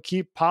like would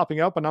keep popping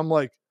up, and I'm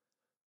like,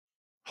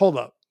 hold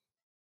up,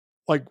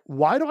 like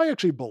why do I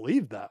actually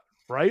believe that?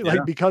 Right? Yeah.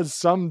 Like because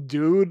some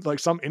dude, like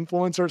some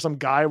influencer, some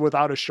guy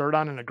without a shirt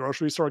on in a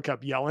grocery store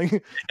kept yelling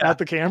Yeah. at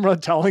the camera,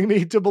 telling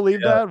me to believe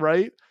Yeah. that,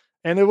 right?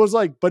 And it was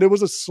like, but it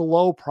was a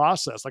slow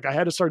process. Like I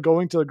had to start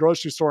going to the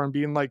grocery store and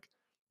being like,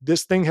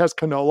 this thing has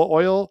canola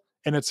oil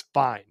and it's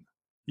fine.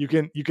 You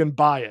can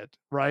buy it,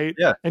 right?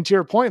 Yeah. And to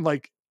your point,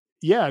 like,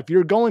 yeah, if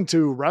you're going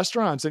to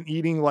restaurants and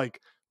eating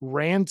like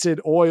rancid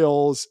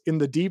oils in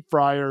the deep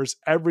fryers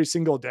every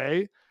single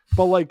day,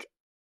 but like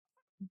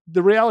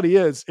the reality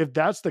is if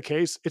that's the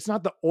case, it's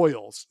not the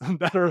oils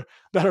that are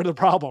the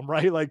problem,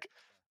 right? Like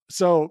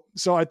so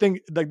I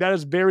think like that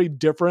is very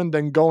different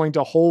than going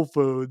to Whole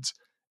Foods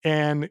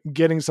and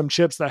getting some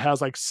chips that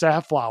has like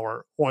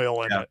safflower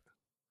oil in Yeah. it.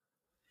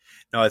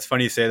 No, it's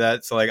funny you say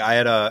that. So like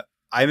I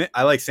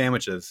like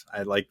sandwiches.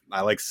 I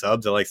like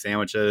subs. I like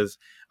sandwiches.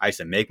 I used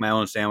to make my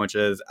own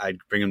sandwiches. I'd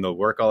bring them to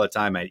work all the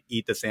time. I'd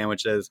eat the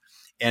sandwiches.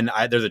 And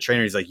there's a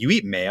trainer. He's like, "You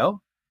eat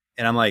mayo?"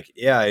 And I'm like,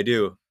 "Yeah, I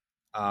do."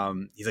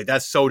 He's like,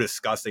 "That's so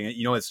disgusting.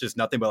 You know, it's just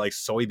nothing but like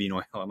soybean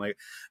oil." I'm like,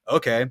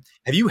 "Okay.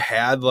 Have you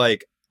had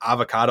like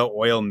avocado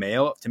oil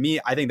mayo?" To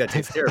me, I think that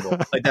tastes terrible.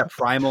 Like that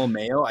primal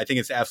mayo, I think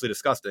it's absolutely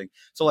disgusting.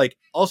 So like,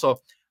 also,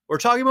 we're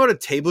talking about a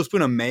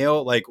tablespoon of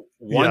mayo like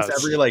once Yes.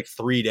 every like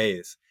 3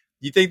 days.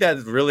 You think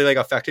that's really like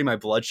affecting my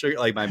blood sugar,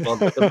 like my blood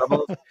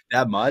levels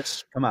that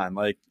much? Come on,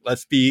 like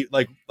let's bring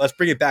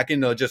it back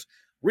into just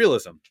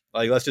realism.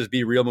 Like let's just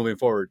be real moving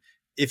forward.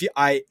 If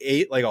I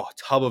ate like a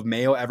tub of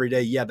mayo every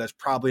day, yeah, that's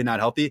probably not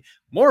healthy.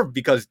 More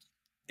because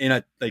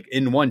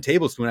in one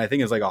tablespoon, I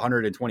think is like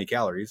 120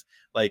 calories.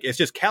 Like it's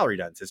just calorie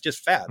dense. It's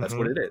just fat. That's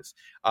what it is.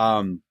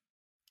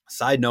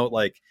 Side note,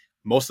 like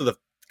most of the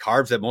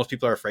carbs that most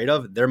people are afraid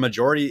of, their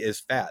majority is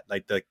fat.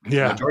 Like the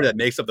majority that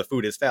makes up the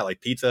food is fat,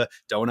 like pizza,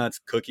 donuts,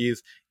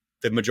 cookies.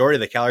 The majority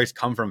of the calories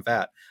come from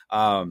fat.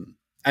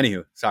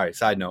 Anywho, sorry,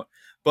 side note.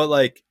 But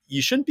like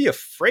you shouldn't be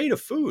afraid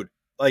of food.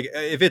 Like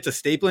if it's a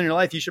staple in your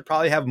life, you should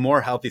probably have more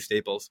healthy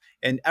staples.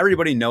 And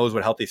everybody knows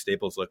what healthy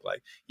staples look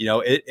like. You know,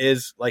 it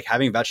is like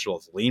having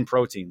vegetables, lean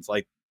proteins.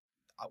 Like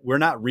we're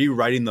not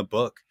rewriting the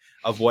book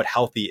of what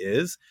healthy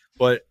is,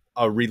 but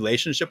a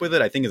relationship with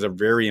it, I think, is a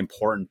very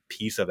important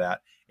piece of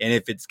that. And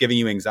if it's giving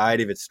you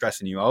anxiety, if it's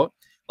stressing you out,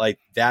 like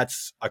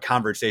that's a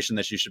conversation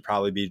that you should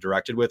probably be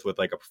directed with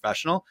like a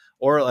professional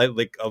or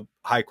like a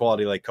high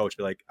quality like coach.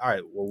 Be like, all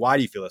right, well, why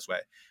do you feel this way?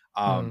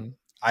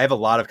 I have a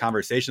lot of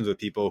conversations with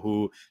people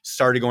who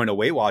started going to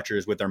Weight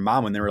Watchers with their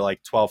mom when they were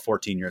like 12,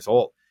 14 years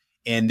old.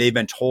 And they've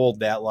been told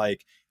that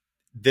like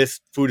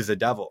this food is a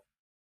devil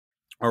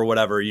or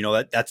whatever, you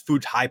know, that's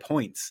food's high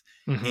points.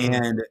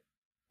 And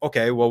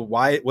okay, well,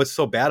 what's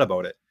so bad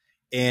about it?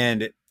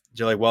 And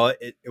you're like, well,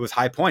 it was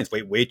high points.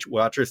 Weight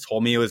Watchers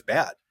told me it was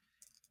bad.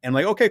 And I'm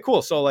like, okay,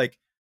 cool. So like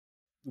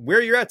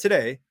where you're at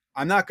today,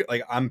 I'm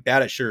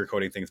bad at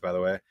sugarcoating things, by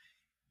the way.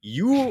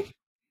 You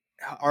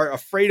are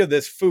afraid of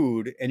this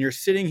food and you're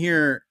sitting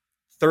here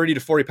 30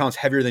 to 40 pounds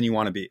heavier than you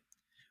want to be.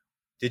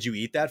 Did you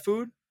eat that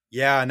food?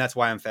 Yeah. And that's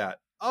why I'm fat.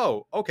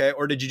 Oh, okay.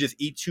 Or did you just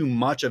eat too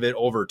much of it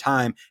over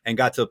time and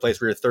got to the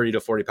place where you're 30 to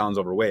 40 pounds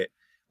overweight?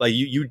 Like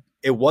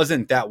it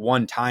wasn't that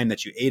one time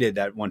that you ate it,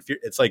 that one fear.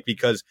 It's like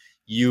because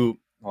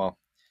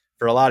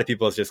for a lot of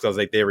people, it's just because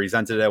like they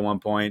resented it at one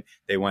point.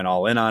 They went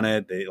all in on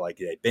it. They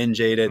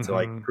binge ate it to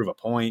like prove a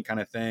point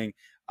kind of thing.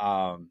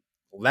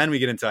 Then we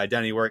get into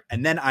identity work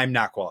and then I'm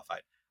not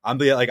qualified. I'm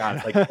being like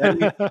honest, like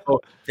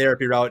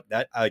therapy route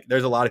that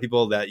there's a lot of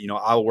people that, you know,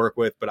 I'll work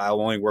with, but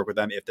I'll only work with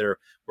them if they're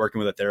working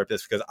with a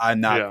therapist because I'm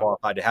not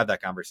qualified to have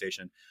that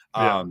conversation.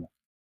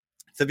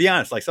 To be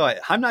honest, like, so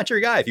I'm not your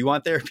guy if you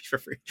want therapy for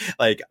free.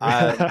 Like,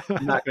 I'm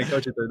not going to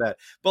coach you through that.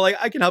 But like,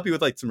 I can help you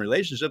with like some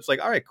relationships.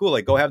 Like, all right, cool.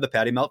 Like, go have the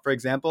patty melt, for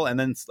example, and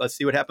then let's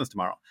see what happens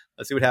tomorrow.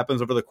 Let's see what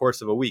happens over the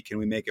course of a week. Can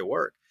we make it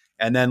work?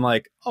 And then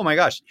like, oh my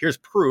gosh, here's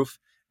proof.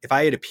 If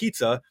I ate a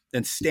pizza,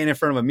 then stand in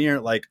front of a mirror,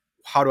 like,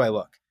 how do I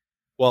look?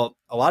 Well,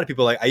 a lot of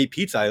people like, I eat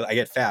pizza, I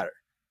get fatter.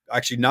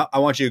 Actually, not. I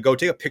want you to go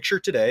take a picture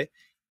today,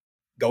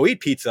 go eat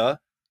pizza,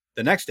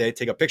 The next day,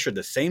 take a picture at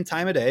the same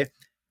time of day.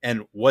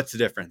 And what's the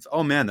difference?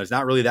 Oh man, there's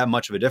not really that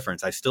much of a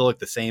difference. I still look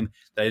the same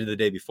that I did the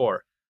day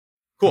before.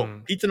 Cool.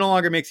 Mm. Pizza no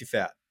longer makes you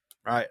fat.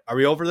 All right. Are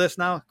we over this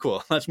now?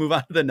 Cool. Let's move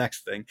on to the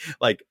next thing.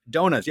 Like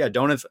donuts. Yeah,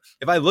 donuts.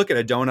 If I look at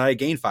a donut, I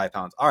gain 5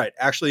 pounds. All right.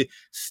 Actually,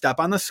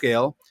 step on the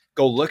scale.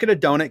 Go look at a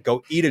donut.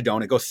 Go eat a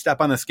donut. Go step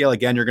on the scale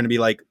again. You're going to be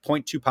like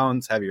 0.2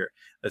 pounds heavier.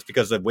 That's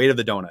because of the weight of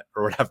the donut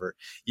or whatever.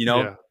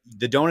 Yeah.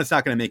 The donut's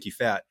not going to make you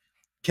fat.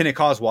 Can it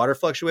cause water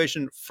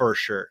fluctuation? For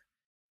sure.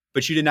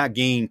 But you did not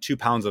gain 2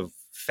 pounds of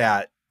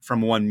fat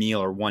from one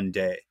meal or one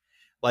day.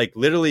 Like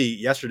literally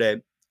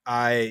yesterday,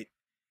 I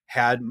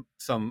had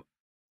some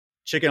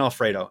chicken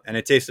Alfredo and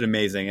it tasted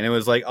amazing. And it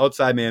was like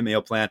outside my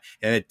meal plan.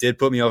 And it did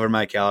put me over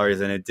my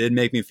calories and it did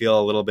make me feel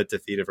a little bit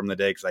defeated from the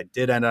day because I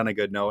did end on a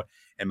good note.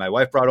 And my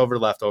wife brought over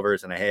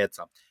leftovers and I had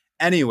some.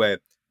 Anyway,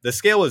 the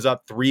scale was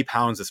up 3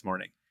 pounds this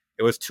morning.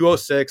 It was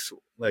 206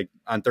 like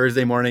on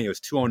Thursday morning. It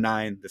was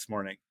 209 this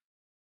morning.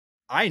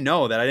 I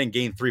know that I didn't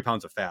gain 3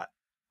 pounds of fat.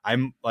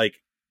 I'm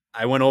like,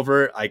 I went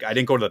over, like, I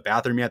didn't go to the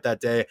bathroom yet that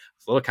day. I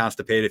was a little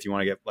constipated if you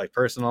want to get like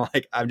personal.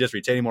 Like, I'm just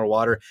retaining more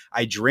water.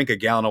 I drink a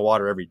gallon of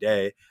water every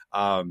day.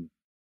 And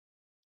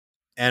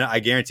I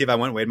guarantee if I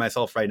went and weighed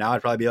myself right now,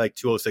 I'd probably be like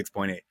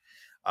 206.8.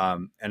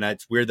 And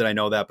it's weird that I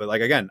know that. But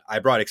like, again, I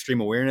brought extreme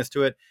awareness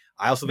to it.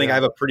 I also think I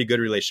have a pretty good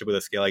relationship with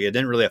the scale. Like, it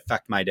didn't really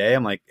affect my day.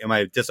 I'm like, am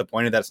I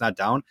disappointed that it's not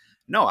down?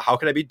 No. How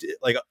could I be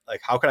like,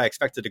 how could I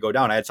expect it to go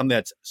down? I had something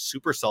that's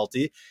super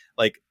salty,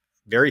 like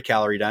very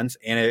calorie dense,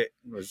 and it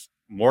was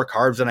more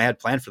carbs than I had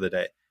planned for the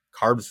day.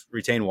 Carbs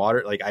retain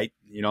water. Like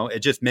it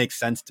just makes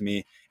sense to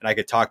me. And I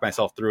could talk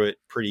myself through it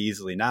pretty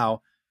easily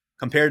now.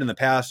 Compared in the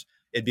past,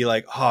 it'd be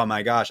like, oh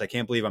my gosh, I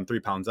can't believe I'm 3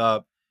 pounds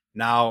up.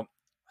 Now,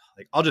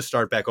 like, I'll just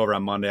start back over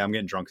on Monday. I'm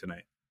getting drunk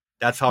tonight.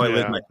 That's how I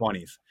lived my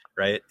 20s.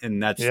 Right.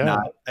 And that's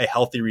not a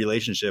healthy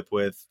relationship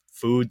with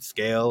food,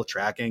 scale,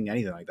 tracking,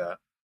 anything like that.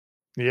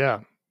 Yeah.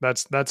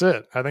 That's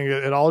it. I think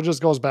it all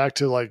just goes back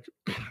to like,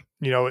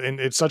 and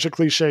it's such a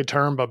cliche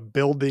term, but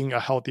building a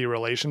healthy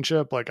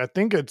relationship. Like, I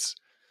think it's,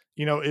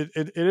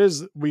 it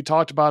is, we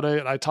talked about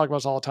it. I talk about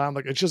this all the time.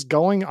 Like, it's just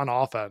going on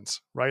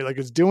offense, right? Like,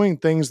 it's doing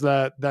things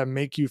that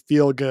make you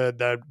feel good,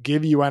 that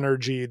give you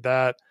energy,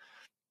 that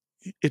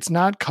it's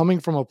not coming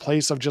from a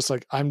place of just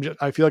like,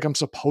 I feel like I'm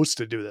supposed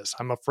to do this.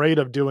 I'm afraid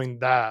of doing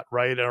that.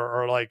 Right.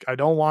 Or like, I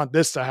don't want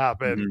this to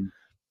happen.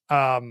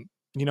 Mm-hmm.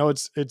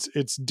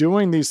 It's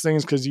doing these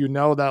things because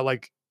that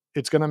like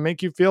it's going to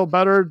make you feel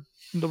better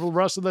the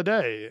rest of the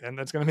day, and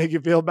it's going to make you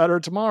feel better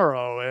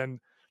tomorrow. And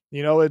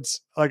it's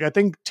like, I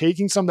think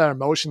taking some of that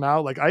emotion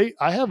out, like I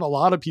have a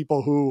lot of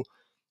people who,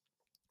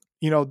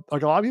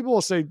 like a lot of people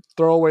will say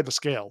throw away the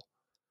scale.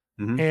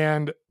 Mm-hmm.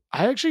 And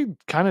I actually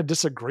kind of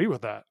disagree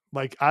with that.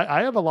 Like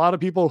I have a lot of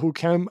people who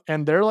come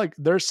and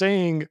they're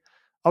saying,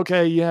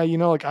 okay, yeah,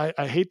 like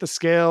I hate the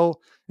scale.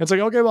 And it's like,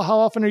 okay, well, how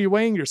often are you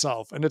weighing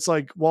yourself? And it's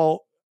like,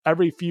 well,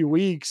 every few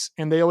weeks.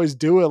 And they always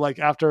do it like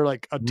after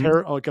like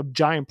like a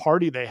giant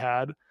party they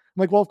had. I'm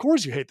like, well, of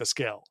course you hate the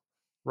scale.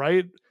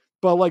 Right.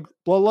 But like,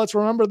 well, let's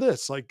remember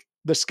this, like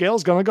the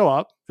scale's going to go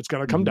up. It's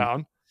going to come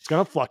down. It's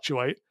going to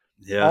fluctuate.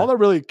 Yeah. All that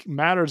really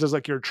matters is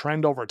like your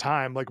trend over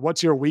time. Like,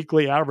 what's your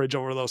weekly average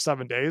over those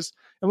 7 days?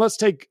 And let's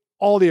take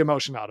all the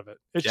emotion out of it.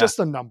 It's just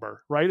a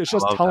number, right? It's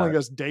just telling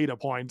us data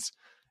points.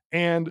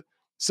 And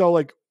so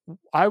like,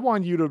 I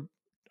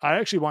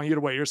actually want you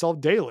to weigh yourself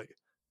daily.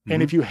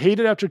 And if you hate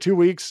it after 2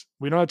 weeks,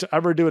 we don't have to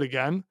ever do it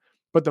again.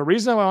 But the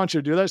reason I want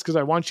you to do that is because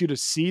I want you to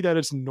see that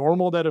it's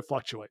normal that it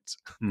fluctuates.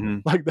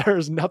 Like,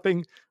 there's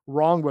nothing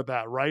wrong with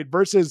that, right?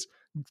 Versus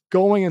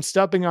going and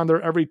stepping on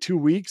there every 2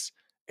 weeks.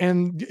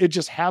 And it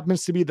just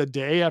happens to be the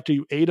day after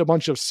you ate a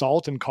bunch of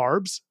salt and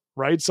carbs,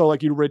 right? So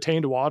like you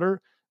retained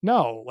water.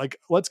 No, like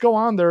let's go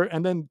on there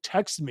and then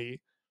text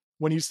me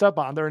when you step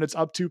on there and it's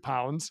up 2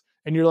 pounds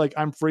and you're like,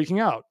 I'm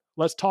freaking out.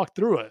 Let's talk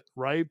through it,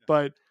 right?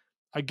 But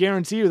I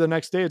guarantee you the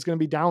next day it's going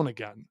to be down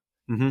again.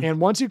 And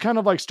once you kind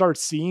of like start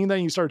seeing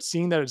that, you start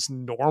seeing that it's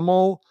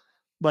normal,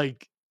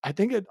 like I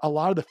think a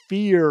lot of the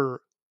fear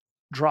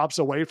drops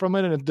away from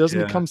it and it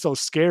doesn't become so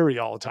scary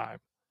all the time.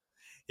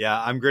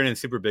 Yeah, I'm grinning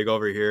super big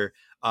over here.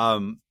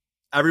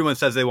 Everyone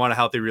says they want a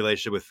healthy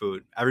relationship with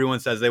food.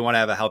 Everyone says they want to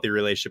have a healthy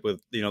relationship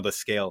with, the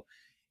scale.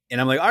 And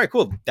I'm like, all right,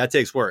 cool. That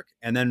takes work.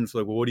 And then it's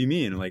like, well, what do you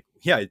mean? Like,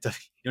 yeah, you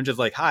don't just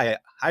like, hi,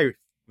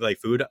 like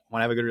food. Want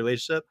to have a good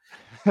relationship?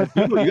 You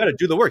got to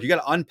do the work. You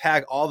got to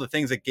unpack all the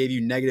things that gave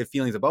you negative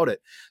feelings about it.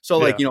 So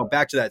like,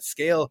 back to that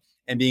scale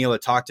and being able to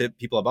talk to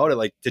people about it,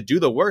 like to do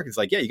the work, it's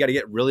like, yeah, you got to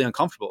get really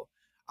uncomfortable.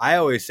 I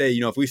always say,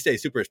 if we stay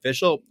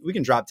superficial, we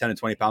can drop 10 to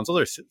 20 pounds.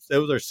 Those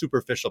are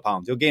superficial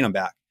pounds. You'll gain them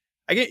back.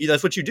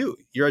 That's what you do.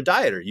 You're a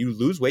dieter. You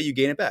lose weight, you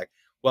gain it back.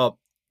 Well,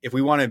 if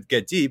we want to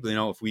get deep,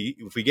 if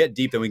we get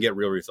deep, then we get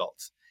real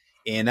results.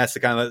 And that's the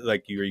kind of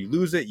like you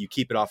lose it, you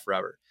keep it off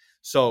forever.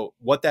 So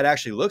what that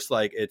actually looks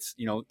like, it's,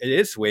 it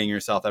is weighing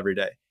yourself every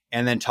day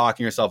and then talking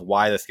to yourself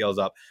why the scale's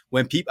up.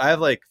 When people, I have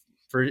like,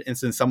 for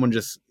instance, someone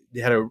just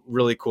had a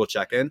really cool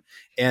check-in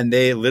and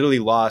they literally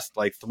lost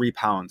like 3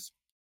 pounds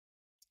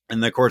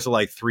in the course of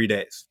like 3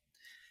 days.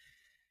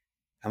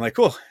 I'm like,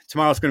 cool,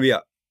 tomorrow's going to be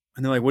up.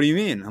 And they're like, what do you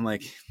mean? I'm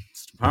like,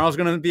 tomorrow's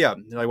going to be up.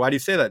 They're like, why do you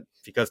say that?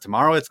 Because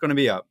tomorrow it's going to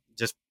be up.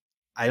 Just,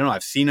 I don't know.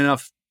 I've seen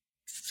enough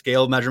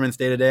scale measurements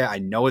day to day. I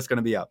know it's going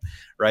to be up.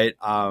 Right.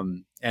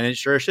 And it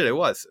sure as shit, it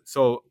was.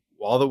 So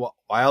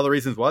why all the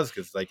reasons was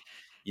because like,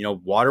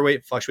 water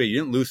weight fluctuated. You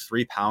didn't lose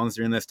 3 pounds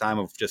during this time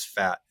of just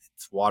fat.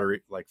 It's water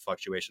like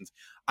fluctuations.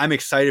 I'm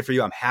excited for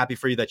you. I'm happy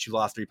for you that you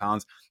lost 3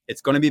 pounds.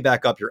 It's going to be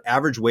back up. Your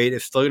average weight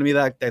is still going to be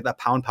that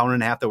pound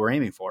and a half that we're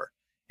aiming for.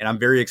 And I'm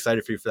very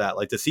excited for you for that.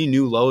 Like to see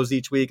new lows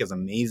each week is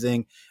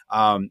amazing.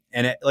 Like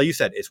you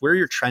said, it's where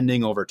you're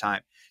trending over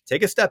time.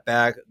 Take a step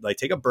back, like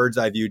take a bird's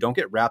eye view. Don't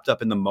get wrapped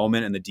up in the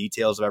moment and the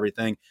details of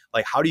everything.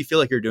 Like, how do you feel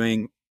like you're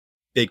doing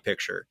big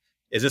picture?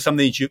 Is this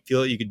something that you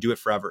feel that you could do it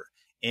forever?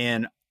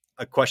 And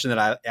a question that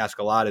I ask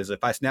a lot is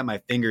if I snap my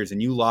fingers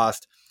and you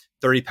lost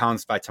 30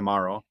 pounds by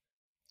tomorrow,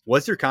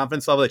 what's your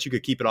confidence level that you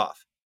could keep it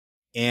off?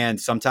 And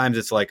sometimes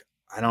it's like,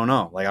 I don't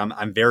know, like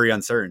I'm very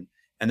uncertain.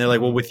 And they're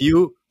like, well, with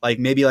you, like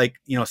maybe like,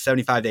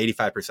 75 to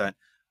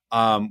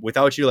 85%.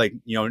 Without you, like,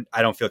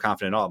 I don't feel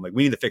confident at all. I'm like,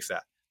 we need to fix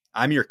that.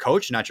 I'm your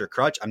coach, not your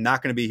crutch. I'm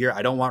not going to be here.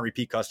 I don't want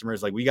repeat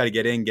customers. Like we got to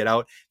get in, get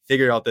out,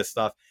 figure out this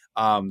stuff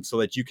so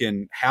that you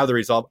can have the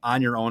result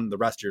on your own the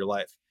rest of your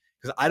life.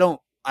 Because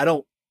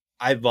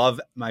I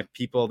love my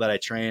people that I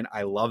train.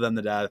 I love them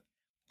to death.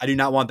 I do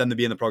not want them to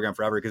be in the program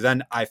forever because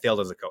then I failed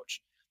as a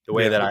coach. The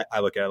way that I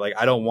look at it, like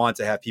I don't want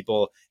to have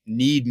people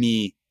need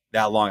me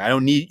that long.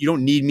 You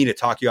don't need me to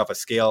talk you off a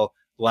scale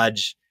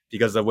ledge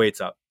because the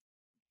weight's up.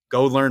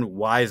 Go learn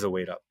why is the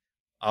weight up.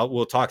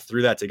 We'll talk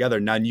through that together.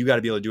 Now you got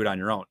to be able to do it on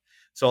your own.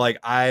 So like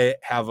I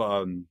have,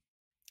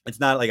 it's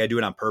not like I do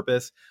it on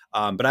purpose,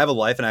 but I have a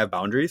life and I have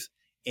boundaries.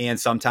 And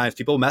sometimes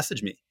people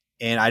message me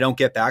and I don't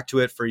get back to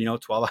it for,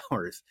 12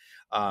 hours.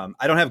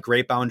 I don't have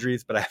great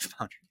boundaries, but I have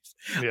boundaries.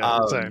 Yeah,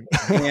 same.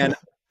 And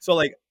so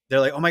like, they're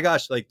like, oh my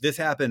gosh, like this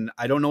happened.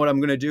 I don't know what I'm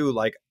going to do.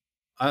 Like,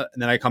 and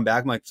then I come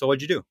back. I'm like, so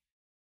what'd you do?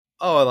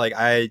 Oh, like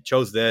I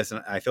chose this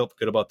and I feel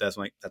good about this.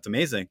 I'm like, that's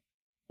amazing.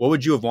 What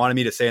would you have wanted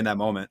me to say in that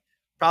moment?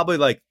 Probably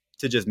like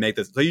to just make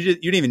this. So you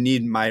didn't even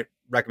need my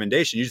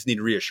recommendation. You just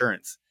need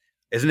reassurance.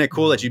 Isn't it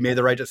cool that you made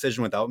the right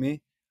decision without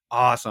me?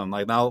 Awesome.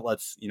 Like now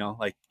let's,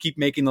 like keep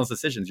making those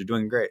decisions. You're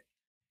doing great.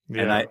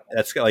 Yeah. And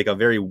that's like a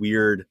very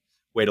weird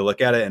way to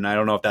look at it. And I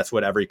don't know if that's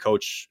what every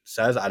coach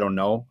says. I don't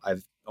know.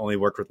 I've only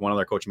worked with one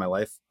other coach in my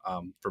life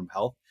from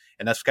health.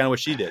 And that's kind of what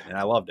she did. And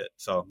I loved it.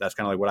 So that's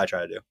kind of like what I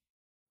try to do.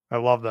 I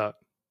love that.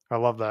 I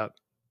love that.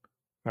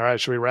 All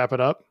right. Should we wrap it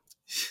up?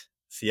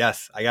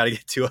 Yes. I got to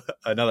get to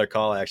another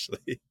call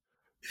actually.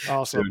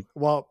 Awesome. Soon.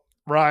 Well,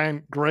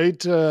 Ryan,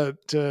 great to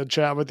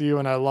chat with you.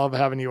 And I love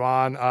having you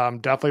on.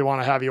 Definitely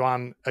want to have you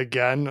on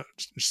again.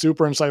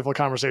 Super insightful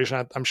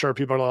conversation. I'm sure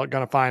people are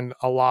going to find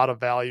a lot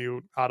of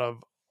value out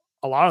of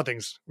a lot of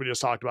things we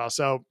just talked about.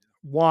 So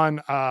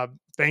one,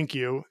 thank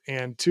you.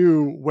 And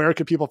two, where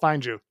could people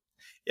find you?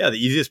 Yeah, the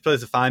easiest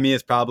place to find me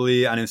is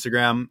probably on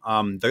Instagram,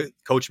 the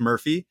Coach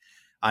Murphy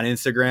on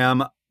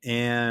Instagram.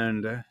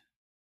 And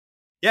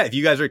yeah, if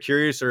you guys are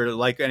curious or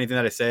like anything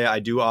that I say, I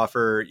do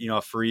offer,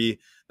 a free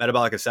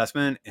metabolic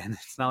assessment. And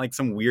it's not like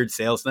some weird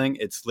sales thing.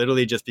 It's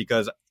literally just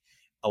because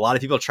a lot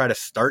of people try to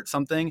start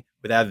something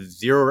but have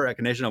zero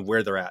recognition of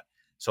where they're at.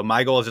 So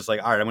my goal is just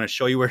like, all right, I'm going to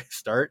show you where to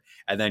start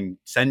and then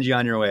send you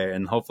on your way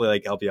and hopefully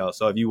like help you out.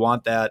 So if you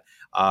want that,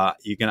 I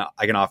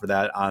can offer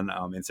that on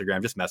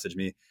Instagram. Just message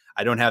me.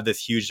 I don't have this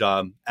huge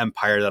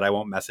empire that I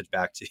won't message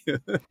back to you.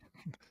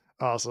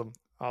 Awesome.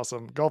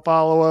 Go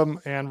follow him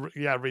and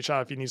reach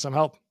out if you need some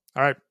help.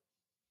 All right.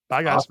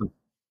 Bye guys. Awesome.